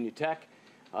with Virginia Tech.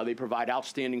 They provide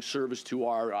outstanding service to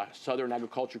our southern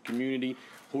agriculture community,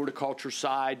 horticulture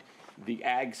side, the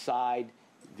ag side,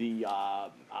 the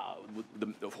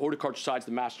horticulture side,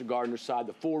 the master gardener side,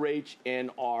 the 4-H,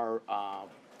 and our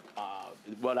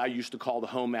what I used to call the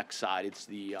home ec side. It's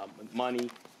the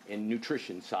money and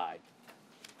nutrition side.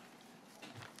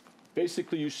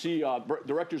 Basically, you see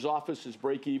director's office is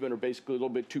break even, or basically a little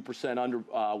bit 2% under.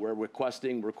 We're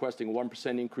requesting a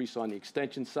 1% increase on the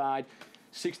extension side,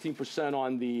 16%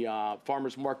 on the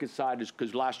farmers market side, is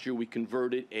because last year we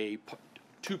converted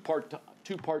two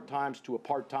part-times to a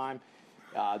part-time.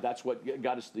 That's what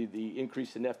got us the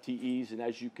increase in FTEs, and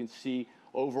as you can see,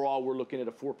 overall we're looking at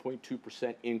a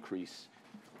 4.2% increase,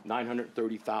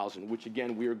 930,000, which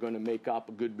again we are going to make up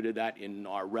a good bit of that in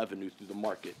our revenue through the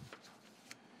market.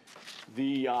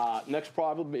 The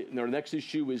next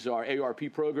issue is our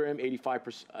ARP program,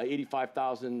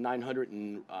 85,900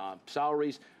 in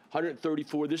salaries,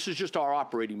 134. This is just our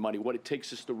operating money, what it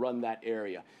takes us to run that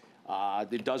area.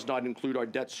 It does not include our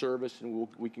debt service, and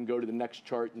we can go to the next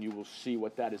chart and you will see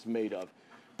what that is made of.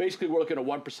 Basically, we're looking at a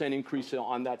 1% increase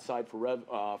on that side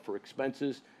for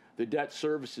expenses. The debt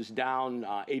service is down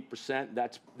 8%.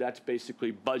 That's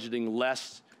basically budgeting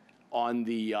less on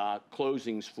the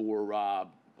closings for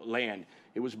land.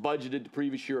 It was budgeted the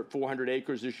previous year at 400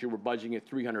 acres. This year we're budgeting at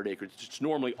 300 acres. It's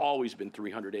normally always been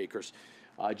 300 acres,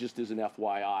 just as an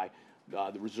FYI.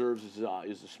 The reserves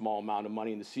is a small amount of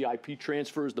money, and the CIP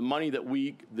transfers the money that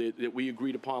we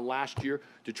agreed upon last year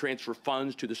to transfer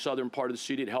funds to the southern part of the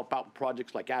city to help out with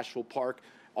projects like Asheville Park,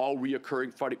 all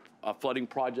reoccurring flooding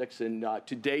projects. And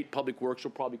to date, Public Works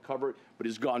will probably cover it, but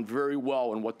it's gone very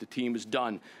well in what the team has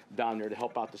done down there to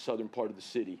help out the southern part of the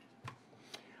city.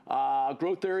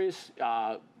 Growth areas.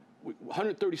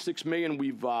 136 million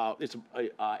it's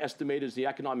estimated as the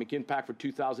economic impact for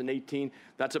 2018.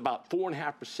 That's about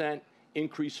 4.5%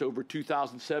 increase over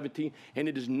 2017, and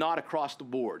it is not across the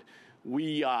board.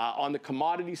 We, on the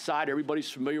commodity side, everybody's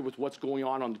familiar with what's going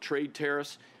on the trade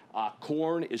tariffs.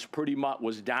 Corn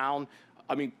was down.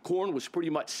 I mean, corn was pretty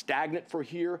much stagnant for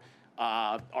here.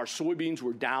 Our soybeans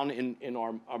were down in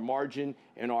our margin,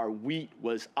 and our wheat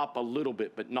was up a little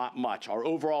bit, but not much. Our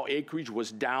overall acreage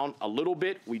was down a little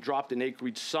bit. We dropped in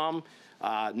acreage some,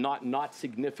 not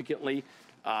significantly.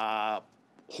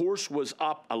 Horse was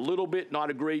up a little bit, not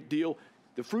a great deal.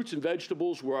 The fruits and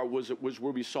vegetables was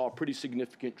where we saw a pretty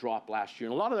significant drop last year,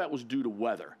 and a lot of that was due to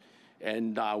weather.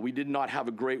 And we did not have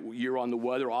a great year on the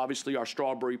weather. Obviously, our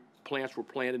strawberry plants were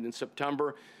planted in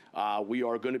September. We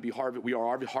are going to be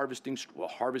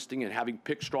harvesting and having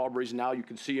picked strawberries now. You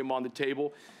can see them on the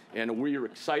table, and we are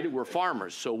excited. We're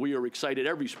farmers, so we are excited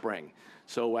every spring.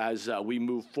 So as we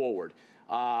move forward.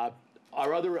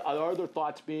 Our other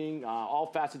thoughts being all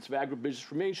facets of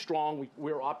agribusiness remain strong.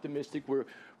 We're optimistic.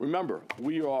 Remember,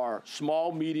 we are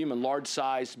small, medium, and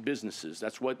large-sized businesses.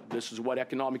 This is what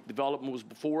economic development was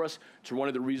before us. It's one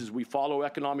of the reasons we follow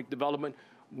economic development.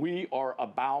 We are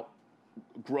about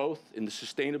growth and the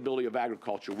sustainability of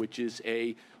agriculture, which is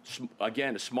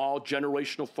again, a small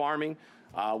generational farming.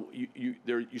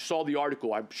 You saw the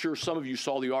article. I'm sure some of you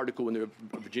saw the article in the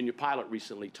Virginia Pilot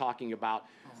recently talking about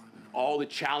all the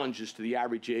challenges to the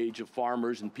average age of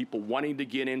farmers and people wanting to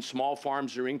get in. Small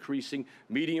farms are increasing.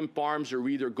 Medium farms are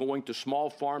either going to small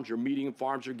farms, or medium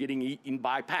farms are getting eaten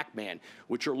by Pac-Man,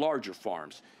 which are larger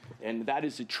farms. And that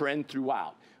is a trend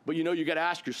throughout. But you got to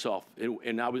ask yourself,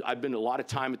 and I've been a lot of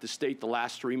time at the state the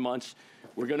last 3 months,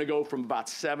 we're going to go from about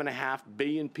 7.5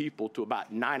 billion people to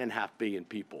about 9.5 billion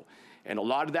people. And a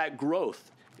lot of that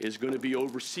growth is going to be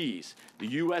overseas. The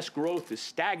U.S. growth is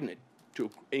stagnant to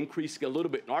increase a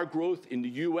little bit. And our growth in the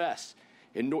U.S.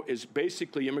 is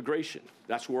basically immigration.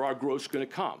 That's where our growth is going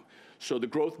to come. So the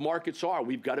growth markets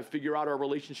we've got to figure out our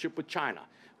relationship with China.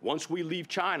 Once we leave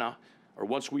China, or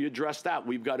once we address that,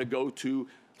 we've got to go to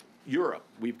Europe.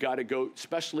 We've got to go,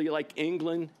 especially like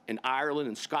England and Ireland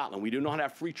and Scotland. We do not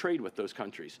have free trade with those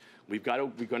countries. We're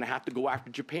going to have to go after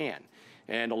Japan.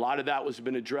 And a lot of that has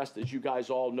been addressed, as you guys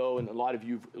all know, and a lot of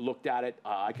you have looked at it.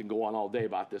 I can go on all day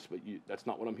about this, but that's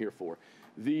not what I'm here for.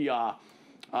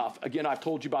 Again, I've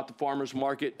told you about the farmers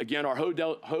market. Again, our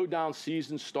hoedown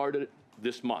season started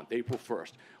this month, April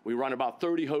 1st. We run about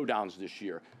 30 hoedowns this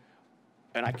year.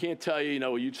 And I can't tell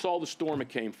you, you saw the storm that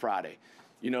came Friday.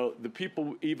 The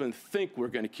people even think we're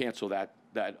going to cancel that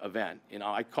event.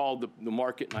 I called the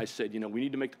market and I said, we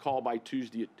need to make the call by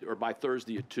Tuesday or by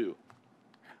Thursday at 2.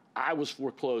 I was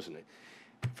foreclosing it,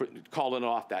 calling it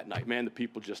off that night. Man, the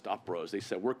people just uprose. They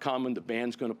said, we're coming, the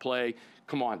band's going to play.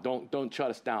 Come on, don't shut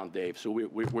us down, Dave. So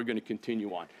we're going to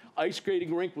continue on. Ice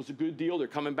skating rink was a good deal. They're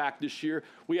coming back this year.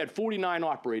 We had 49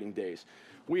 operating days.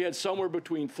 We had somewhere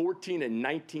between 14 and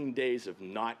 19 days of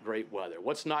not great weather.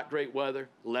 What's not great weather?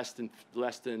 Less than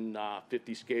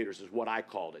 50 skaters is what I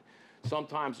called it.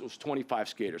 Sometimes it was 25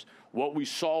 skaters. What we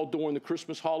saw during the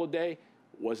Christmas holiday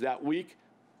was that week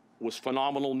was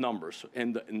phenomenal numbers.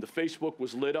 And the Facebook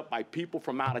was lit up by people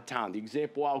from out of town. The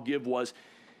example I'll give was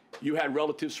you had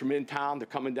relatives from in town, they're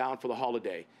coming down for the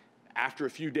holiday. After a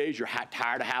few days, you're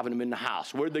tired of having them in the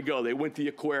house. Where'd they go? They went to the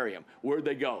aquarium. Where'd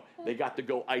they go? They got to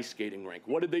go ice skating rink.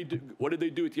 What did they do? What did they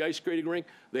do at the ice skating rink?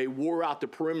 They wore out the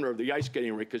perimeter of the ice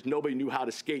skating rink because nobody knew how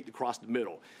to skate across the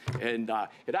middle. And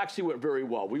it actually went very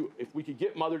well. If we could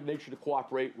get Mother Nature to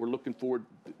cooperate, we're looking forward.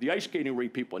 The ice skating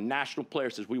rink people, a national player,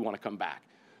 says we want to come back.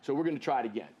 So we're going to try it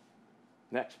again.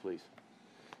 Next, please.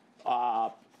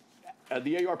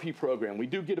 The ARP program, we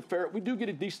do get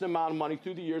a decent amount of money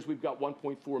through the years. We've got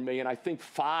 $1.4 million. I think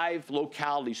 5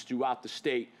 localities throughout the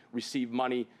state received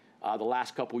money the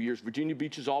last couple of years. Virginia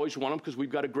Beach is always one of them because we've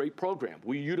got a great program.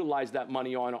 We utilize that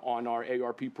money on our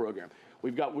ARP program.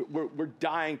 We're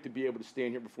dying to be able to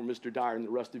stand here before Mr. Dyer and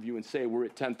the rest of you and say we're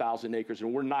at 10,000 acres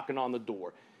and we're knocking on the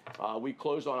door. We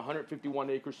closed on 151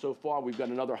 acres so far. We've got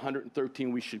another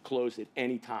 113 we should close at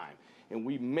any time. And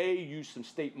we may use some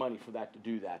state money for that to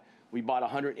do that. We bought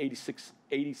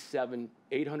 867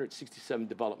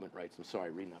 development rights. I'm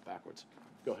sorry, reading that backwards.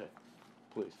 Go ahead,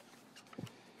 please.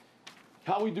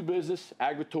 How we do business,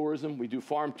 agritourism. We do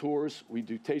farm tours. We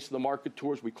do taste of the market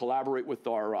tours. We collaborate with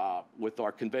our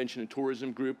convention and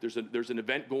tourism group. There's an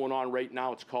event going on right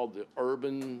now. It's called the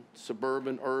Urban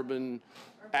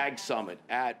Ag Summit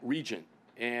at Regent.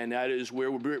 And that is where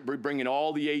we're bringing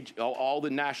all the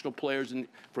national players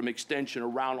from Extension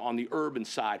around on the urban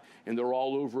side, and they're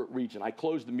all over at Regent. I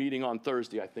closed the meeting on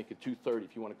Thursday, I think, at 2:30,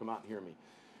 if you want to come out and hear me.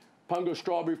 Pungo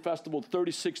Strawberry Festival,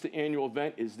 36th annual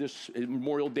event, is this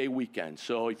Memorial Day weekend.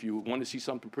 So if you want to see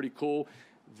something pretty cool,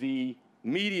 the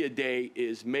media day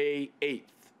is May 8th,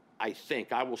 I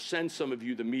think. I will send some of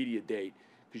you the media date,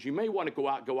 because you may want to go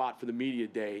out for the media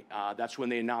day. That's when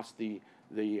they announce the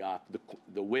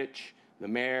witch, the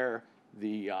mayor,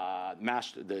 the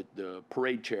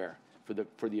parade chair for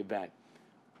the event.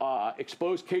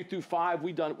 Exposed K through 5,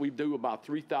 we do about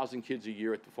 3,000 kids a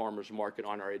year at the farmers market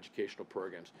on our educational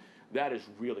programs. That has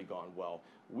really gone well.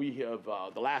 We have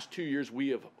the last 2 years we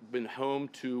have been home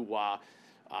to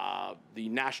the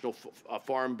National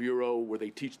Farm Bureau, where they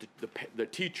teach the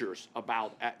teachers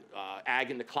about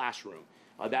ag in the classroom.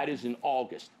 That is in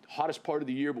August. Hottest part of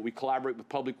the year, but we collaborate with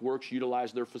Public Works,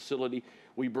 utilize their facility.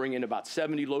 We bring in about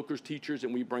 70 local teachers,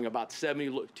 and we bring about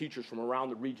 70 teachers from around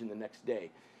the region the next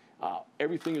day.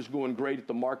 Everything is going great at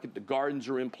the market. The gardens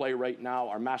are in play right now.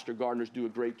 Our master gardeners do a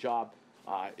great job.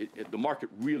 The market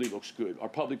really looks good. Our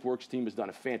Public Works team has done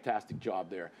a fantastic job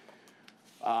there.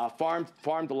 Farm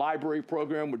to library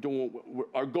program,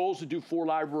 our goal is to do 4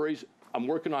 libraries. I'm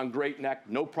working on Great Neck,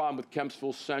 no problem with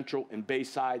Kempsville Central and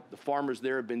Bayside. The farmers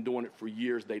there have been doing it for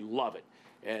years. They love it.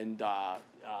 And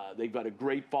they've got a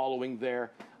great following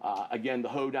there. Again, the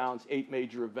hoedowns, 8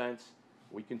 major events.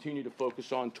 We continue to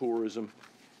focus on tourism.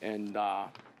 And go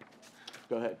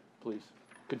ahead, please.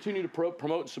 Continue to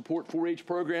promote and support 4-H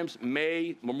programs.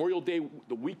 Memorial Day,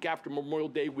 the week after Memorial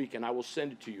Day weekend, I will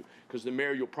send it to you because the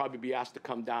mayor, you'll probably be asked to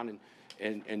come down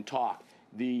and talk.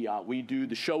 We do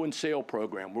the show and sale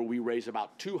program where we raise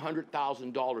about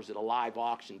 $200,000 at a live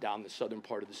auction down in the southern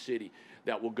part of the city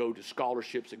that will go to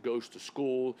scholarships, it goes to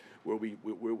school, where we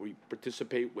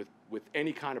participate with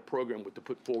any kind of program to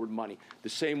put forward money, the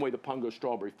same way the Pungo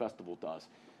Strawberry Festival does.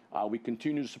 We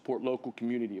continue to support local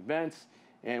community events,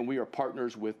 and we are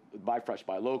partners with Buy Fresh,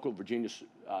 Buy Local, Virginia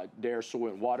Dare Soil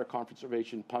and Water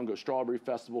Conservation, Pungo Strawberry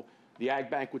Festival. The Ag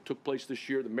Banquet took place this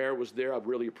year. The mayor was there. I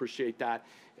really appreciate that.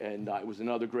 And it was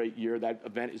another great year. That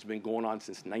event has been going on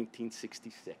since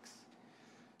 1966.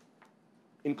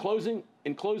 In closing,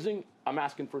 I'm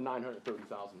asking for $930,000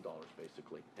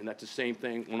 basically. And that's the same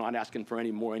thing. We're not asking for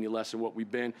any more, any less than what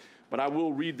we've been. But I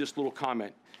will read this little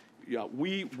comment. Yeah,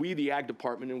 we the Ag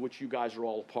Department, in which you guys are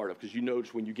all a part of, because you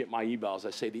notice when you get my emails, I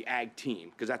say the Ag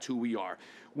team, because that's who we are.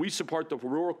 We support the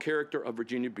rural character of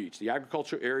Virginia Beach. The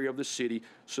agricultural area of the city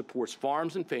supports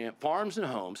farms and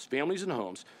homes, families and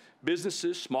homes,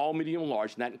 businesses, small, medium, and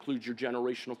large, and that includes your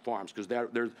generational farms, because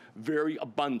they're very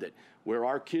abundant. Where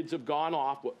our kids have gone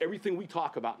off, well, everything we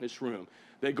talk about in this room,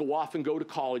 they go off and go to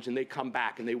college, and they come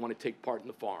back, and they want to take part in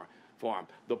the farm.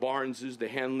 The Barneses, the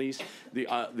Henleys,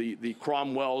 the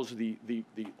Cromwells, the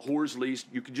Horsleys,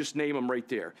 you could just name them right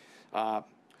there.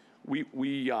 We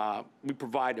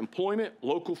provide employment,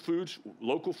 local foods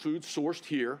sourced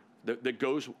here that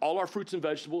goes, all our fruits and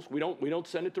vegetables, we don't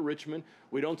send it to Richmond,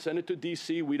 we don't send it to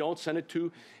DC, we don't send it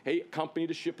to a company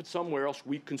to ship it somewhere else,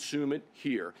 we consume it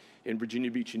here in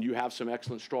Virginia Beach, and you have some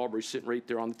excellent strawberries sitting right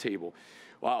there on the table.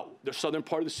 The southern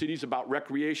part of the city is about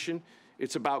recreation.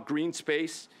 It's about green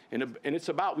space, and it's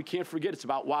about, we can't forget, it's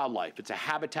about wildlife. It's a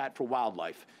habitat for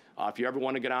wildlife. If you ever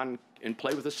want to get on and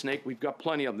play with a snake, we've got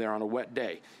plenty of them there on a wet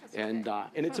day. And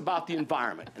it's about the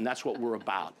environment, and that's what we're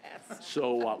about.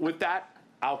 So with that,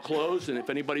 I'll close, and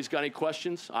if anybody's got any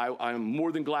questions, I'm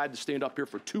more than glad to stand up here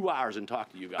for 2 hours and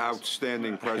talk to you guys.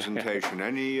 Outstanding presentation.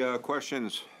 Any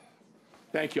questions?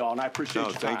 Thank you all, and I appreciate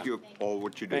your time. Thank you all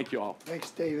what you do. Thank you all. Thanks,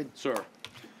 David. Sir.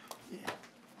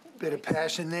 Bit of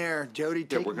passion there. Jody,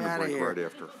 take me out of here. We're going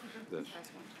to break right after this.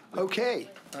 Okay.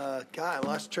 God, I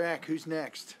lost track. Who's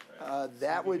next?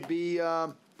 That would be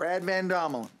Brad Van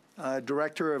Dommelen,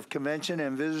 Director of Convention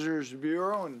and Visitors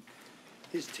Bureau, and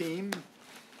his team.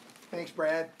 Thanks,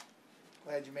 Brad.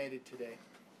 Glad you made it today.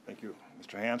 Thank you,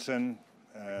 Mr. Hanson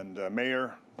and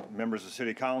Mayor, members of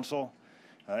City Council.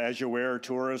 As you're aware,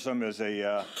 tourism is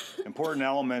a important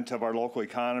element of our local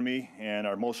economy, and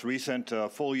our most recent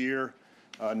full year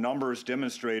numbers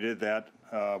demonstrated that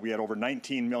we had over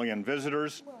 19 million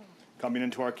visitors coming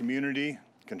into our community,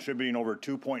 contributing over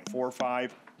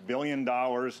 $2.45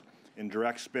 billion in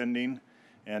direct spending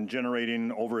and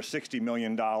generating over $60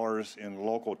 million in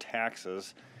local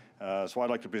taxes. So I'd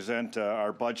like to present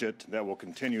our budget that will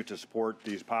continue to support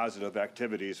these positive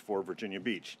activities for Virginia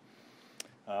Beach.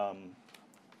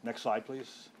 Next slide,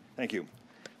 please. Thank you.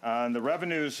 The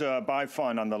revenues by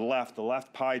fund on the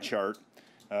left pie chart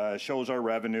shows our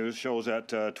revenues, shows that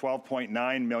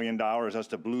 $12.9 million, that's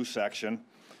the blue section,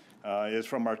 is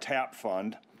from our TAP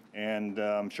fund. And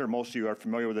I'm sure most of you are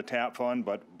familiar with the TAP fund,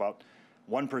 but about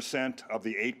 1% of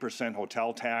the 8%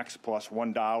 hotel tax plus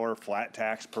 $1 flat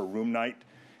tax per room night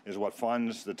is what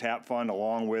funds the TAP fund,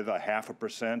 along with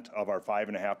 0.5% of our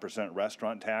 5.5%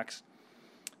 restaurant tax.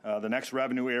 The next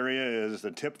revenue area is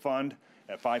the tip fund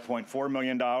at $5.4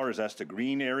 million. That's the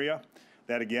green area.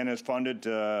 That again is funded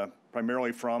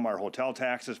primarily from our hotel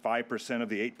taxes, 5% of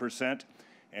the 8%,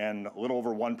 and a little over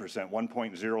 1%,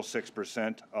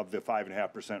 1.06% of the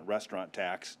 5.5% restaurant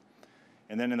tax.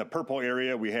 And then in the purple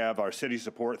area, we have our city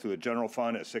support through the general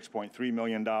fund at $6.3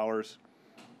 million.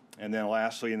 And then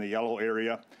lastly, in the yellow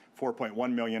area,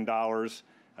 $4.1 million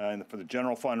and for the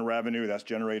general fund revenue that's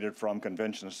generated from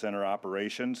convention center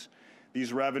operations.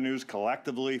 These revenues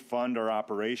collectively fund our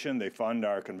operation. They fund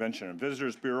our Convention and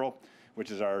Visitors Bureau, which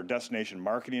is our destination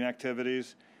marketing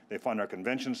activities. They fund our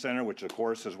convention center, which of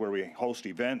course is where we host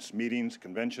events, meetings,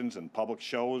 conventions, and public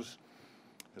shows.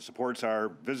 It supports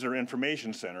our visitor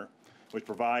information center, which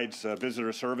provides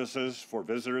visitor services for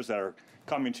visitors that are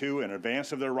coming to in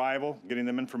advance of their arrival, getting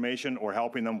them information or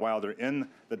helping them while they're in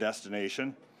the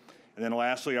destination. And then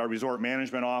lastly, our resort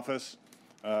management office,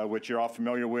 which you're all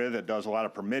familiar with. It does a lot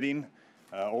of permitting,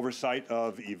 oversight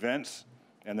of events,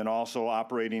 and then also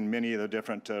operating many of the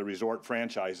different resort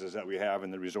franchises that we have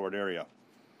in the resort area.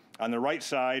 On the right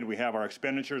side, we have our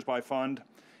expenditures by fund.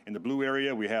 In the blue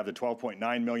area, we have the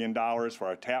 $12.9 million for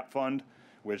our TAP fund,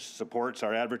 which supports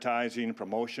our advertising,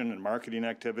 promotion, and marketing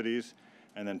activities,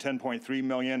 and then $10.3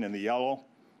 million in the yellow.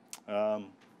 I'm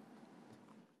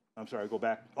sorry, go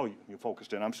back. Oh, you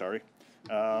focused in, I'm sorry.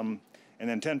 And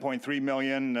then $10.3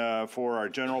 million for our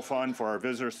general fund for our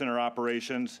visitor center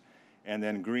operations. And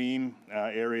then green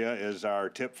area is our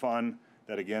TIP fund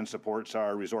that again supports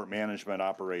our resort management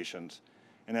operations.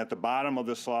 And at the bottom of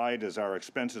the slide is our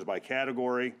expenses by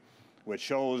category, which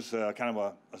shows kind of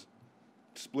a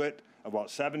split about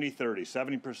 70-30,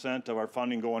 70% of our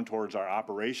funding going towards our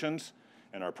operations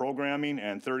and our programming,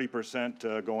 and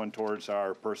 30% going towards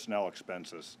our personnel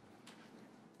expenses.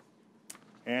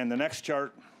 And the next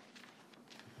chart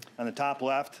on the top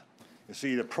left, you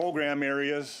see the program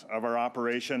areas of our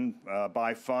operation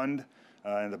by fund.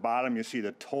 In the bottom, you see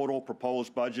the total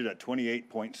proposed budget at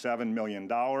 $28.7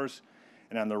 million.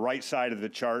 And on the right side of the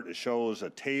chart, it shows a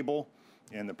table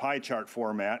in the pie chart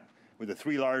format with the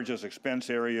three largest expense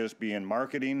areas being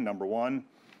marketing, number one,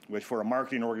 which for a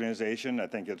marketing organization, I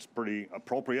think it's pretty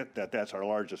appropriate that that's our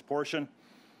largest portion.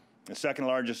 The second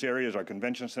largest area is our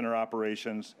convention center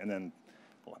operations, and then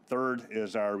third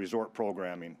is our resort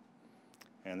programming.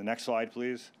 And the next slide,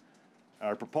 please.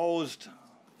 Our proposed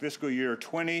fiscal year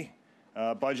 20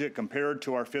 budget compared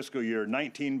to our fiscal year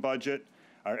 19 budget.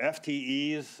 Our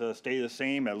FTEs stay the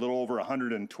same at a little over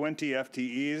 120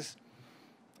 FTEs.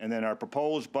 And then our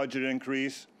proposed budget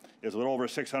increase is a little over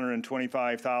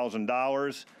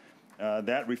 $625,000.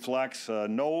 That reflects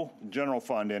no general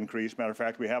fund increase. Matter of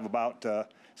fact, we have about a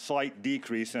slight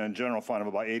decrease in a general fund of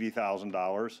about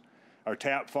 $80,000. Our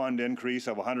TAP fund increase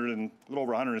of a little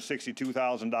over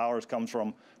 $162,000 comes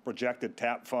from projected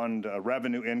TAP fund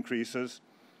revenue increases.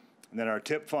 And then our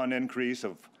TIP fund increase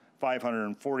of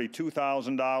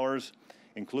 $542,000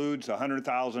 includes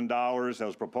 $100,000 that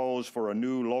was proposed for a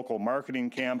new local marketing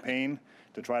campaign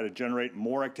to try to generate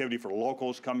more activity for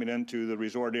locals coming into the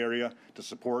resort area to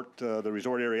support the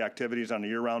resort area activities on a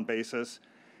year-round basis,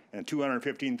 and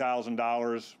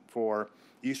 $215,000 for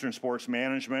Eastern Sports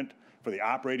Management for the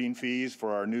operating fees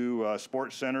for our new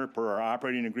sports center per our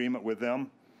operating agreement with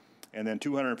them, and then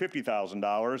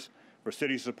 $250,000 for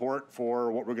city support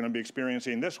for what we're going to be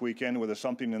experiencing this weekend with a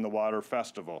Something in the Water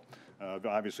Festival.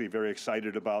 Obviously very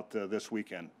excited about this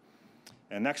weekend.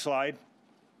 And next slide.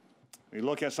 We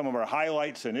look at some of our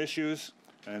highlights and issues.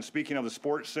 And speaking of the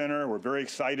Sports Center, we're very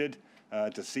excited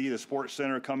to see the Sports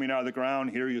Center coming out of the ground.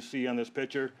 Here you see on this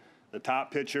picture, the top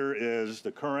picture is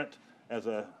the current, as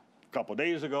a couple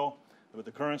days ago, with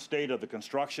the current state of the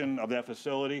construction of that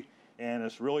facility. And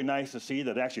it's really nice to see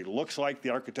that it actually looks like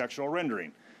the architectural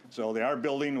rendering. So they are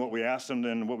building what we asked them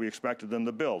and what we expected them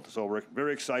to build. So we're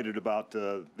very excited about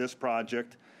this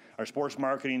project. Our sports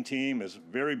marketing team is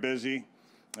very busy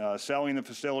selling the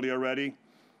facility already.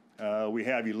 We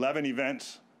have 11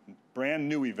 events, brand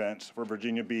new events for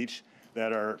Virginia Beach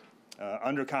that are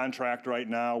under contract right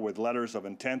now with letters of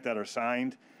intent that are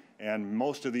signed. And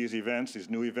most of these events, these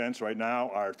new events right now,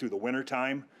 are through the winter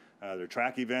time. They're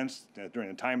track events during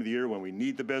the time of the year when we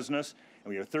need the business. And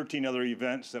we have 13 other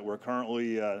events that we're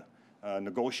currently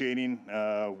negotiating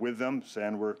with them.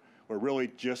 And we're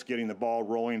really just getting the ball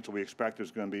rolling, so we expect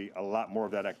there's going to be a lot more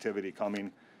of that activity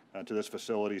coming to this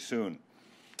facility soon.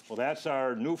 Well, that's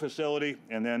our new facility,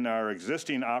 and then our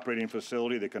existing operating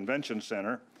facility, the convention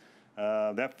center.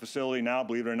 That facility now,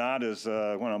 believe it or not, is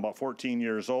about 14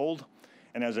 years old.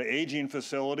 And as an aging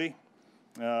facility,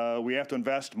 we have to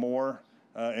invest more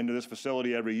into this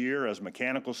facility every year as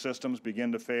mechanical systems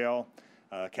begin to fail.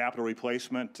 Capital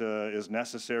replacement is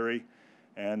necessary,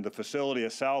 and the facility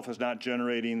itself is not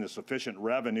generating the sufficient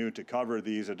revenue to cover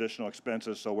these additional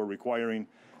expenses, so we're requiring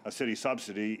a city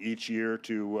subsidy each year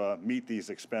to meet these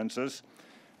expenses.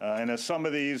 And as some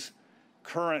of these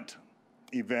current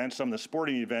events, some of the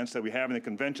sporting events that we have in the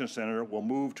convention center will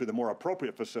move to the more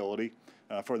appropriate facility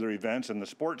for their events, and the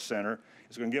sports center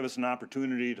is going to give us an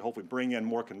opportunity to hopefully bring in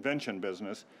more convention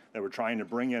business that we're trying to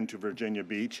bring into Virginia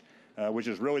Beach, which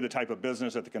is really the type of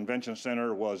business that the convention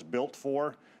center was built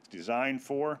for, it's designed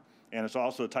for, and it's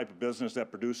also the type of business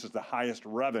that produces the highest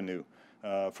revenue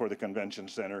for the convention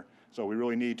center. So we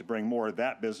really need to bring more of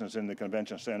that business in the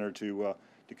convention center to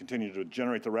continue to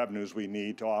generate the revenues we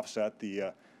need to offset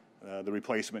the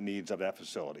replacement needs of that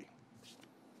facility.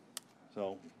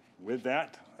 So with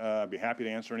that, I'd be happy to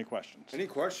answer any questions. Any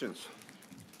questions?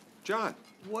 John?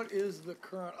 What is the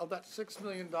current, of that $6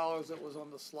 million that was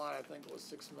on the slide, I think it was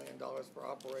 $6 million for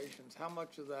operations, how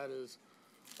much of that is,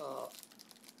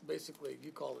 basically,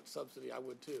 you called it subsidy, I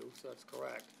would too, so that's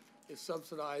correct, is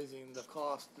subsidizing the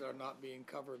costs that are not being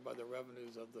covered by the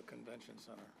revenues of the convention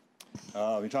center?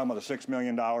 You're talking about the $6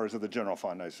 million of the general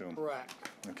fund, I assume? Correct.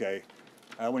 Okay.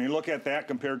 When you look at that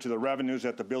compared to the revenues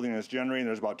that the building is generating,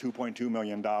 there's about $2.2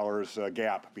 million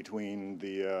gap between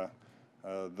the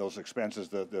those expenses,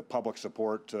 the public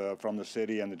support from the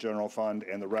city and the general fund,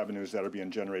 and the revenues that are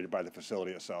being generated by the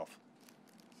facility itself.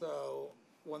 So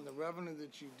when the revenue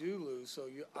that you do lose, so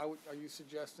are you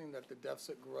suggesting that the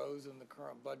deficit grows in the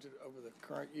current budget over the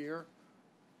current year?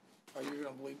 Are you going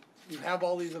to believe, you have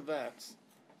all these events,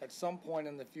 at some point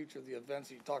in the future, the events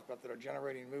that you talked about that are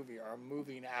generating movie are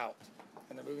moving out,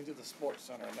 and they're moving to the sports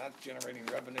center, and that's generating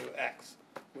revenue X,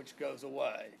 which goes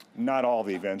away. Not all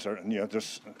the events are,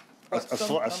 just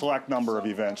a select number of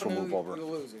events will move over. You're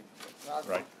losing.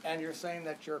 Right. And you're saying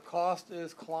that your cost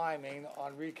is climbing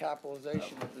on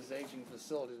recapitalization of this aging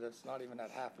facility that's not even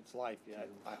at half its life yet,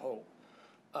 I hope.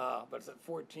 But it's at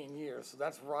 14 years, so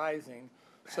that's rising.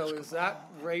 So is that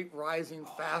rate rising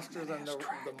faster than the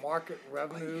market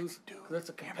revenues? Because it's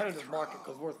a competitive market,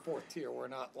 because we're fourth tier. We're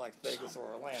not like Vegas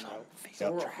or Orlando.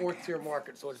 So we're a fourth tier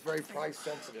market, so it's very price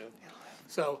sensitive.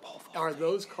 So are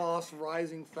those costs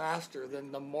rising faster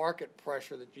than the market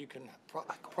pressure that you can,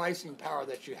 pricing power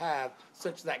that you have,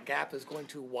 such that gap is going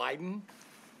to widen?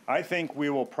 I think we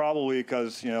will probably,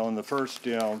 because, in the first,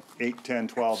 8, 10,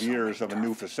 12 years of a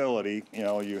new facility,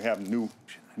 you have new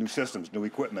systems, new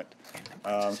equipment.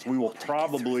 So we will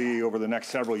probably, over the next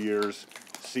several years,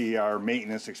 see our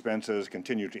maintenance expenses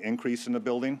continue to increase in the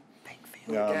building.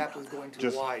 The gap is going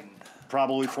to widen.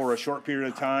 Probably for a short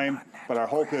period of time, but our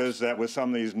hope is that with some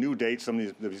of these new dates, some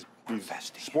of these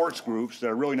sports groups that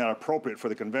are really not appropriate for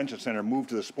the convention center move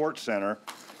to the sports center,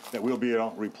 that we'll be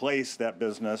able to replace that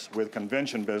business with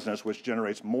convention business, which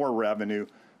generates more revenue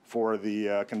for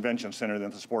the convention center than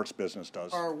the sports business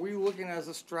does. Are we looking as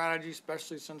a strategy,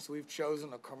 especially since we've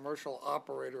chosen a commercial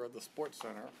operator of the sports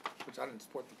center, which I didn't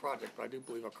support the project, but I do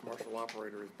believe a commercial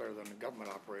operator is better than a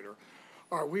government operator.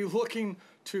 Are we looking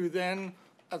to then,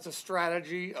 as a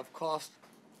strategy of cost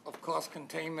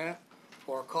containment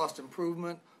or cost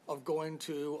improvement, of going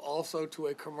to also to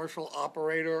a commercial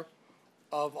operator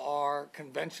of our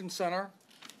convention center?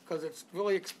 Because it's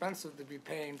really expensive to be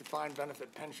paying defined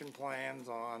benefit pension plans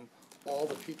on all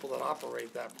the people that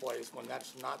operate that place when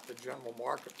that's not the general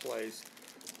marketplace.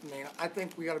 I mean, I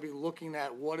think we got to be looking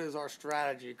at what is our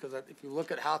strategy, because if you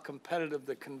look at how competitive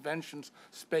the convention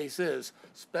space is,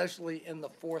 especially in the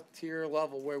fourth tier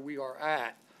level where we are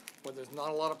at, where there's not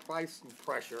a lot of pricing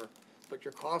pressure, but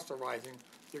your costs are rising,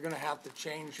 you're going to have to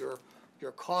change your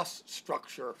cost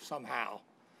structure somehow.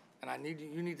 And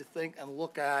you need to think and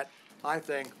look at, I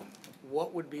think,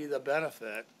 what would be the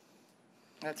benefit.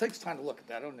 And it takes time to look at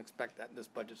that. I don't expect that in this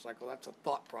budget cycle. That's a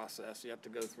thought process you have to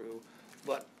go through.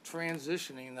 But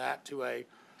transitioning that to a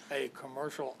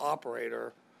commercial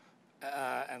operator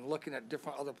and looking at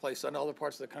different other places. I know other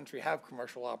parts of the country have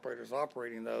commercial operators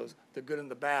operating those, the good and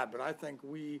the bad. But I think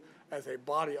we, as a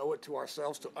body, owe it to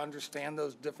ourselves to understand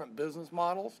those different business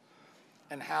models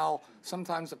and how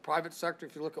sometimes the private sector,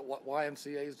 if you look at what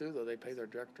YMCAs do, though they pay their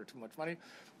director too much money,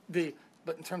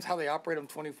 but in terms of how they operate them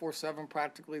 24/7,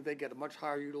 practically, they get a much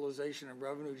higher utilization and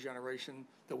revenue generation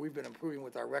that we've been improving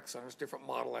with our rec centers. Different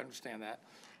model, I understand that.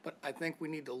 But I think we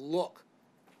need to look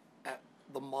at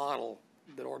the model,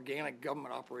 the organic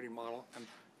government operating model, and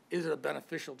is it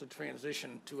beneficial to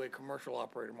transition to a commercial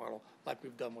operating model like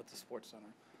we've done with the sports center?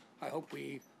 I hope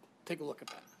we take a look at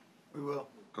that. We will.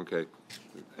 Okay.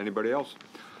 Anybody else?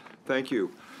 Thank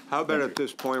you. How about at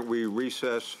this point we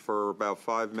recess for about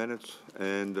 5 minutes,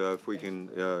 and if we can,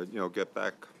 get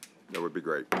back, that would be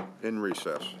great. In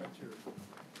recess.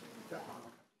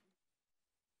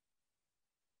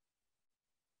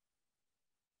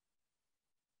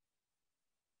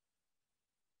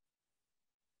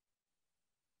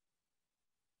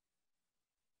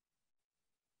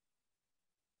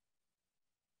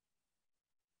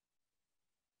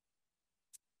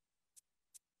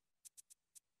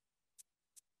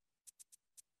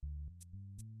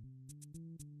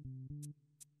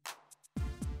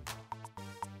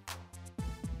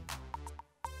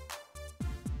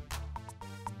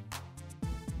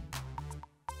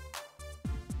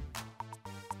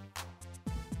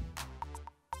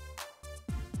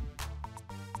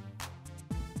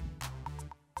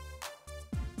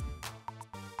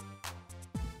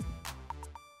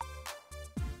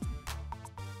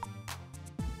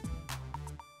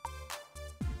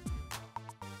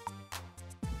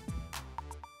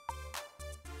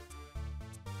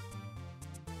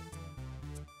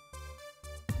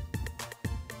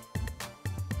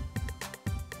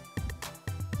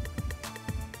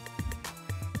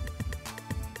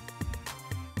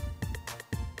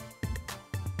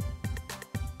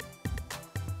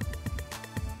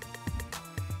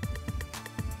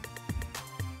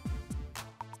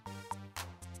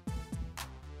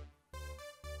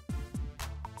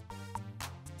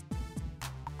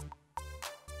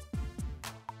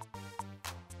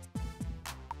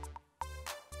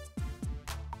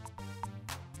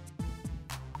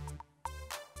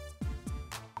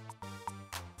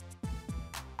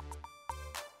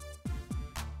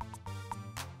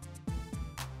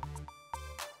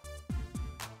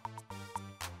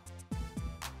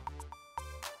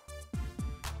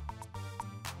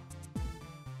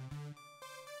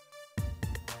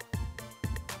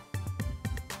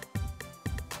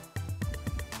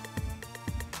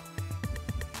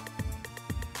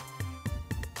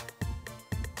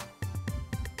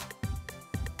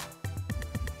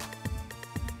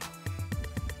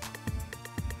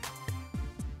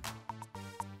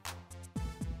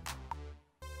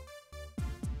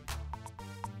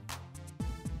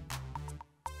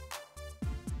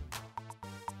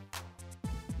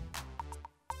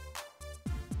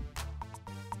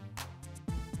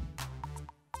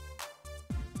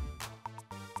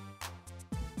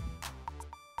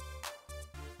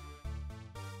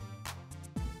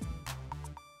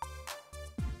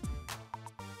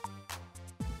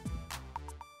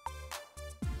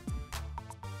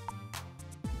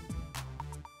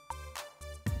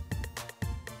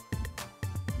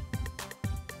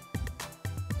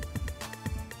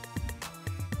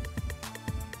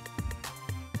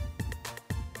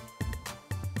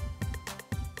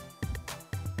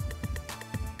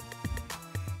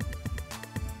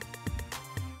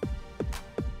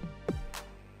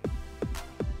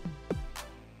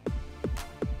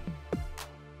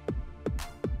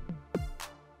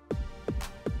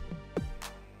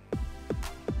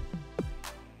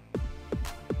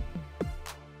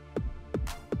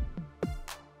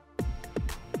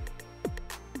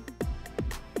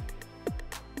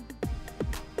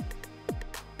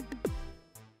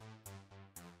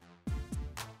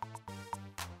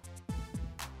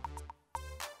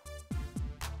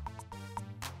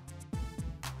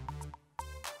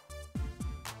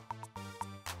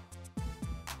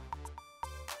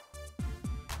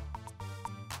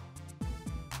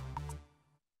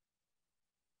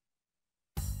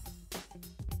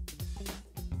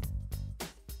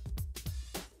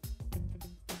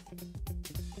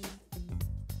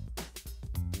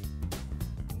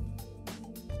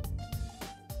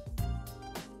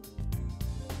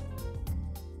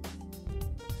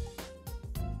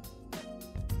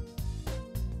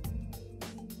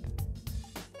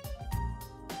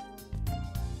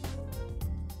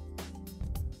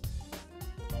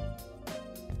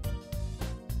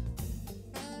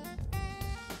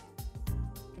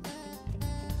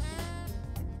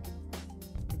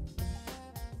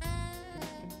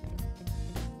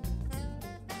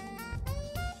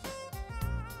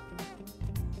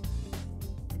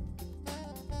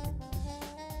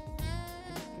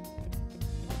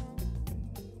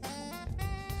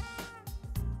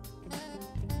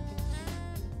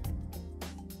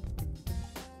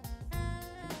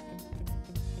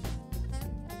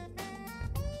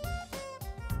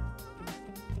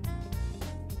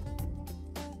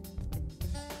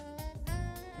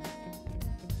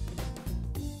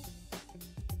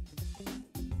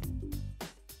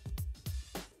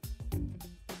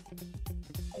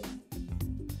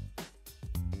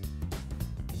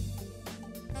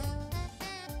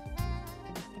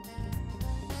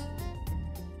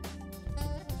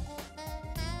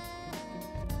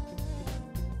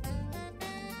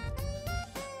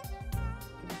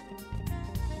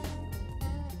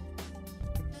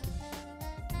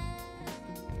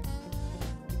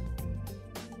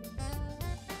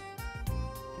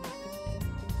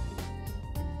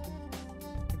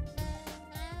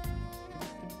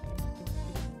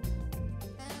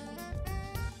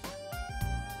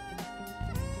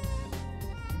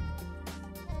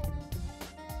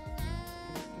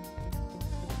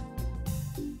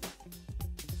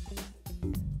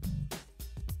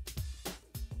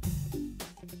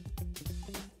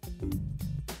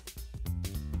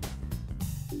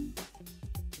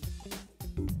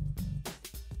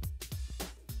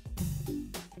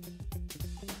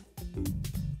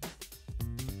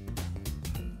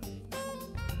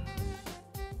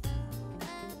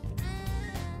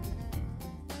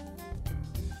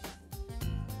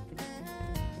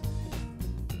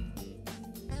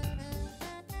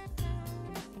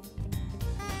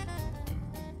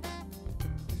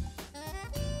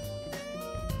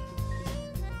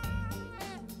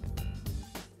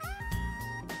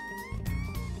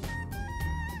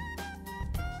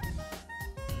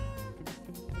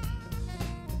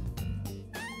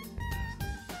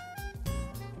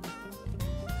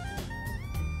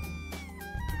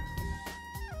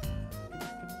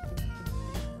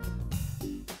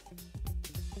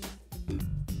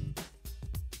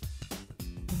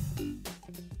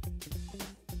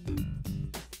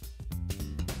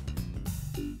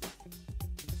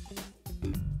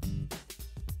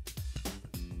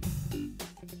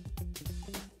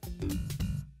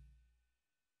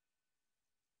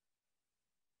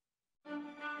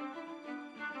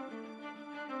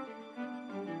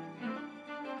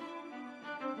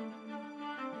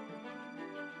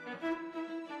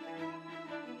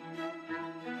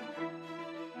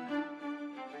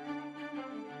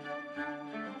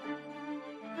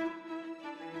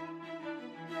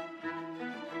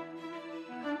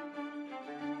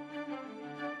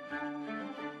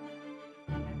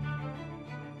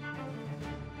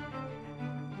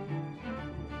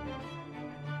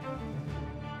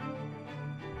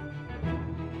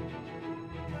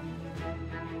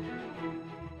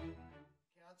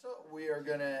 are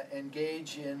going to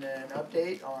engage in an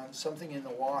update on something in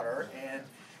the water, and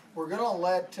we're going to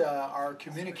let our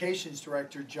communications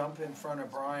director jump in front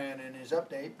of Brian in his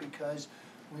update because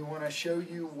we want to show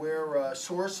you where a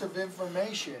source of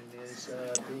information is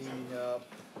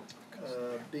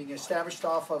being established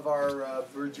off of our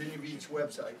Virginia Beach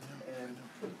website. And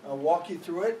I'll walk you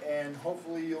through it, and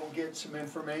hopefully you'll get some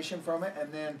information from it,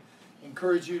 and then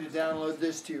encourage you to download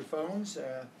this to your phones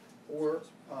or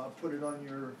put it on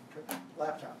your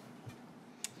laptop.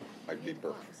 Might be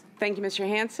perfect. Thank you, Mr.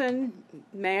 Hanson,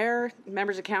 Mayor,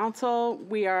 members of council.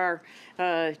 We are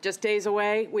just days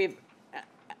away. We're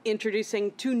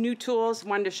introducing 2 new tools.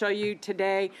 One to show you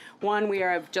today. One we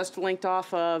have just linked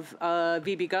off of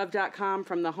vbgov.com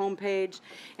from the homepage,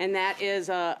 and that is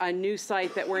a new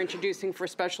site that we're introducing for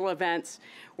special events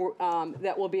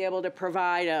that will be able to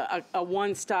provide a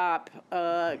one-stop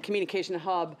communication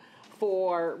hub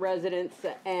for residents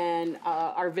and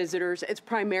our visitors. It's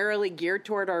primarily geared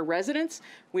toward our residents.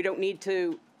 We don't need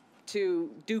to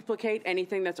duplicate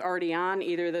anything that's already on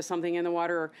either the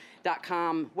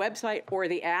somethinginthewater.com website or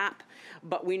the app,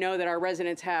 but we know that our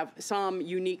residents have some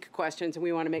unique questions and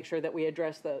we want to make sure that we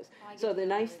address those. So the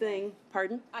nice thing,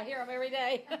 pardon? I hear them every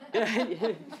day.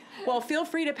 Well, feel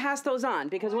free to pass those on,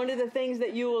 because one of the things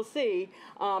that you will see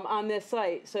on this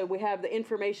site, so we have the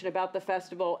information about the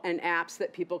festival and apps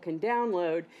that people can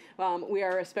download. We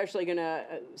are especially going to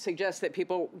suggest that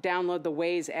people download the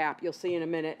Waze app. You'll see in a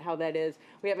minute how that is.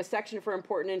 We have a section for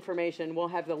important information. We'll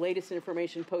have the latest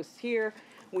information posts here.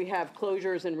 We have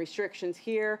closures and restrictions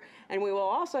here, and we will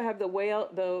also have the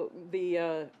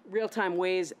real-time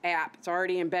Waze app. It's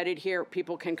already embedded here.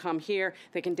 People can come here.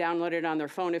 They can download it on their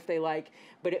phone if they like,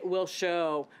 but it will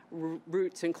show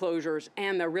routes and closures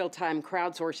and the real-time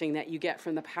crowdsourcing that you get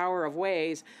from the power of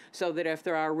Waze, so that if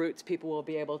there are routes, people will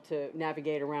be able to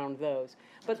navigate around those.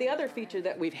 But the other feature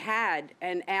that we've had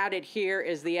and added here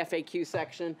is the FAQ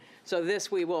section. So this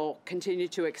we will continue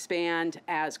to expand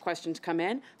as questions come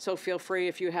in. So feel free,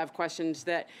 if you have questions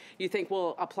that you think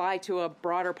will apply to a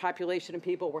broader population of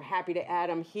people, we're happy to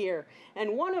add them here.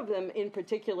 And one of them in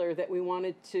particular that we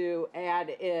wanted to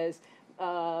add is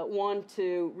one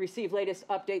to receive latest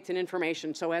updates and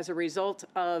information. So as a result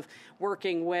of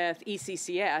working with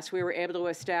ECCS, we were able to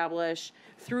establish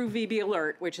through VB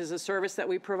Alert, which is a service that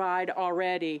we provide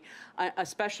already, a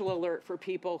special alert for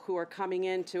people who are coming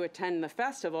in to attend the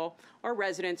festival or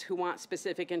residents who want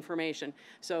specific information.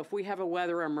 So if we have a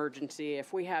weather emergency,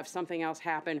 if we have something else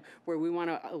happen where we want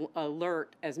to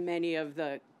alert as many of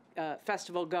the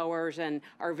festival goers and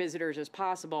our visitors as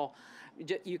possible,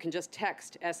 you can just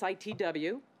text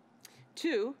SITW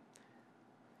to,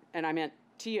 and I meant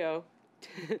TO,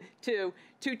 to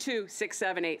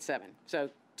 226787. So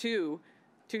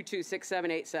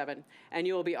 226787, and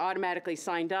you will be automatically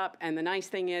signed up. And the nice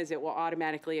thing is it will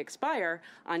automatically expire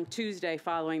on Tuesday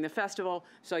following the festival,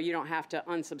 so you don't have to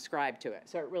unsubscribe to it.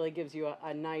 So it really gives you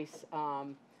a nice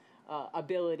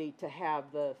ability to have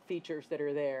the features that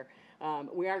are there.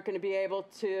 We aren't going to be able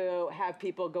to have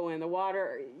people go in the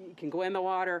water. You can go in the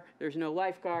water. There's no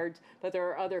lifeguards, but there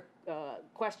are other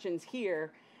questions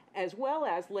here, as well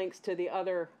as links to the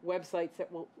other websites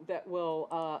that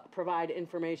will provide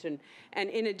information.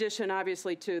 And in addition,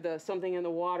 obviously, to the Something in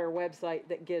the Water website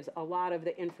that gives a lot of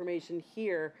the information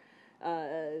here,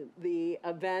 the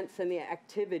events and the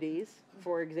activities,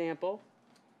 for example.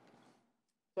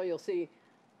 So you'll see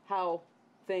how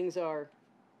things are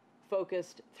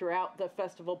focused throughout the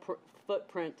festival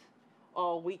footprint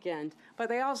all weekend, but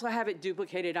they also have it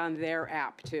duplicated on their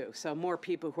app too. So more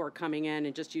people who are coming in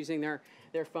and just using their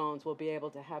phones will be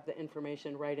able to have the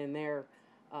information right in there,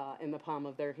 in the palm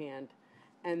of their hand.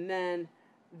 And then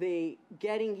the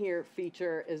Getting Here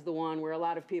feature is the one where a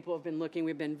lot of people have been looking.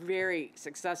 We've been very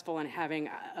successful in having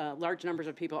large numbers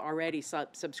of people already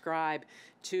subscribe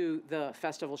to the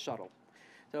festival shuttle.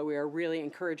 So we are really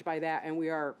encouraged by that, and we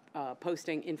are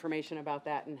posting information about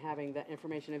that and having the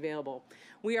information available.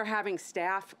 We are having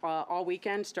staff all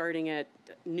weekend, starting at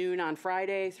noon on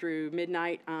Friday through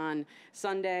midnight on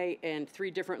Sunday in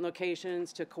 3 different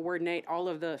locations to coordinate all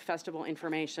of the festival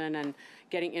information and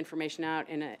getting information out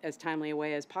in as timely a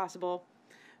way as possible.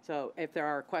 So if there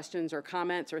are questions or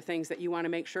comments or things that you want to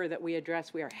make sure that we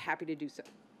address, we are happy to do so.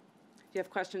 Do you have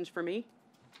questions for me?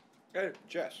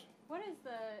 Jess. What is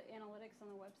the analytics on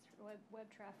the web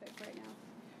traffic right now?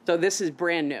 So this is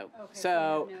brand new. Okay,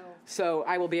 So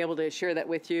I will be able to share that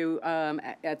with you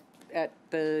at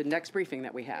the next briefing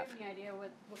that we Do you have. have any idea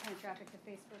what kind of traffic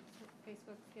the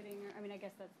Facebook's getting? I mean, I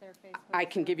guess that's their Facebook. I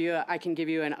can give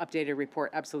you an updated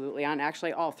report, absolutely, on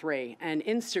actually all three. And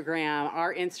Instagram,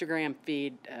 our Instagram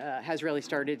feed has really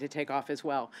started to take off as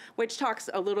well, which talks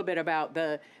a little bit about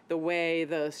the way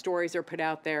the stories are put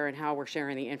out there and how we're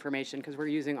sharing the information, because we're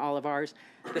using all of ours.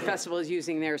 The festival is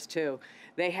using theirs too.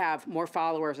 They have more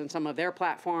followers on some of their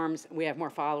platforms. We have more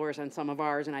followers on some of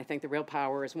ours, and I think the real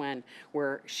power is when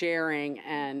we're sharing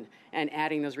and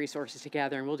adding those resources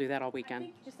together, and we'll do that all weekend. I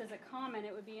think just as a comment,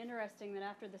 it would be interesting that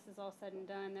after this is all said and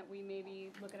done, that we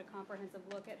maybe look at a comprehensive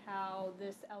look at how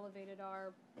this elevated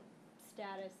our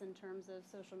status in terms of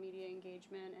social media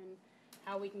engagement and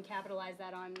how we can capitalize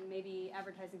that on maybe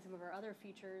advertising some of our other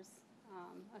features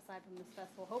aside from this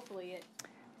festival. Hopefully it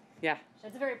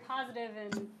sheds a very positive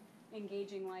and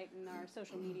engaging light in our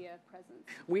social media presence.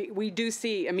 We do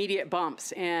see immediate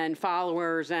bumps and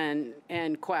followers and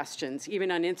questions. Even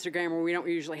on Instagram, where we don't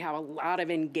usually have a lot of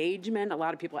engagement, a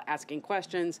lot of people asking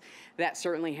questions, that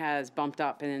certainly has bumped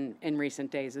up in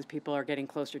recent days as people are getting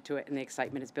closer to it and the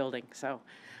excitement is building. So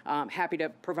happy to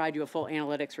provide you a full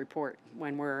analytics report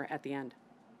when we're at the end.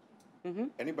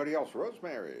 Anybody else?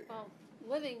 Rosemary? Well,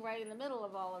 living right in the middle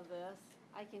of all of this,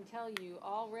 I can tell you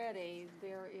already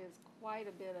there is quite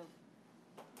a bit of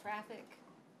traffic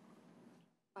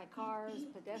by cars,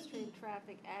 pedestrian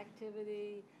traffic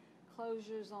activity,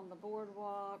 closures on the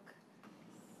boardwalk,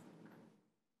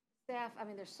 staff. I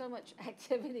mean, there's so much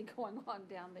activity going on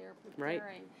down there,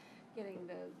 preparing, getting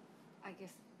I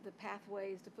guess, the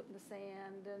pathways to put in the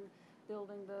sand and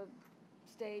building the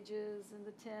stages and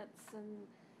the tents, and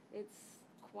it's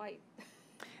quite...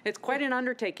 It's quite an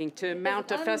undertaking to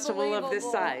mount a festival of this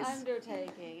size.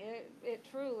 Undertaking. It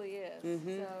truly is.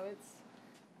 So it's...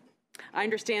 I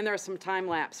understand there's some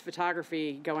time-lapse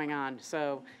photography going on,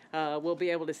 so we'll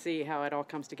be able to see how it all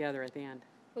comes together at the end.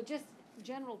 But just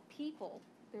general people,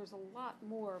 there's a lot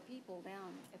more people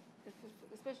down,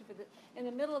 especially in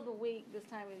the middle of the week, this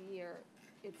time of the year,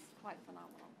 it's quite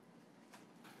phenomenal.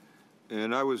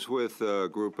 And I was with a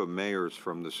group of mayors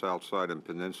from the South Side and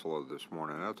Peninsula this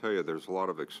morning. And I'll tell you, there's a lot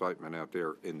of excitement out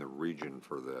there in the region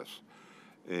for this.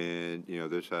 And, you know,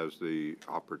 this has the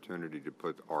opportunity to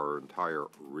put our entire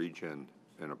region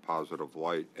in a positive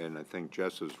light. And I think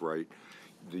Jess is right.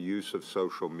 The use of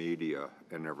social media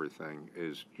and everything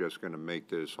is just going to make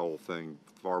this whole thing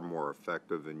far more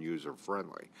effective and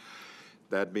user-friendly.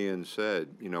 That being said,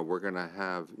 you know, we're going to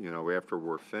have, you know, after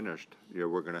we're finished, you know,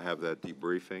 we're going to have that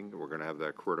debriefing. We're going to have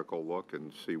that critical look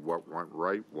and see what went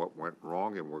right, what went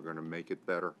wrong, and we're going to make it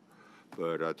better.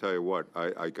 But I tell you what,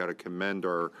 I got to commend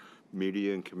our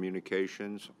media and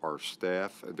communications, our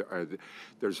staff.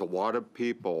 There's a lot of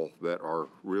people that are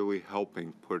really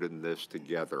helping putting this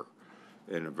together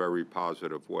in a very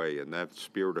positive way, and that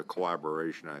spirit of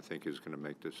collaboration, I think, is going to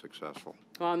make this successful.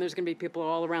 Well, and there's going to be people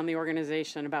all around the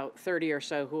organization, about 30 or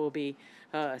so, who will be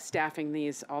staffing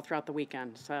these all throughout the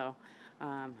weekend. So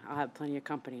I'll have plenty of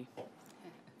company.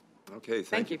 Okay,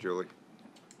 thank you, Julie.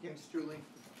 Thanks, Julie.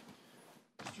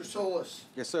 Mr. Solis.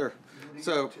 Yes, sir.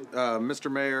 So,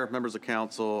 Mr. Mayor, members of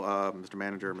council, Mr.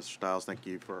 Manager, Mr. Stiles, thank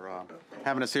you for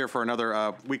having us here for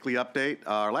another weekly update,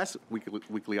 our last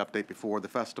weekly update before the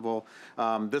festival.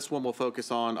 This one will focus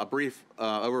on a brief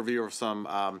overview of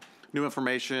some new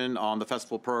information on the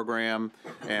festival program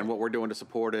and what we're doing to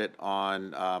support it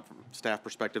on from staff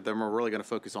perspective. Then we're really going to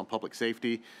focus on public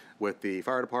safety with the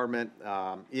fire department,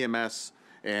 EMS,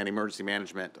 and emergency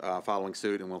management following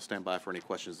suit, and we'll stand by for any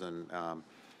questions and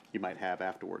you might have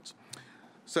afterwards.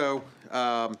 So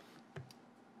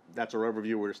that's our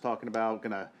overview we're just talking about.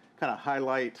 Going to kind of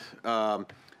highlight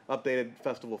updated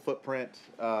festival footprint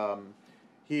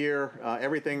here.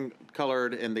 Everything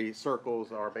colored in the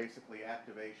circles are basically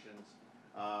activations.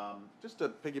 Just to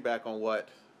piggyback on what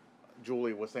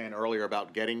Julie was saying earlier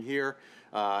about getting here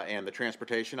and the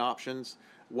transportation options.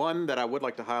 One that I would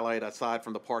like to highlight, aside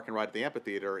from the park and ride at the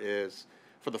amphitheater, is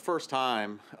for the first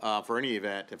time for any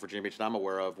event in Virginia Beach that I'm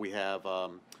aware of, we have a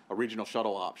regional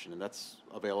shuttle option, and that's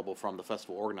available from the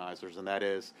festival organizers, and that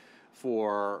is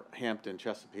for Hampton,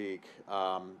 Chesapeake,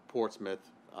 Portsmouth,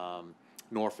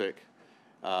 Norfolk,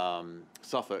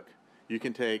 Suffolk. You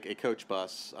can take a coach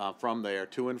bus from there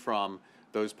to and from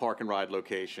those park and ride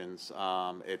locations.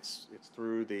 It's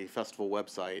through the festival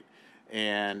website,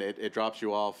 and it drops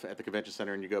you off at the convention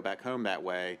center and you go back home that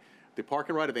way. The park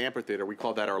and ride at the amphitheater, we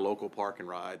call that our local park and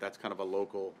ride. That's kind of a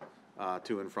local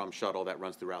to and from shuttle that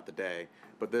runs throughout the day.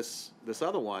 But this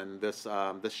other one, this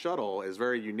shuttle is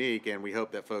very unique, and we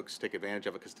hope that folks take advantage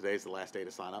of it, because today's the last day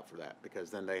to sign up for that, because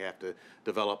then they have to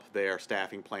develop their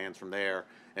staffing plans from there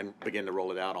and begin to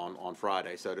roll it out on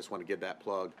Friday. So I just want to give that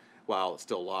plug. while it's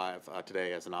still live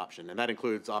today as an option. And that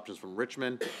includes options from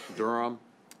Richmond, Durham,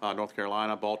 North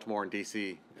Carolina, Baltimore, and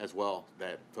D.C. as well,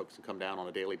 that folks can come down on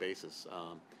a daily basis,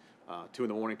 2 in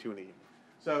the morning, 2 in the evening.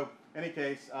 So in any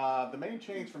case, the main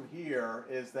change from here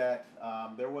is that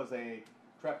there was a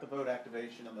Trap the Vote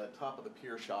activation on the top of the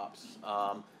pier shops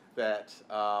that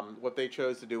what they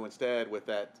chose to do instead with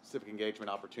that civic engagement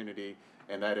opportunity,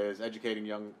 and that is educating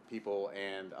young people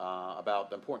and about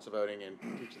the importance of voting and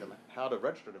teaching them how to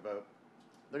register to vote.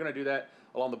 They're going to do that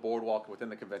along the boardwalk within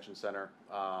the convention center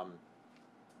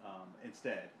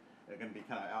instead. They're going to be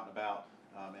kind of out and about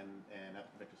and at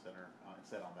the convention center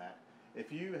instead on that.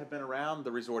 If you have been around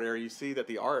the resort area, you see that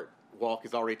the art walk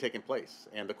is already taking place,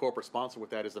 and the corporate sponsor with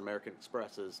that is American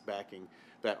Express is backing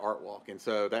that art walk. And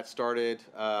so that started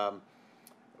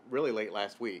really late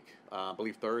last week, I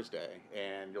believe Thursday,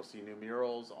 and you'll see new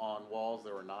murals on walls.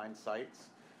 There were 9 sites,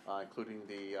 including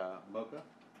the MoCA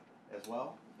as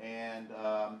well. And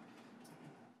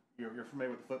you're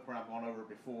familiar with the footprint. I've gone over it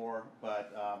before,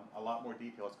 but a lot more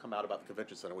details come out about the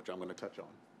convention center, which I'm going to touch on.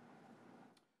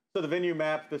 So the venue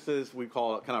map, this is, we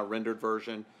call it kind of a rendered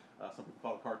version. Some people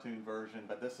call it a cartoon version,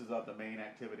 but this is of the main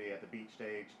activity at the beach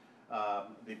stage.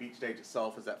 The beach stage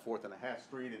itself is at 4th and a half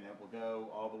Street, and it will go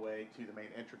all the way to the main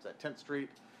entrance at 10th Street.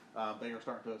 They are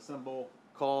starting to assemble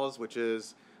Cause, which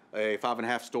is a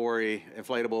 5.5-story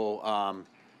inflatable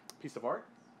piece of art,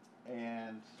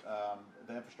 and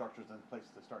the infrastructure is in place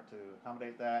to start to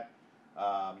accommodate that.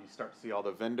 You start to see all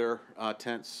the vendor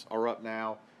tents are up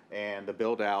now, and the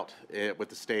build out with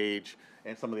the stage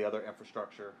and some of the other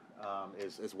infrastructure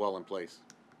is well in place.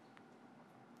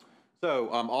 So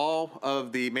all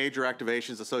of the major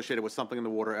activations associated with Something in the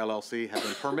Water LLC have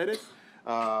been permitted.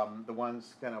 The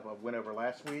ones kind of went over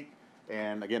last week.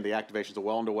 And again, the activations are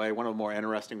well underway. One of the more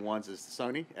interesting ones is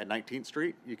Sony at 19th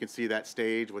Street. You can see that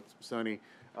stage with Sony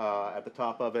at the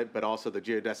top of it, but also the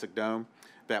geodesic dome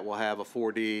that will have a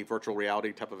 4D virtual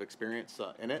reality type of experience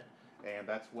in it. And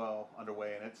that's well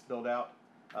underway in its build out.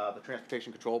 The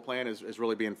transportation control plan is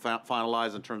really being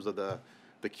finalized in terms of the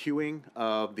queuing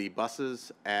of the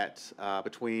buses at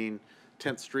between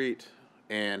 10th Street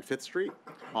and 5th Street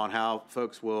on how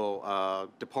folks will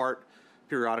depart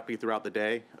periodically throughout the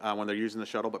day when they're using the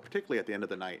shuttle, but particularly at the end of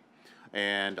the night.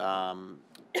 And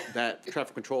that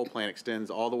traffic control plan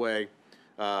extends all the way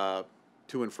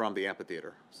to and from the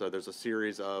amphitheater. So there's a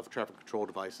series of traffic control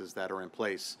devices that are in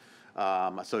place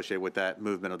associated with that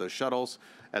movement of those shuttles,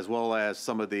 as well as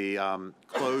some of the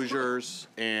closures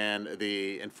and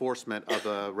the enforcement of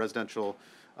the residential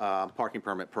parking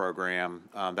permit program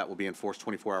that will be enforced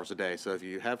 24 hours a day. So if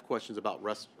you have questions about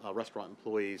restaurant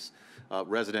employees,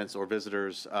 residents or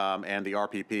visitors, and the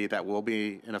RPP, that will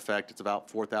be in effect. It's about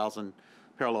 4,000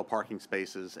 parallel parking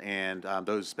spaces, and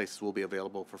those spaces will be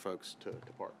available for folks to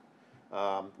park.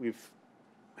 We've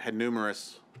had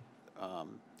numerous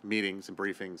meetings and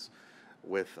briefings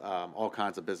with all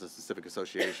kinds of business and civic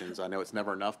associations. I know it's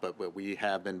never enough, but we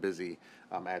have been busy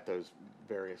at those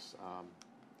various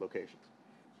locations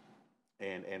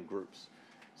and groups.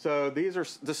 So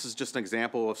this is just an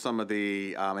example of some of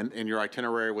the, and your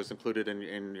itinerary was included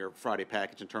in your Friday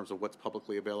package in terms of what's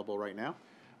publicly available right now.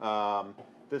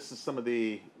 This is some of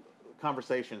the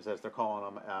conversations, as they're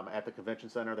calling them, at the convention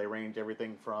center. They range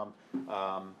everything from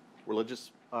religious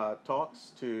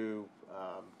talks to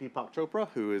Deepak Chopra,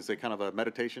 who is a kind of a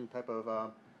meditation type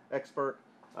of expert,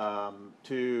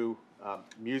 to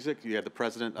music. You have the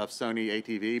president of Sony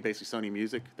ATV, basically Sony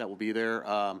Music, that will be there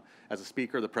as a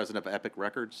speaker, the president of Epic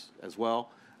Records as well.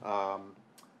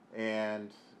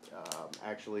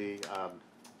 Actually,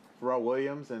 Pharrell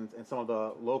Williams and some of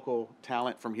the local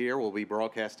talent from here will be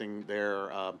broadcasting their,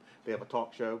 they have a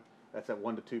talk show that's at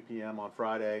 1 to 2 p.m. on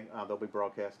Friday. They'll be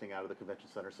broadcasting out of the convention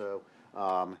center. So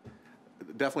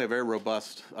definitely a very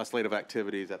robust slate of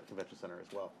activities at the convention center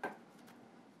as well.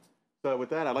 So with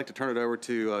that, I'd like to turn it over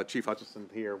to Chief Hutchinson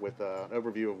here with an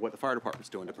overview of what the fire department's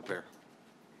doing to prepare.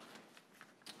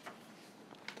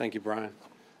 Thank you, Brian.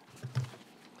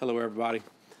 Hello, everybody.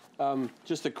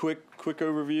 Just a quick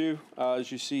overview.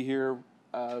 As you see here,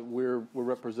 we're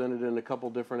represented in a couple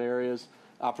different areas.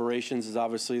 Operations is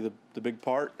obviously the big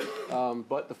part,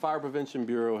 but the Fire Prevention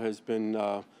Bureau has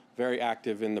been very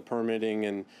active in the permitting,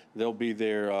 and they'll be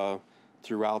there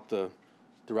throughout the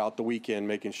weekend,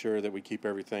 making sure that we keep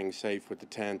everything safe with the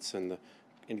tents and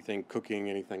anything cooking,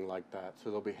 anything like that. So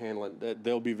they'll be handling.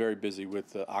 They'll be very busy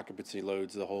with the occupancy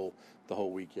loads the whole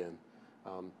weekend.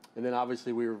 And then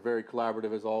obviously we were very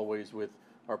collaborative as always with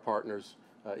our partners,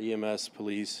 EMS,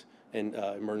 police, and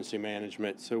emergency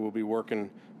management. So we'll be working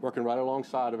right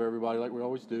alongside of everybody like we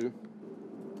always do.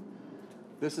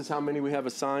 This is how many we have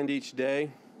assigned each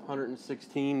day.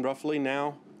 116 roughly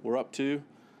now we're up to.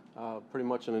 Pretty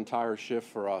much an entire shift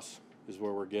for us is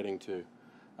where we're getting to.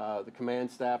 The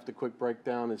command staff, the quick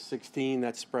breakdown is 16.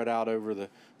 That's spread out over the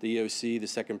EOC, the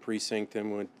 2nd Precinct,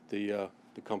 and with the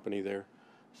company there.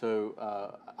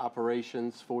 So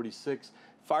operations, 46.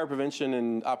 Fire prevention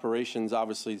and operations,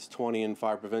 obviously, it's 20 in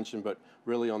fire prevention, but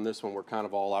really on this one, we're kind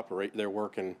of all they're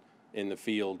working in the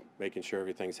field, making sure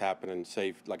everything's happening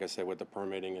safe, like I said, with the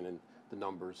permitting and the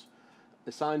numbers.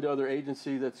 Assigned to other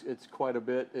agencies, it's quite a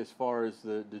bit as far as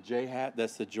the JHAT,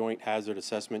 that's the Joint Hazard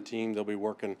Assessment Team. They'll be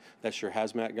working, that's your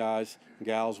hazmat guys,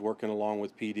 gals working along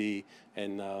with PD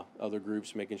and other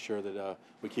groups, making sure that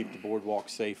we keep the boardwalk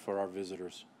safe for our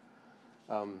visitors.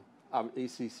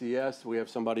 ACCS, we have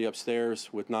somebody upstairs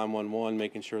with 911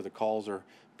 making sure the calls are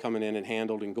coming in and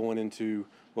handled and going into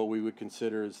what we would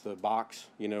consider as the box,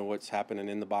 you know, what's happening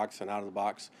in the box and out of the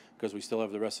box, because we still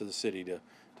have the rest of the city to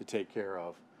take care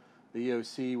of. The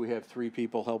EOC, we have 3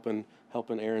 people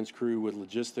helping Aaron's crew with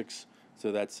logistics,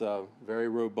 so that's very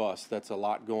robust. That's a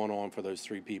lot going on for those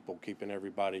 3 people, keeping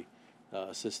everybody,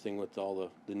 assisting with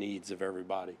all the needs of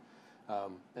everybody.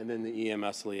 And then the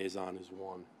EMS liaison is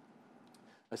 1.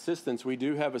 Assistance, we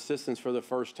do have assistance for the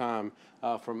first time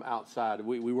from outside.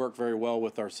 We work very well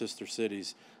with our sister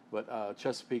cities, but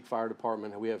Chesapeake Fire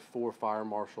Department, we have 4 fire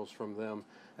marshals from them,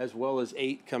 as well as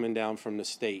 8 coming down from the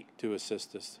state to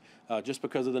assist us. Just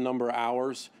because of the number of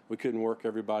hours, we couldn't work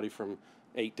everybody from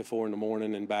 8 to 4 in the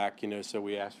morning and back, you know, so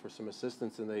we asked for some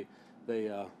assistance, and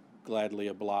they gladly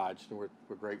obliged, and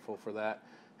we're grateful for that.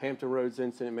 Hampton Roads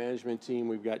Incident Management Team,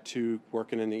 we've got 2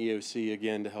 working in the EOC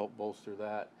again to help bolster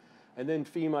that. And then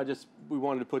FEMA, we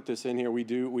wanted to put this in here.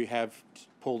 We have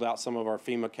pulled out some of our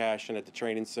FEMA cash, and at the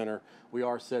training center, we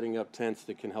are setting up tents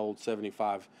that can hold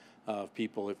 75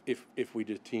 people if we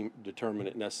determine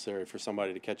it necessary for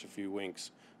somebody to catch a few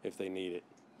winks if they need it.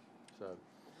 So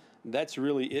that's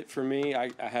really it for me. I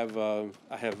have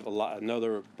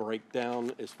another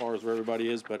breakdown as far as where everybody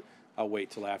is, but I'll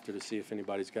wait till after to see if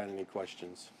anybody's got any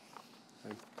questions.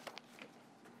 Okay.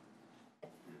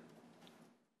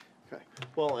 Okay.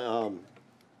 Well,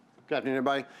 good afternoon,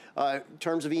 everybody. In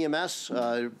terms of EMS,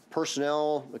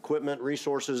 personnel, equipment,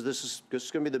 resources, this is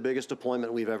going to be the biggest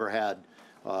deployment we've ever had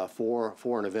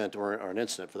for an event or an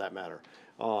incident, for that matter.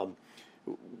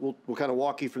 We'll kind of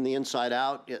walk you from the inside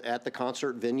out. At the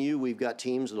concert venue, we've got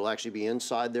teams that will actually be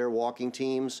inside there, walking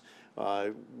teams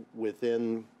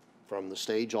from the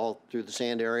stage all through the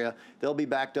sand area. They'll be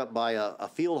backed up by a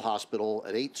field hospital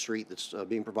at 8th Street that's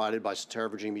being provided by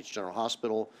Centerra Virginia Beach General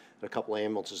Hospital, and a couple of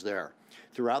ambulances there.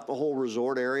 Throughout the whole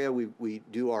resort area, we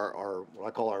do our what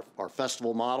I call our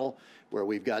festival model, where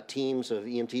we've got teams of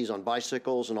EMTs on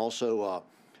bicycles and also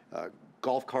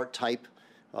golf cart type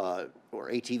or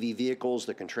ATV vehicles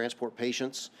that can transport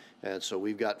patients. And so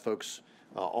we've got folks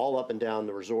all up and down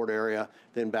the resort area,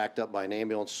 then backed up by an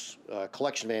ambulance,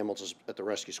 collection of ambulances at the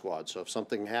rescue squad. So if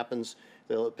something happens,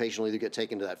 the patient will either get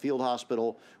taken to that field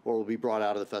hospital or will be brought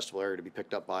out of the festival area to be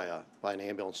picked up by an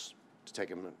ambulance to take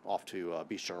them off to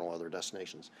Beach Journal or other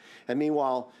destinations. And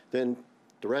meanwhile, then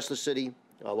the rest of the city,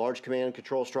 a large command and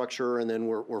control structure, and then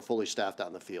we're fully staffed out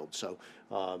in the field. So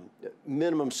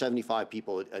minimum 75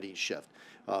 people at each shift.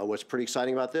 What's pretty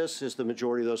exciting about this is the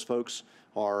majority of those folks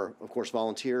are, of course,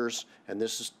 volunteers, and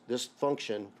this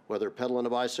function, whether pedaling a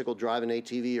bicycle, driving an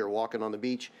ATV, or walking on the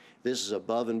beach, this is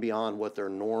above and beyond what their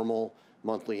normal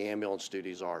monthly ambulance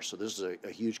duties are. So this is a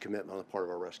huge commitment on the part of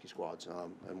our rescue squads,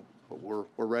 and we're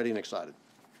ready and excited.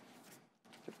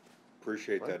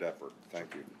 Appreciate that effort.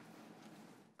 Thank you.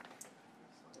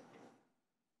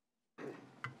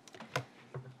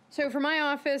 So for my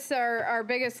office, our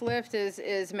biggest lift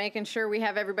is making sure we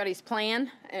have everybody's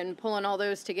plan and pulling all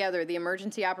those together. The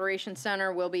Emergency Operations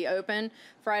Center will be open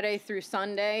Friday through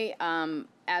Sunday.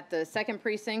 At the 2nd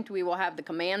Precinct, we will have the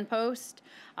command post,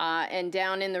 and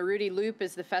down in the Rudy Loop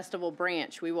is the festival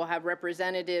branch. We will have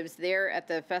representatives there at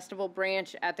the festival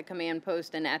branch, at the command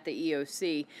post, and at the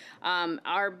EOC.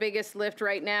 Our biggest lift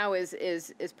right now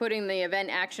is putting the event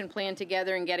action plan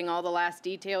together and getting all the last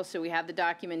details so we have the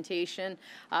documentation.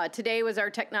 Today was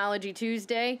our Technology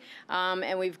Tuesday,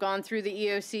 and we've gone through the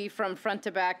EOC from front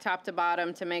to back, top to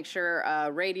bottom, to make sure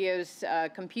radios,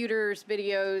 computers,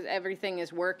 videos, everything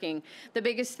is working. The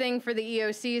biggest biggest thing for the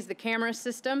EOC is the camera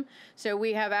system. So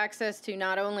we have access to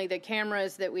not only the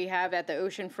cameras that we have at the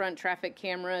oceanfront, traffic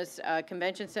cameras,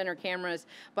 convention center cameras,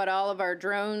 but all of our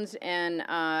drones and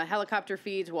helicopter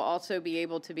feeds will also be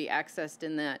able to be accessed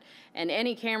in that. And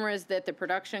any cameras that the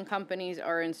production companies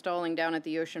are installing down at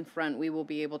the oceanfront, we will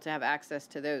be able to have access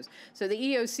to those. So the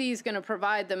EOC is going to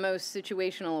provide the most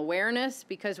situational awareness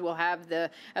because we'll have the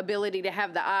ability to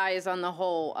have the eyes on the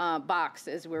whole box,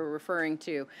 as we're referring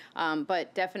to.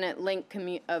 But definite link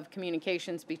of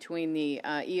communications between the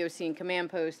EOC and command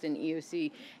post and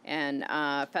EOC and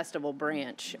festival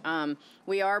branch.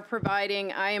 We are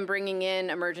providing, I am bringing in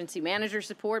emergency manager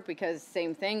support because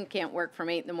same thing, can't work from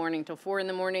 8 in the morning till 4 in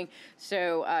the morning.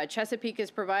 So Chesapeake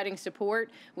is providing support.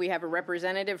 We have a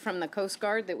representative from the Coast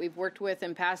Guard that we've worked with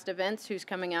in past events who's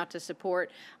coming out to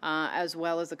support, as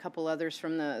well as a couple others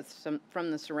from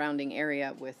the surrounding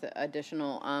area with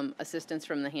additional assistance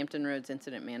from the Hampton Roads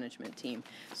Incident Management Team.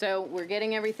 So we're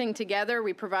getting everything together.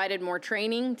 We provided more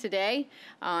training today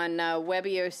on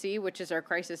WebEOC, which is our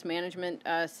crisis management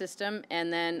system,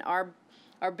 and then our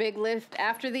big lift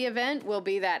after the event will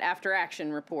be that after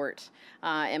action report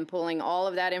and pulling all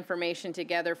of that information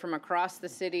together from across the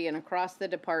city and across the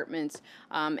departments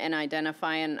and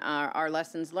identifying our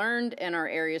lessons learned and our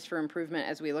areas for improvement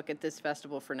as we look at this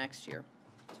festival for next year.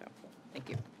 So, thank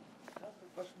you.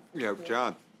 Yeah,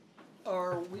 John.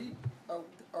 Are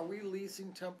we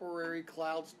leasing temporary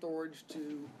cloud storage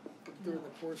during the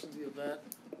course of the event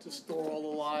to store all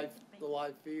the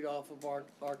live feed off of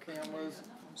our cameras?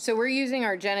 So we're using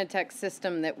our Genetech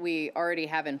system that we already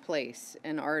have in place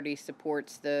and already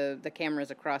supports the cameras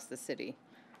across the city.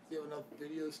 Do you have enough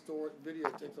video stored? Video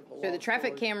takes up a lot. So the of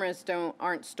traffic storage. cameras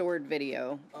aren't stored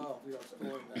video. Oh, we don't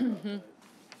store that. Okay.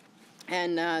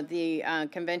 And the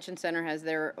convention center has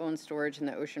their own storage, and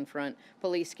the oceanfront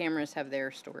police cameras have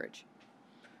their storage.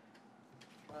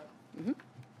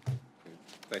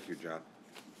 Thank you, John.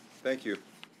 Thank you.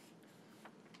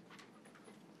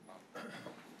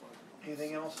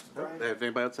 Anything else, Brian? If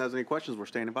anybody else has any questions, we're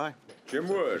standing by. Jim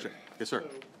Wood. Yes, sir. So,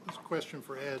 this is a question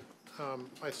for Ed.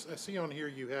 I see on here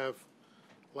you have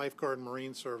lifeguard and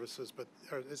marine services, but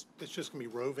it's just going to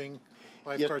be roving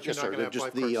lifeguards? Yes, You're not sir. going to have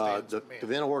Just lifeguard stands the manned.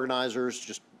 event organizers,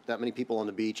 just that many people on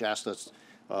the beach asked us,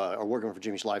 are working with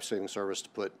Virginia's Life Saving Service to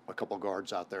put a couple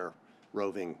guards out there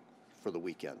roving for the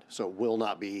weekend. So it will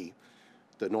not be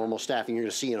the normal staffing you're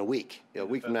going to see in a week. A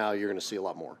week from now, you're going to see a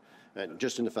lot more, and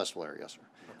just in the festival area, yes, sir.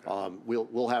 Okay.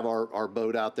 We'll have our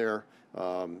boat out there,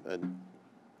 and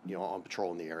on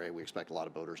patrol in the area. We expect a lot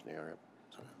of boaters in the area.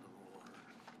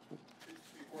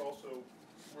 We're also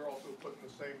putting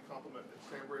the same complement at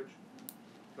Sandbridge.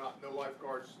 No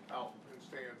lifeguards out in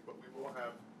stands, but we will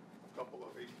have a couple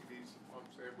of ATVs on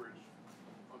Sandbridge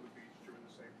on the beach during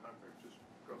the same time frame, just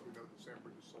because we know that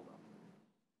Sandbridge is sold out.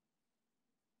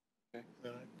 Okay.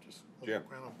 Then I just Jim.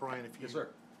 around on Brian, if you Yes, sir.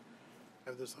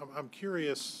 have this, I'm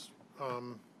curious.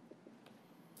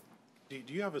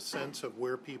 Do you have a sense of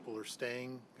where people are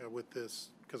staying with this?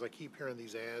 Because I keep hearing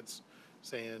these ads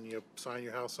saying, sign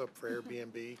your house up for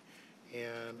Airbnb,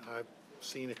 and I've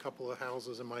seen a couple of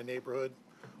houses in my neighborhood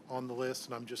on the list,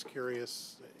 and I'm just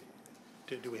curious,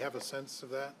 do we have a sense of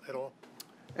that at all?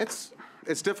 It's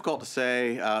difficult to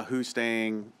say who's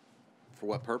staying for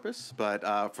what purpose,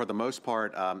 but for the most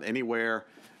part, anywhere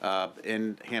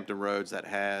in Hampton Roads that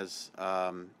has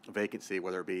vacancy,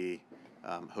 whether it be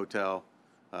hotel,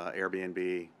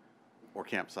 Airbnb, or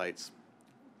campsites,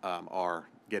 are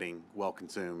getting well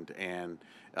consumed, and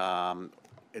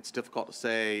it's difficult to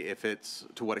say if it's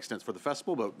to what extent it's for the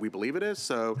festival, but we believe it is.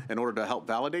 So in order to help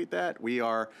validate that, we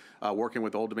are working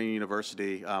with Old Dominion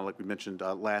University, like we mentioned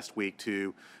last week,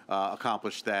 to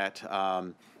accomplish that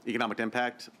economic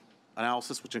impact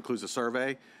analysis, which includes a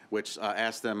survey, which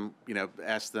asks them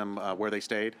where they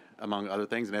stayed, among other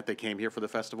things, and if they came here for the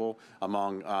festival,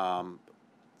 among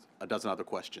a dozen other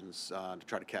questions to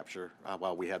try to capture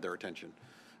while we have their attention.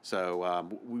 So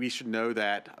we should know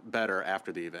that better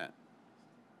after the event.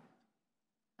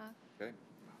 Okay.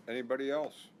 Anybody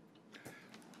else?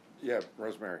 Yeah,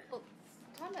 Rosemary. Well,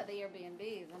 talking about the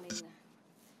Airbnbs, I mean,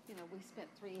 we spent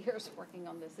 3 years working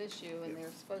on this issue, and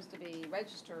they're supposed to be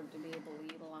registered to be able to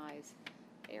utilize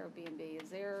Airbnb. Is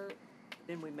there?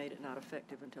 Then we made it not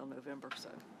effective until November, so.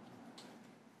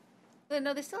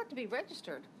 No, they still have to be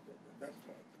registered. That's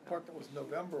the part that was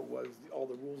November was all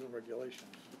the rules and regulations.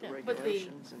 The Yeah,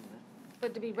 regulations and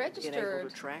But to be registered, being able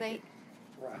to track it.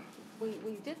 Right.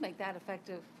 we did make that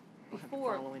effective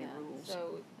before. Follow any then. rules.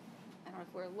 So I don't know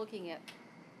if we're looking at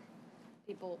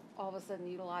people all of a sudden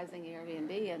utilizing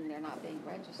Airbnb and they're not being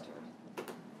registered.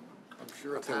 I'm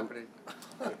sure it's happening.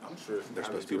 I'm sure it's They're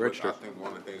supposed to be happening, but registered. I think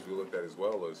one of the things we looked at as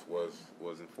well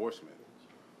was enforcement.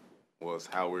 Was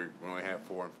how we only have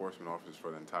 4 enforcement officers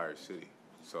for the entire city.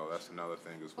 So that's another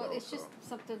thing as well. Well, it's so. just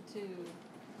something to,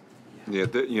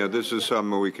 Yeah, this is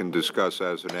something we can discuss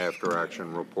as an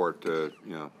after-action report to,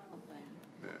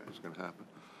 it's going to happen.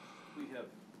 We have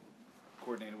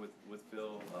coordinated with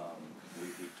Phil.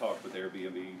 We've talked with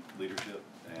Airbnb leadership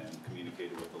and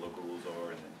communicated what the local rules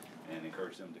are and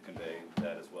encouraged them to convey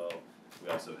that as well. We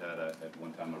also had at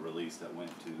one time a release that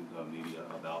went to the media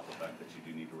about the fact that you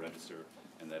do need to register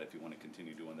and that if you want to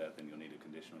continue doing that, then you'll need a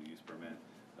conditional use permit.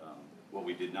 What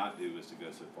we did not do is to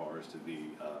go so far as to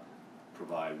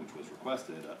provide, which was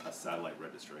requested, a satellite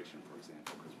registration, for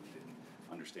example, because we didn't,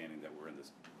 understanding that we're in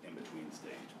this in-between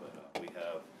stage. But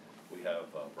we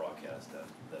have broadcast that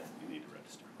you need to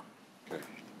register. Okay.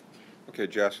 Okay,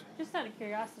 Jess? Just out of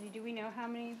curiosity, do we know how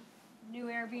many new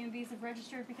Airbnbs have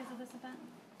registered because of this event?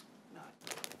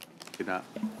 Did not.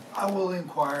 I will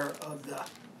inquire of the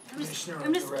commissioner.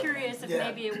 I'm just curious if Yeah.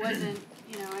 maybe it wasn't,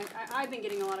 I've been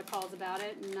getting a lot of calls about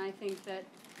it, and I think that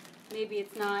maybe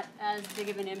it's not as big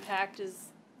of an impact as,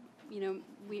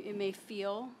 it may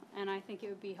feel, and I think it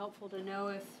would be helpful to know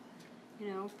if,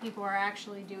 people are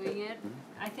actually doing it.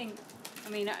 I think,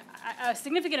 a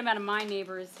significant amount of my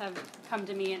neighbors have come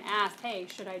to me and asked, hey,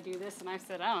 should I do this? And I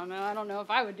said, I don't know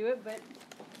if I would do it, but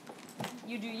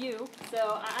you do you.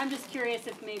 So I'm just curious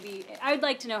if maybe, I would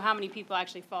like to know how many people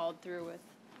actually followed through with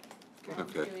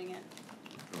doing it.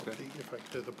 Okay. If I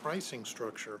could, the pricing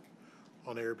structure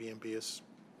on Airbnb is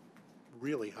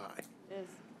really high. It is.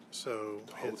 So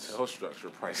it's Hotel structure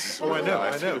prices. Oh, I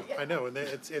know, and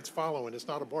it's following. It's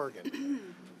not a bargain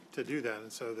to do that,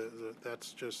 and so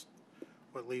that's just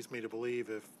what leads me to believe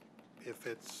if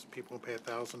it's people pay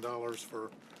 $1,000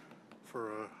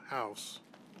 for a house,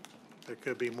 there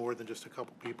could be more than just a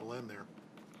couple people in there.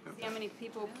 See how many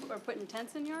people are putting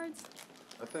tents in yards?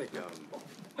 I think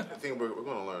we're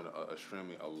going to learn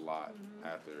extremely a lot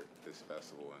after this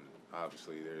festival, and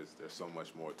obviously there's so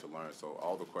much more to learn. So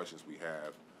all the questions we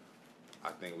have, I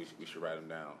think we should write them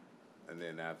down, and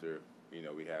then after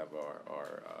we have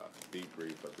our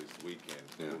debrief of this weekend,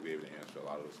 we'll be able to answer a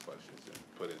lot of those questions and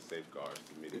put in safeguards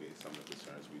to mitigate some of the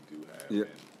concerns we do have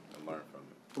and learn from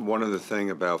it. One of the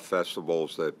things about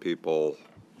festivals that people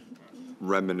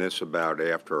reminisce about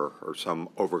after are some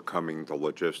overcoming the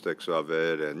logistics of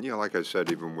it. And, like I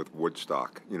said, even with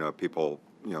Woodstock, people,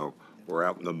 were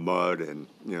out in the mud and,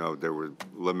 there were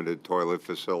limited toilet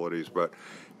facilities, but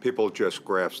people just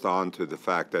grasped onto the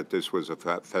fact that this was a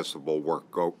festival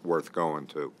worth going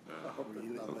to.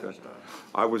 Okay.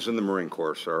 I was in the Marine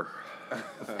Corps, sir.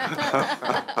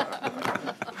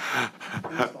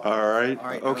 All right.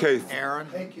 Okay. Aaron?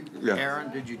 Thank you. Yeah.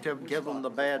 Aaron, did you give them the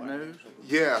bad news?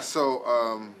 Yeah. So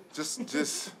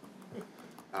just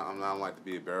I'm not like to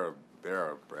be a bearer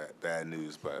of bad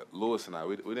news, but Lewis and I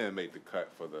we didn't make the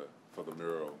cut for the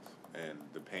murals and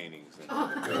the paintings and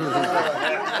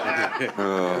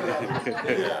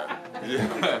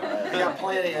We got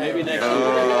plenty of Maybe next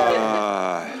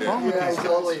You guys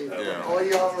all leave. All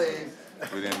y'all leave.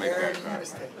 we didn't make Aaron, that you gotta cut.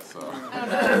 stay. So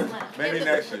maybe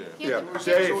next year. Yeah,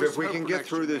 Dave, if we can get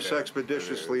through this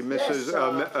expeditiously,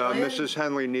 Mrs.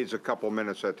 Henley needs a couple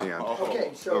minutes at the end.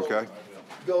 Okay, so Okay?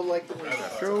 go like the wind.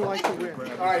 Go like the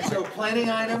wind. All right, so planning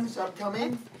items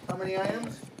upcoming. How many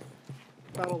items?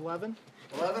 About 11.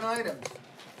 11 items.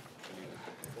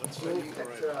 All right.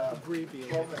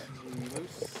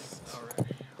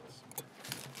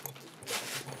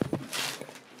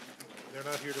 They're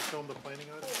not here to film the planning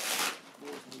items?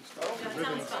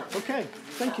 Okay,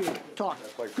 thank you. Talk.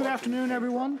 Good afternoon,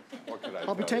 everyone.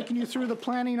 I'll be taking you through the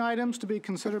planning items to be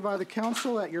considered by the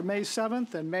council at your May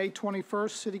 7th and May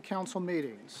 21st city council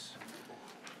meetings.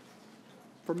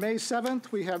 For May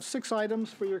 7th, we have 6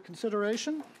 items for your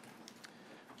consideration.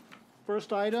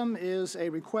 First item is a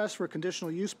request for a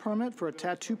conditional use permit for a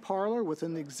tattoo parlor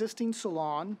within the existing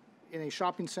salon in a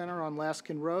shopping center on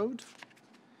Laskin Road.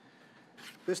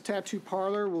 This tattoo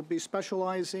parlor will be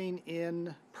specializing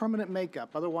in permanent makeup,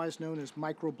 otherwise known as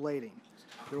microblading.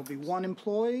 There will be 1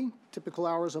 employee, typical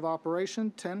hours of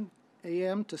operation, 10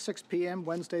 a.m. to 6 p.m.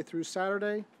 Wednesday through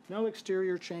Saturday. No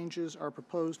exterior changes are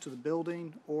proposed to the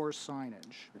building or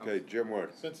signage. Okay, Jim Wood.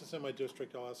 Since it's in my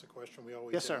district, I'll ask a question we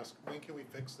always Yes, sir. ask. When can we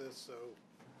fix this so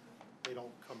they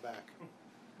don't come back?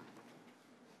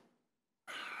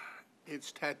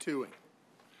 It's tattooing.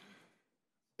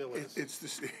 Still is. It's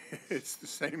the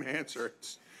same answer.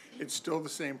 It's still the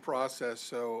same process,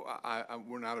 so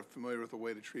we're not familiar with a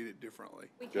way to treat it differently.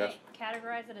 We can't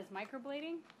categorize it as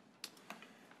microblading?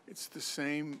 It's the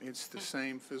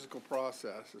same physical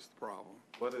process is the problem.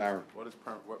 What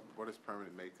is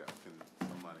permanent makeup? Can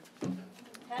somebody?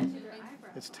 Tattoo their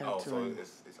eyebrows. It's Oh, so tattooing.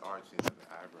 it's arching of the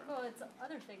eyebrow. Well, it's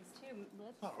other things too,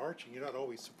 lips. Not arching, you're not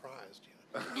always surprised,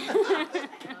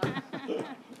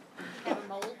 Have a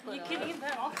mold put You on can it. even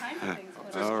have all kinds of things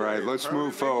put on. All right, let's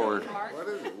move forward. What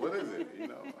is it? What is it? You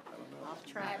know, I don't know. Off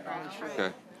track, off track.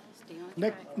 Okay. Stay on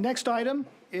track. Next item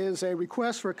is a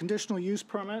request for a conditional use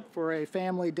permit for a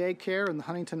family daycare in the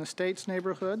Huntington Estates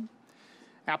neighborhood.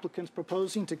 Applicant's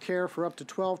proposing to care for up to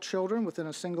 12 children within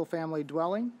a single-family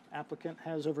dwelling. Applicant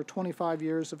has over 25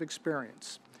 years of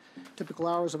experience. Typical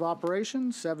hours of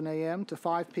operation, 7 a.m. to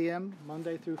 5 p.m.,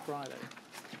 Monday through Friday.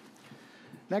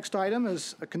 Next item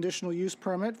is a conditional use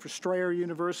permit for Strayer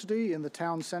University in the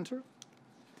town center.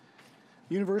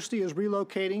 University is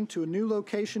relocating to a new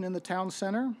location in the town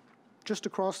center, just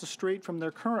across the street from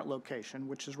their current location,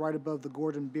 which is right above the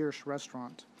Gordon Biersch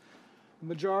restaurant. The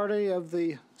majority of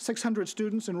the 600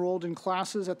 students enrolled in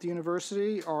classes at the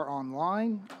university are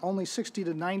online. Only 60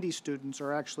 to 90 students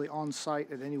are actually on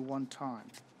site at any one time.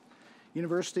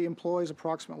 University employs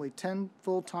approximately 10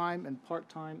 full-time and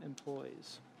part-time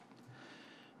employees.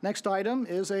 Next item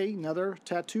is another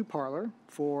tattoo parlor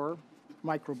for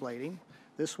microblading.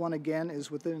 This one again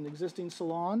is within an existing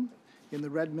salon in the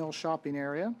Red Mill shopping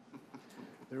area.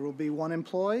 There will be one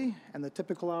employee, and the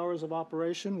typical hours of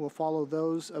operation will follow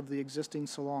those of the existing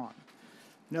salon.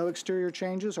 No exterior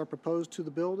changes are proposed to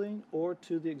the building or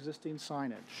to the existing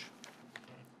signage.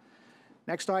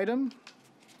 Next item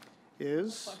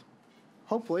is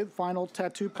hopefully the final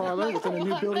tattoo parlor within a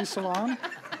new beauty salon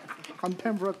on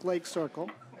Pembroke Lake Circle.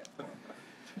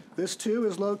 This too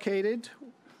is located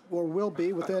or will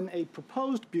be within a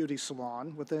proposed beauty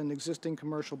salon within an existing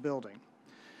commercial building.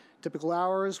 Typical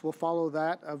hours will follow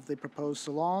that of the proposed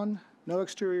salon. No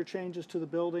exterior changes to the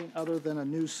building other than a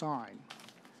new sign.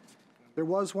 There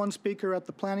was one speaker at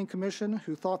the Planning Commission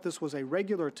who thought this was a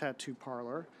regular tattoo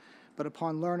parlor, but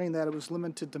upon learning that it was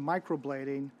limited to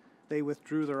microblading, they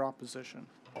withdrew their opposition.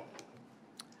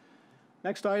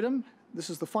 Next item,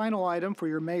 this is the final item for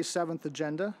your May 7th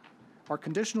agenda, are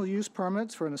conditional use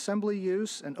permits for an assembly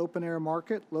use and open-air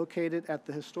market located at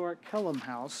the historic Kellum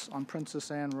House on Princess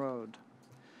Anne Road.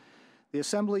 The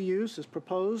assembly use is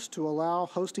proposed to allow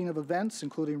hosting of events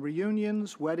including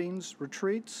reunions, weddings,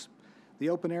 retreats. The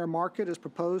open-air market is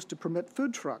proposed to permit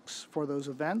food trucks for those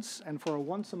events and for a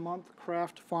once-a-month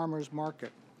craft farmers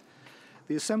market.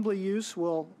 The assembly use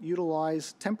will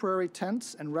utilize temporary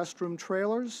tents and restroom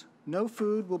trailers. No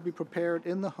food will be prepared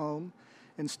in the home.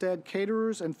 Instead,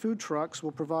 caterers and food trucks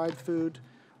will provide food,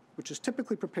 which is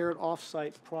typically prepared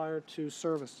off-site prior to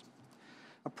service.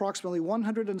 Approximately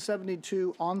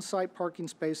 172 on-site parking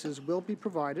spaces will be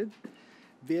provided.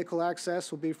 Vehicle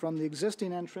access will be from the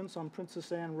existing entrance on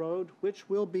Princess Anne Road, which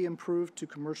will be improved to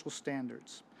commercial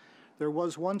standards. There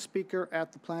was one speaker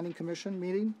at the Planning Commission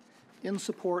meeting in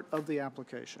support of the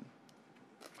application.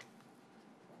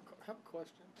 I have a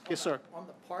question. Yes, sir. On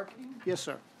the parking, Yes,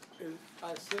 sir.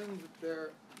 I assume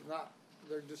that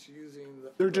they're just using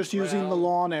the. They're just using the ground,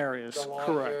 lawn areas, the lawn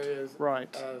correct, areas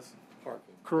right. as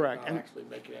parking. Correct. Not And actually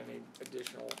making any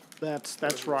additional.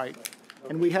 That's right.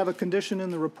 And we have a condition in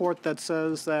the report that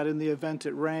says that in the event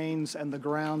it rains and the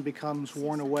ground becomes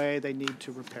worn away, they need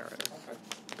to repair it. Okay,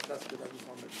 that's good, I just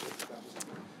want to make sure that was.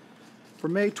 For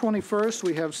May 21st,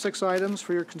 we have 6 items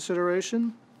for your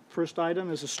consideration. First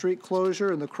item is a street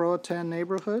closure in the Croatan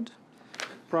neighborhood.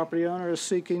 Property owner is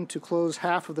seeking to close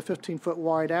half of the 15-foot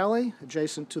wide alley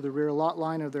adjacent to the rear lot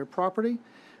line of their property.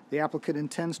 The applicant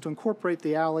intends to incorporate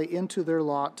the alley into their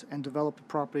lot and develop the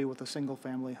property with a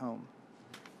single-family home.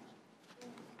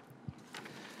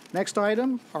 Next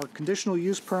item are conditional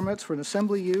use permits for an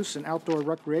assembly use and outdoor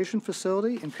recreation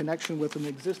facility in connection with an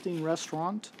existing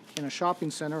restaurant in a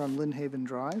shopping center on Lynnhaven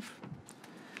Drive.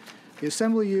 The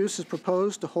assembly use is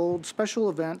proposed to hold special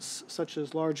events such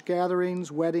as large gatherings,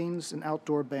 weddings, and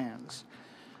outdoor bands.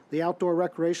 The outdoor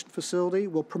recreation facility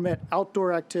will permit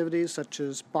outdoor activities such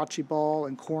as bocce ball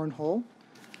and cornhole.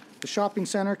 The shopping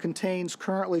center contains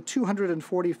currently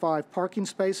 245 parking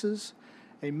spaces.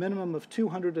 A minimum of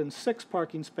 206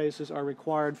 parking spaces are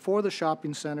required for the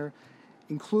shopping center,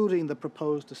 including the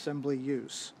proposed assembly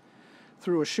use.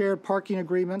 Through a shared parking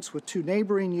agreements with 2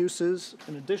 neighboring uses,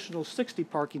 an additional 60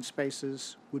 parking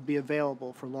spaces would be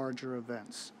available for larger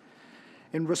events.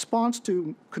 In response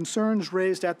to concerns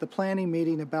raised at the planning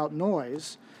meeting about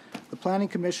noise, the Planning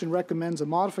Commission recommends a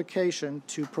modification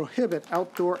to prohibit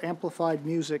outdoor amplified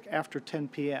music after 10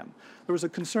 p.m. There was a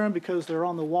concern because they're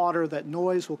on the water that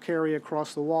noise will carry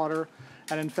across the water,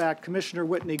 And in fact, Commissioner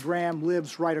Whitney Graham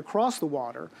lives right across the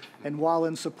water, and while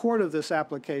in support of this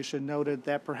application, noted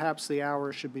that perhaps the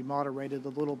hours should be moderated a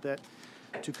little bit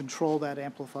to control that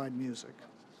amplified music.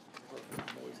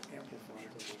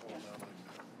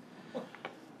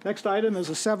 Next item is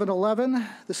a 7-Eleven.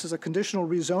 This is a conditional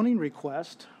rezoning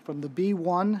request from the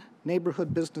B1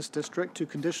 Neighborhood Business District to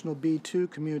conditional B2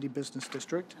 Community Business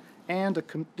District, and a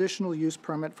conditional use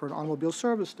permit for an automobile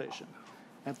service station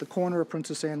at the corner of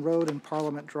Princess Anne Road and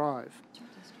Parliament Drive.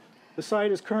 The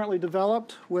site is currently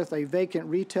developed with a vacant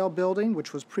retail building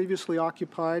which was previously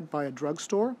occupied by a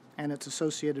drugstore and its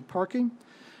associated parking.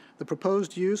 The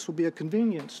proposed use will be a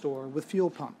convenience store with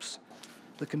fuel pumps.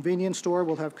 The convenience store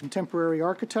will have contemporary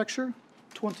architecture.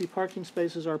 20 parking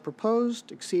spaces are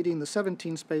proposed, exceeding the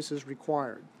 17 spaces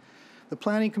required. The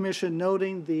Planning Commission,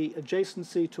 noting the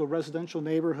adjacency to a residential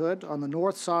neighborhood on the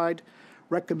north side,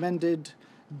 recommended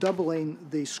doubling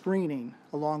the screening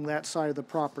along that side of the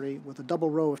property with a double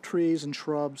row of trees and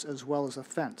shrubs as well as a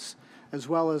fence, as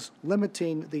well as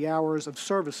limiting the hours of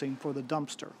servicing for the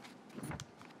dumpster.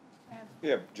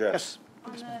 Yeah, Jess. Yes.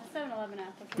 On the 7-Eleven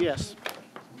application. Yes.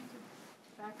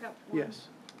 Back up one. Yes.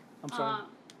 I'm sorry.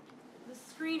 The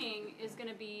screening is going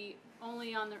to be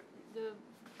only on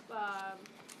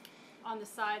on the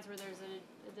sides where there's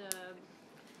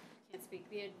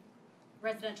the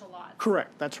residential lots.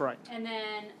 Correct, that's right. And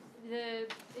then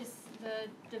is the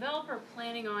developer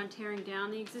planning on tearing down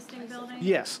the existing building?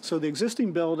 Yes, so the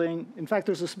existing building, in fact,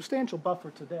 there's a substantial buffer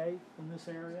today in this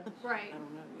area. Right.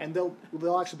 And they'll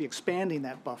actually be expanding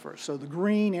that buffer. So the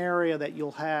green area that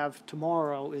you'll have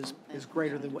tomorrow is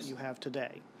greater than what you have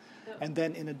today. And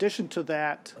then in addition to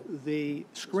that, the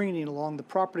screening along the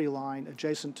property line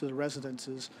adjacent to the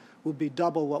residences will be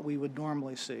double what we would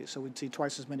normally see. So we'd see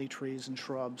twice as many trees and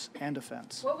shrubs and a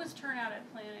fence. What was turnout at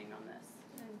planning on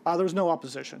this? There's no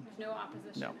opposition. There's no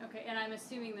opposition? No. Okay, and I'm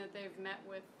assuming that they've met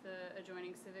with the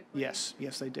adjoining civic league? Yes,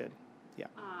 yes, they did. Yeah.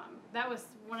 That was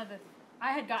one of the,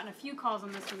 I had gotten a few calls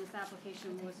on this when this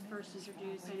application was first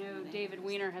introduced. I know David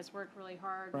Weiner has worked really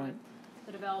hard with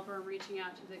the developer, reaching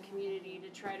out to the community to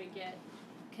try to get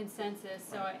consensus.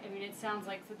 So, I mean, it sounds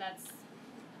like that's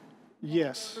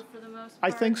yes. for the most I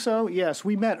part. think so, yes.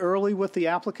 We met early with the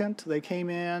applicant. They came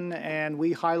in and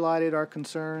we highlighted our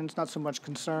concerns, not so much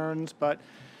concerns, but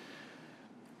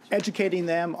educating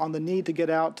them on the need to get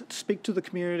out, to speak to the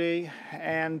community,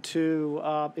 and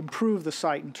to improve the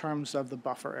site in terms of the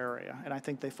buffer area. And I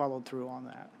think they followed through on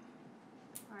that.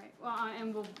 All right, well,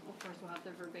 and we'll, of course, we'll have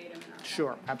the verbatim in our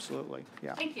Sure, packet. absolutely,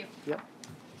 yeah. Thank you. Yep.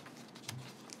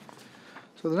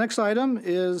 So the next item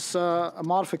is a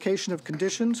modification of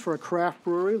conditions for a craft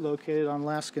brewery located on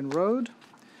Laskin Road.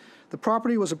 The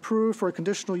property was approved for a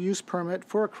conditional use permit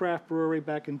for a craft brewery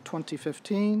back in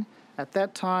 2015. At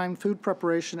that time, food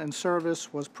preparation and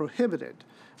service was prohibited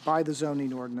by the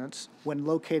zoning ordinance when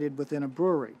located within a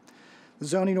brewery. The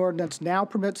zoning ordinance now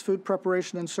permits food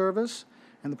preparation and service,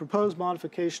 and the proposed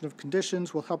modification of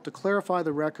conditions will help to clarify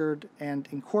the record and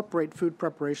incorporate food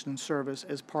preparation and service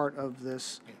as part of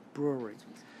this brewery.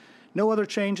 No other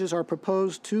changes are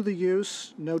proposed to the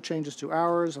use, no changes to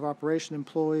hours of operation,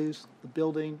 employees, the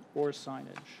building, or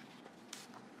signage.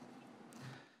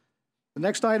 The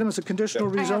next item is a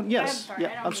conditional rezone. Yes,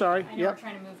 I'm sorry. I know we're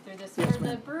trying to move through this. For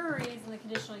the breweries and the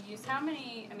conditional use, how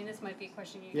many, I mean, this might be a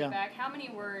question you get back, how many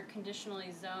were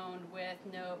conditionally zoned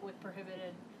with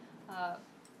prohibited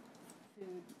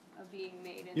food being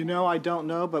made? You know, I don't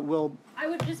know, but we'll. I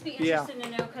would just be interested to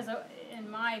know, because in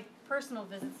my personal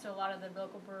visits to a lot of the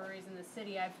local breweries in the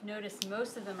city, I've noticed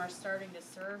most of them are starting to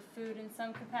serve food in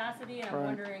some capacity, and I'm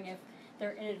wondering if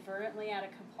they're inadvertently out of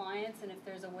compliance and if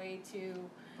there's a way to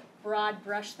broad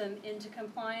brush them into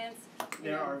compliance?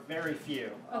 There are very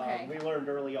few. Okay. We learned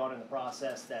early on in the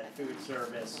process that food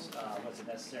service was a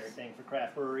necessary thing for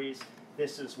craft breweries.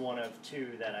 This is one of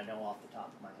two that I know off the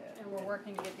top of my head. And we're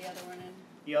working to get the other one in?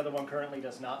 The other one currently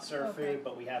does not serve food,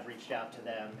 but we have reached out to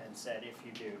them and said, if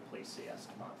you do, please see us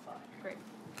to modify. Great.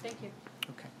 Thank you.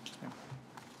 Okay.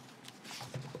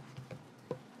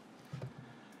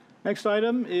 Next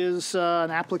item is an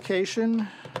application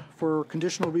for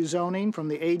conditional rezoning from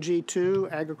the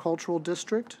AG2 Agricultural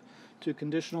District to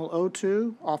conditional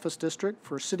O2 Office District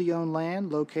for city-owned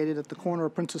land located at the corner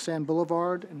of Princess Anne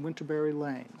Boulevard and Winterberry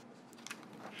Lane.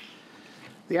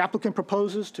 The applicant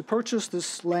proposes to purchase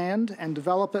this land and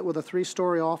develop it with a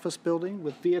 3-story office building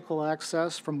with vehicle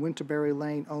access from Winterberry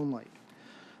Lane only.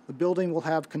 The building will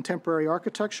have contemporary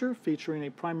architecture featuring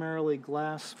a primarily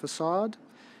glass facade,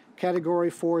 Category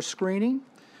 4 screening,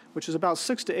 which is about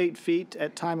 6 to 8 feet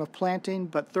at time of planting,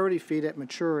 but 30 feet at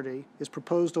maturity, is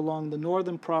proposed along the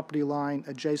northern property line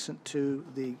adjacent to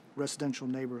the residential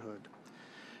neighborhood.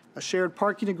 A shared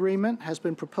parking agreement has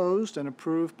been proposed and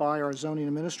approved by our zoning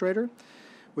administrator,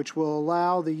 which will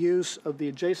allow the use of the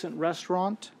adjacent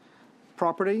restaurant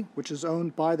property, which is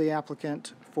owned by the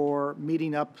applicant, for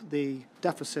meeting up the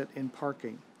deficit in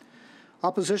parking.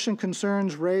 Opposition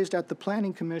concerns raised at the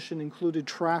Planning Commission included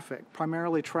traffic,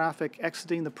 primarily traffic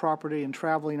exiting the property and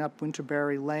traveling up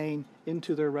Winterberry Lane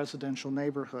into their residential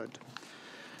neighborhood.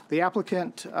 The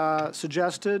applicant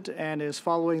suggested and is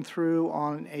following through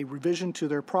on a revision to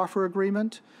their proffer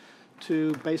agreement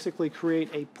to basically create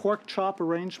a pork chop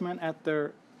arrangement at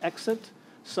their exit,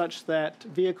 such that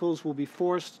vehicles will be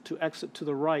forced to exit to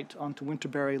the right onto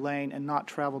Winterberry Lane and not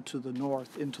travel to the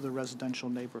north into the residential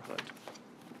neighborhood.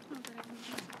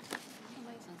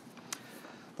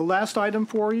 The last item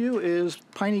for you is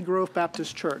Piney Grove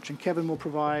Baptist Church, and Kevin will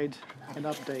provide an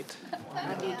update.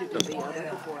 I need to do the other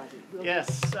before I do.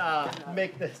 Yes,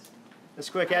 make this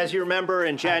quick. As you remember,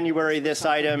 in January, this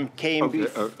item came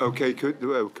Okay,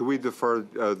 could we defer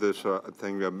this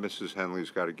thing? Mrs.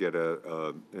 Henley's got to get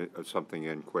something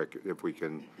in quick, if we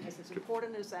can. As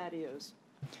important as that is,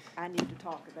 I need to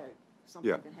talk about something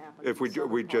Yeah, that happened. if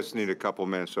we just need a couple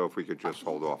minutes, so if we could just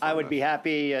hold off. I on would this. be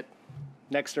happy at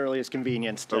next earliest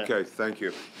convenience to. Okay, thank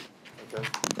you. Okay.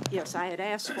 Yes, I had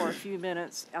asked for a few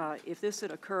minutes. If this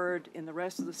had occurred in the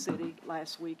rest of the city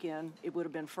last weekend, it would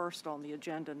have been first on the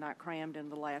agenda, not crammed in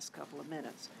the last couple of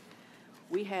minutes.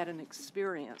 We had an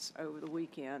experience over the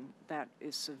weekend that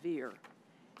is severe,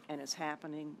 and it's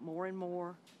happening more and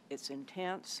more. It's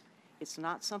intense. It's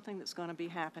not something that's going to be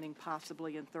happening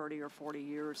possibly in 30 or 40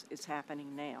 years. It's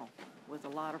happening now with a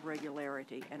lot of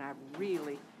regularity, and I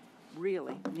really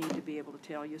need to be able to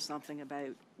tell you something about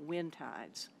wind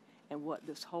tides and what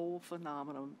this whole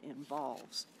phenomenon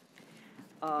involves.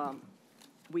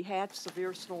 We had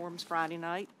severe storms Friday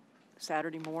night.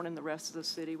 Saturday morning, the rest of the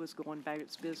city was going about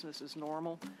its business as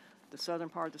normal. The southern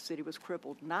part of the city was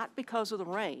crippled, not because of the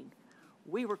rain.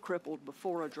 We were crippled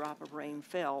before a drop of rain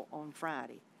fell on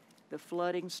Friday. The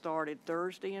flooding started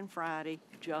Thursday and Friday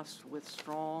just with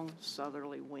strong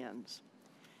southerly winds.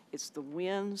 It's the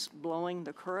winds blowing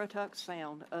the Currituck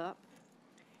Sound up,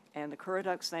 and the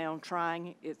Currituck Sound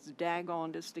trying its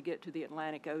daggondest to get to the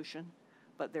Atlantic Ocean,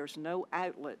 but there's no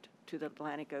outlet to the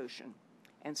Atlantic Ocean.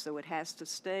 And so it has to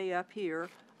stay up here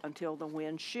until the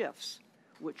wind shifts,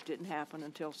 which didn't happen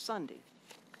until Sunday.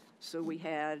 So we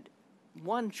had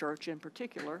one church in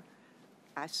particular.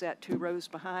 I sat 2 rows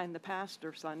behind the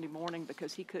pastor Sunday morning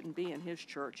because he couldn't be in his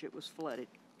church. It was flooded.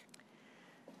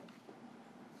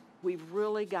 We've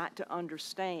really got to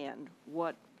understand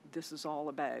what this is all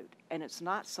about, and it's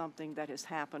not something that has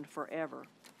happened forever.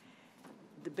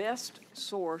 The best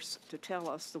source to tell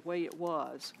us the way it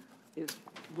was is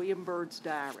William Byrd's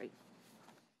diary.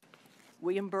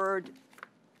 William Byrd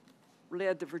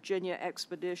led the Virginia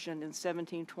expedition in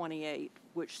 1728,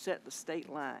 which set the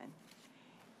state line.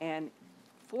 And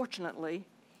fortunately,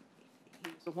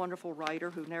 he was a wonderful writer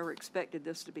who never expected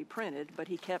this to be printed, but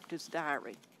he kept his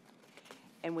diary.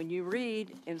 And when you read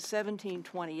in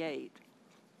 1728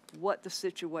 what the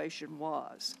situation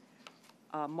was,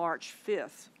 March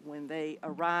 5th, when they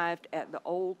arrived at the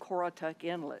old Currituck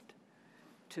Inlet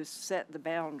to set the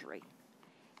boundary,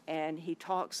 and he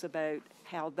talks about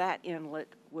how that inlet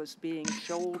was being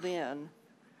shoaled in,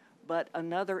 but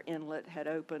another inlet had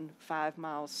opened 5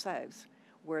 miles south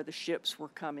where the ships were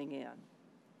coming in.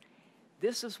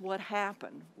 This is what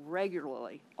happened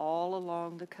regularly all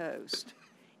along the coast.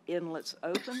 Inlets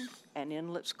opened and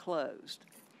inlets closed.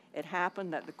 It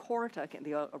happened that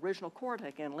the original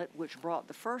Currituck Inlet, which brought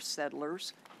the first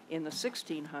settlers in the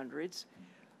 1600s,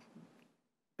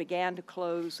 began to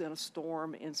close in a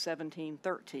storm in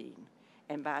 1713.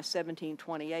 And by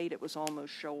 1728, it was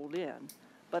almost shoaled in.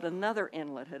 But another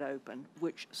inlet had opened,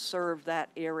 which served that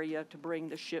area to bring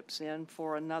the ships in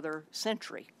for another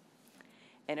century.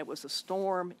 And it was a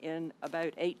storm in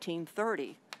about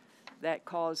 1830 that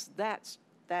caused that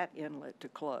inlet to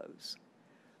close.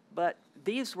 But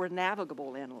these were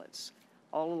navigable inlets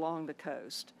all along the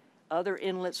coast. Other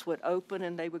inlets would open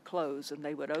and they would close, and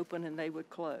they would open and they would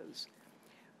close.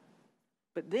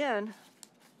 But then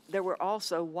there were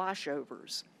also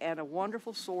washovers, and a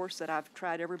wonderful source that I've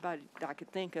tried everybody I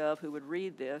could think of who would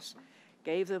read this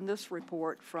gave them this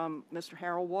report from Mr.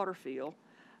 Harold Waterfield,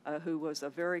 who was a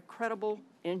very credible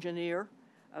engineer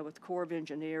with the Corps of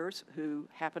Engineers, who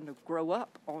happened to grow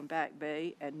up on Back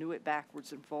Bay and knew it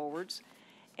backwards and forwards,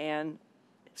 and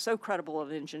so credible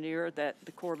an engineer that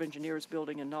the Corps of Engineers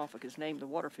building in Norfolk is named the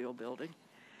Waterfield Building.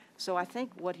 So I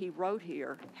think what he wrote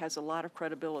here has a lot of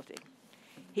credibility.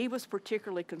 He was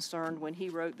particularly concerned when he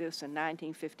wrote this in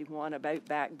 1951 about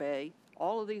Back Bay.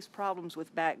 All of these problems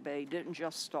with Back Bay didn't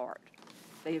just start.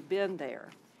 They have been there.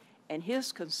 And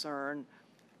his concern,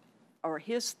 or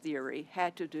his theory,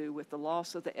 had to do with the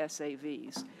loss of the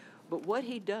SAVs. But what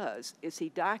he does is he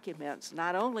documents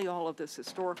not only all of this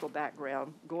historical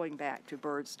background going back to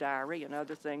Bird's diary and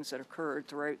other things that occurred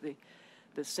throughout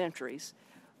the centuries,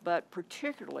 but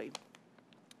particularly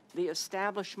the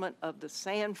establishment of the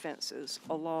sand fences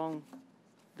along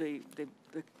the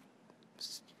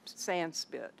sand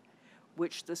spit,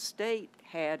 which the state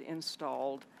had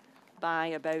installed by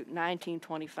about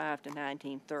 1925 to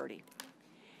 1930.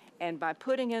 And by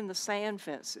putting in the sand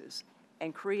fences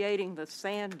and creating the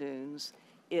sand dunes,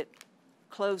 it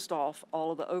closed off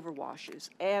all of the overwashes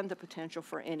and the potential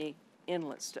for any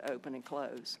inlets to open and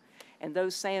close. And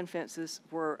those sand fences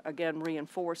were again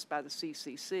reinforced by the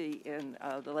CCC in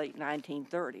the late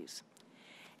 1930s.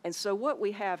 And so what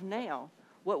we have now,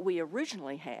 what we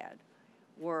originally had,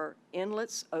 were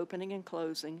inlets opening and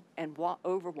closing and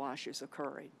overwashes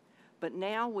occurring. But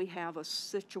now we have a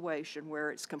situation where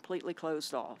it's completely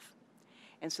closed off.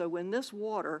 And so when this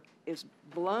water is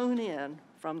blown in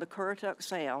from the Currituck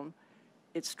Sound,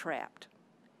 it's trapped.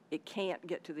 It can't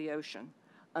get to the ocean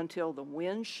until the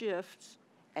wind shifts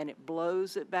and it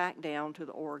blows it back down to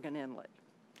the Oregon Inlet.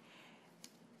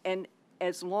 And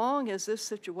as long as this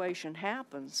situation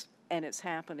happens, and it's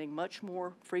happening much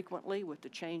more frequently with the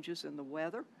changes in the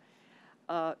weather,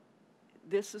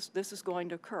 this is going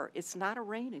to occur. It's not a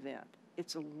rain event,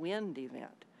 it's a wind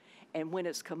event. And when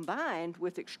it's combined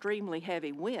with extremely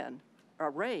heavy wind or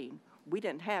rain, we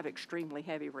didn't have extremely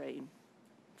heavy rain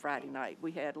Friday night.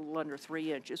 We had a little under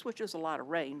 3 inches, which is a lot of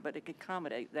rain, but it could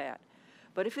accommodate that.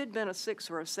 But if it had been a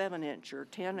 6 or a 7 inch or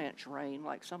 10-inch rain,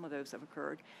 like some of those have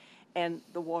occurred, and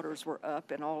the waters were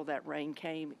up and all of that rain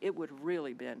came, it would have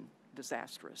really been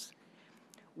disastrous.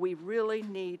 We really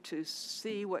need to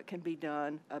see what can be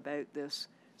done about this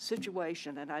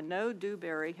situation. And I know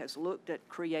Dewberry has looked at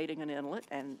creating an inlet,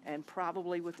 and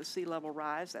probably with the sea level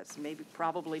rise, that's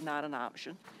probably not an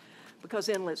option, because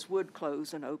inlets would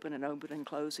close and open and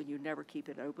close, and you never keep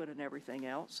it open and everything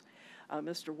else.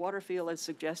 Mr. Waterfield has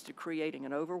suggested creating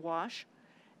an overwash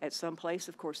at some place.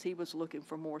 Of course, he was looking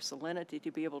for more salinity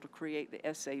to be able to create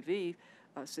the SAV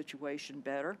situation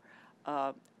better.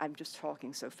 I'm just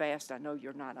talking so fast, I know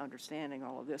you're not understanding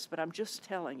all of this, but I'm just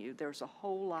telling you there's a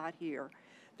whole lot here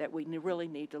that we really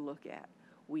need to look at.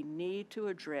 We need to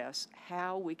address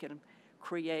how we can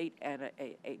create an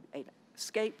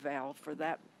escape valve for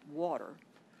that water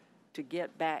to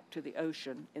get back to the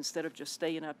ocean instead of just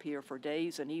staying up here for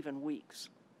days and even weeks.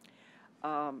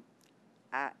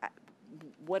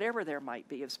 Whatever there might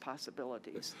be as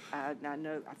possibilities. I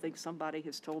think somebody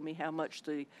has told me how much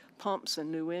the pumps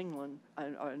in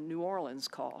New Orleans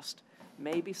cost.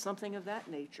 Maybe something of that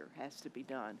nature has to be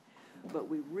done. But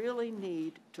we really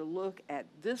need to look at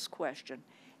this question,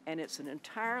 and it's an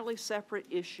entirely separate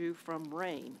issue from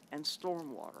rain and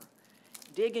stormwater.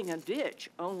 Digging a ditch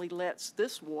only lets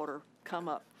this water come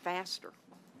up faster.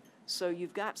 So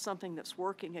you've got something that's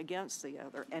working against the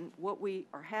other. And what we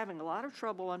are having a lot of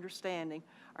trouble understanding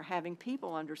are having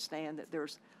people understand that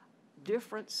there's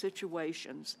different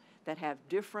situations that have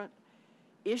different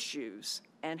issues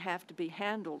and have to be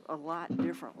handled a lot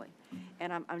differently.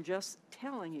 And I'm just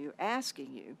telling you,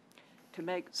 asking you to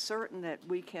make certain that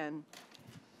we can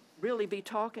really be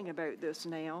talking about this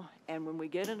now. And when we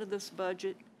get into this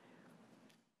budget,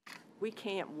 we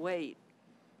can't wait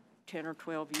 10 or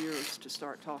 12 years to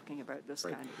start talking about this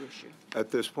kind of issue. At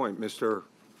this point, Mr.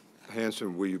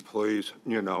 Hanson, will you please,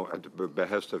 at the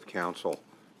behest of council,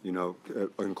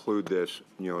 include this,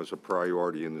 as a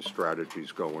priority in the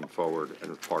strategies going forward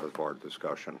and as part of our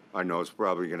discussion? I know it's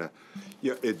probably going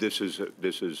to, this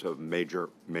is of major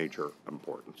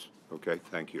importance. Okay,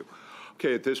 thank you.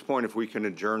 Okay, at this point, if we can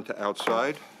adjourn to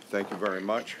outside, thank you very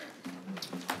much.